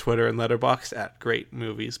at Twitter and Letterboxd at Great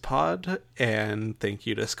Movies Pod. And thank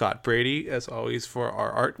you to Scott Brady, as always, for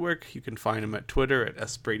our artwork. You can find him at Twitter at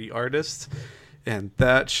SBradyArtist. And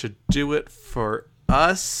that should do it for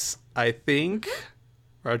us, I think.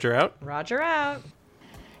 Roger out. Roger out.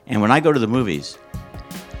 And when I go to the movies,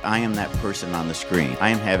 I am that person on the screen. I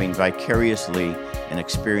am having vicariously an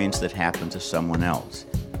experience that happened to someone else.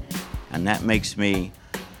 And that makes me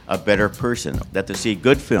a better person. That to see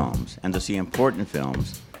good films and to see important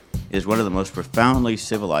films is one of the most profoundly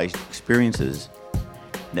civilized experiences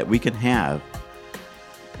that we can have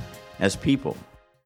as people.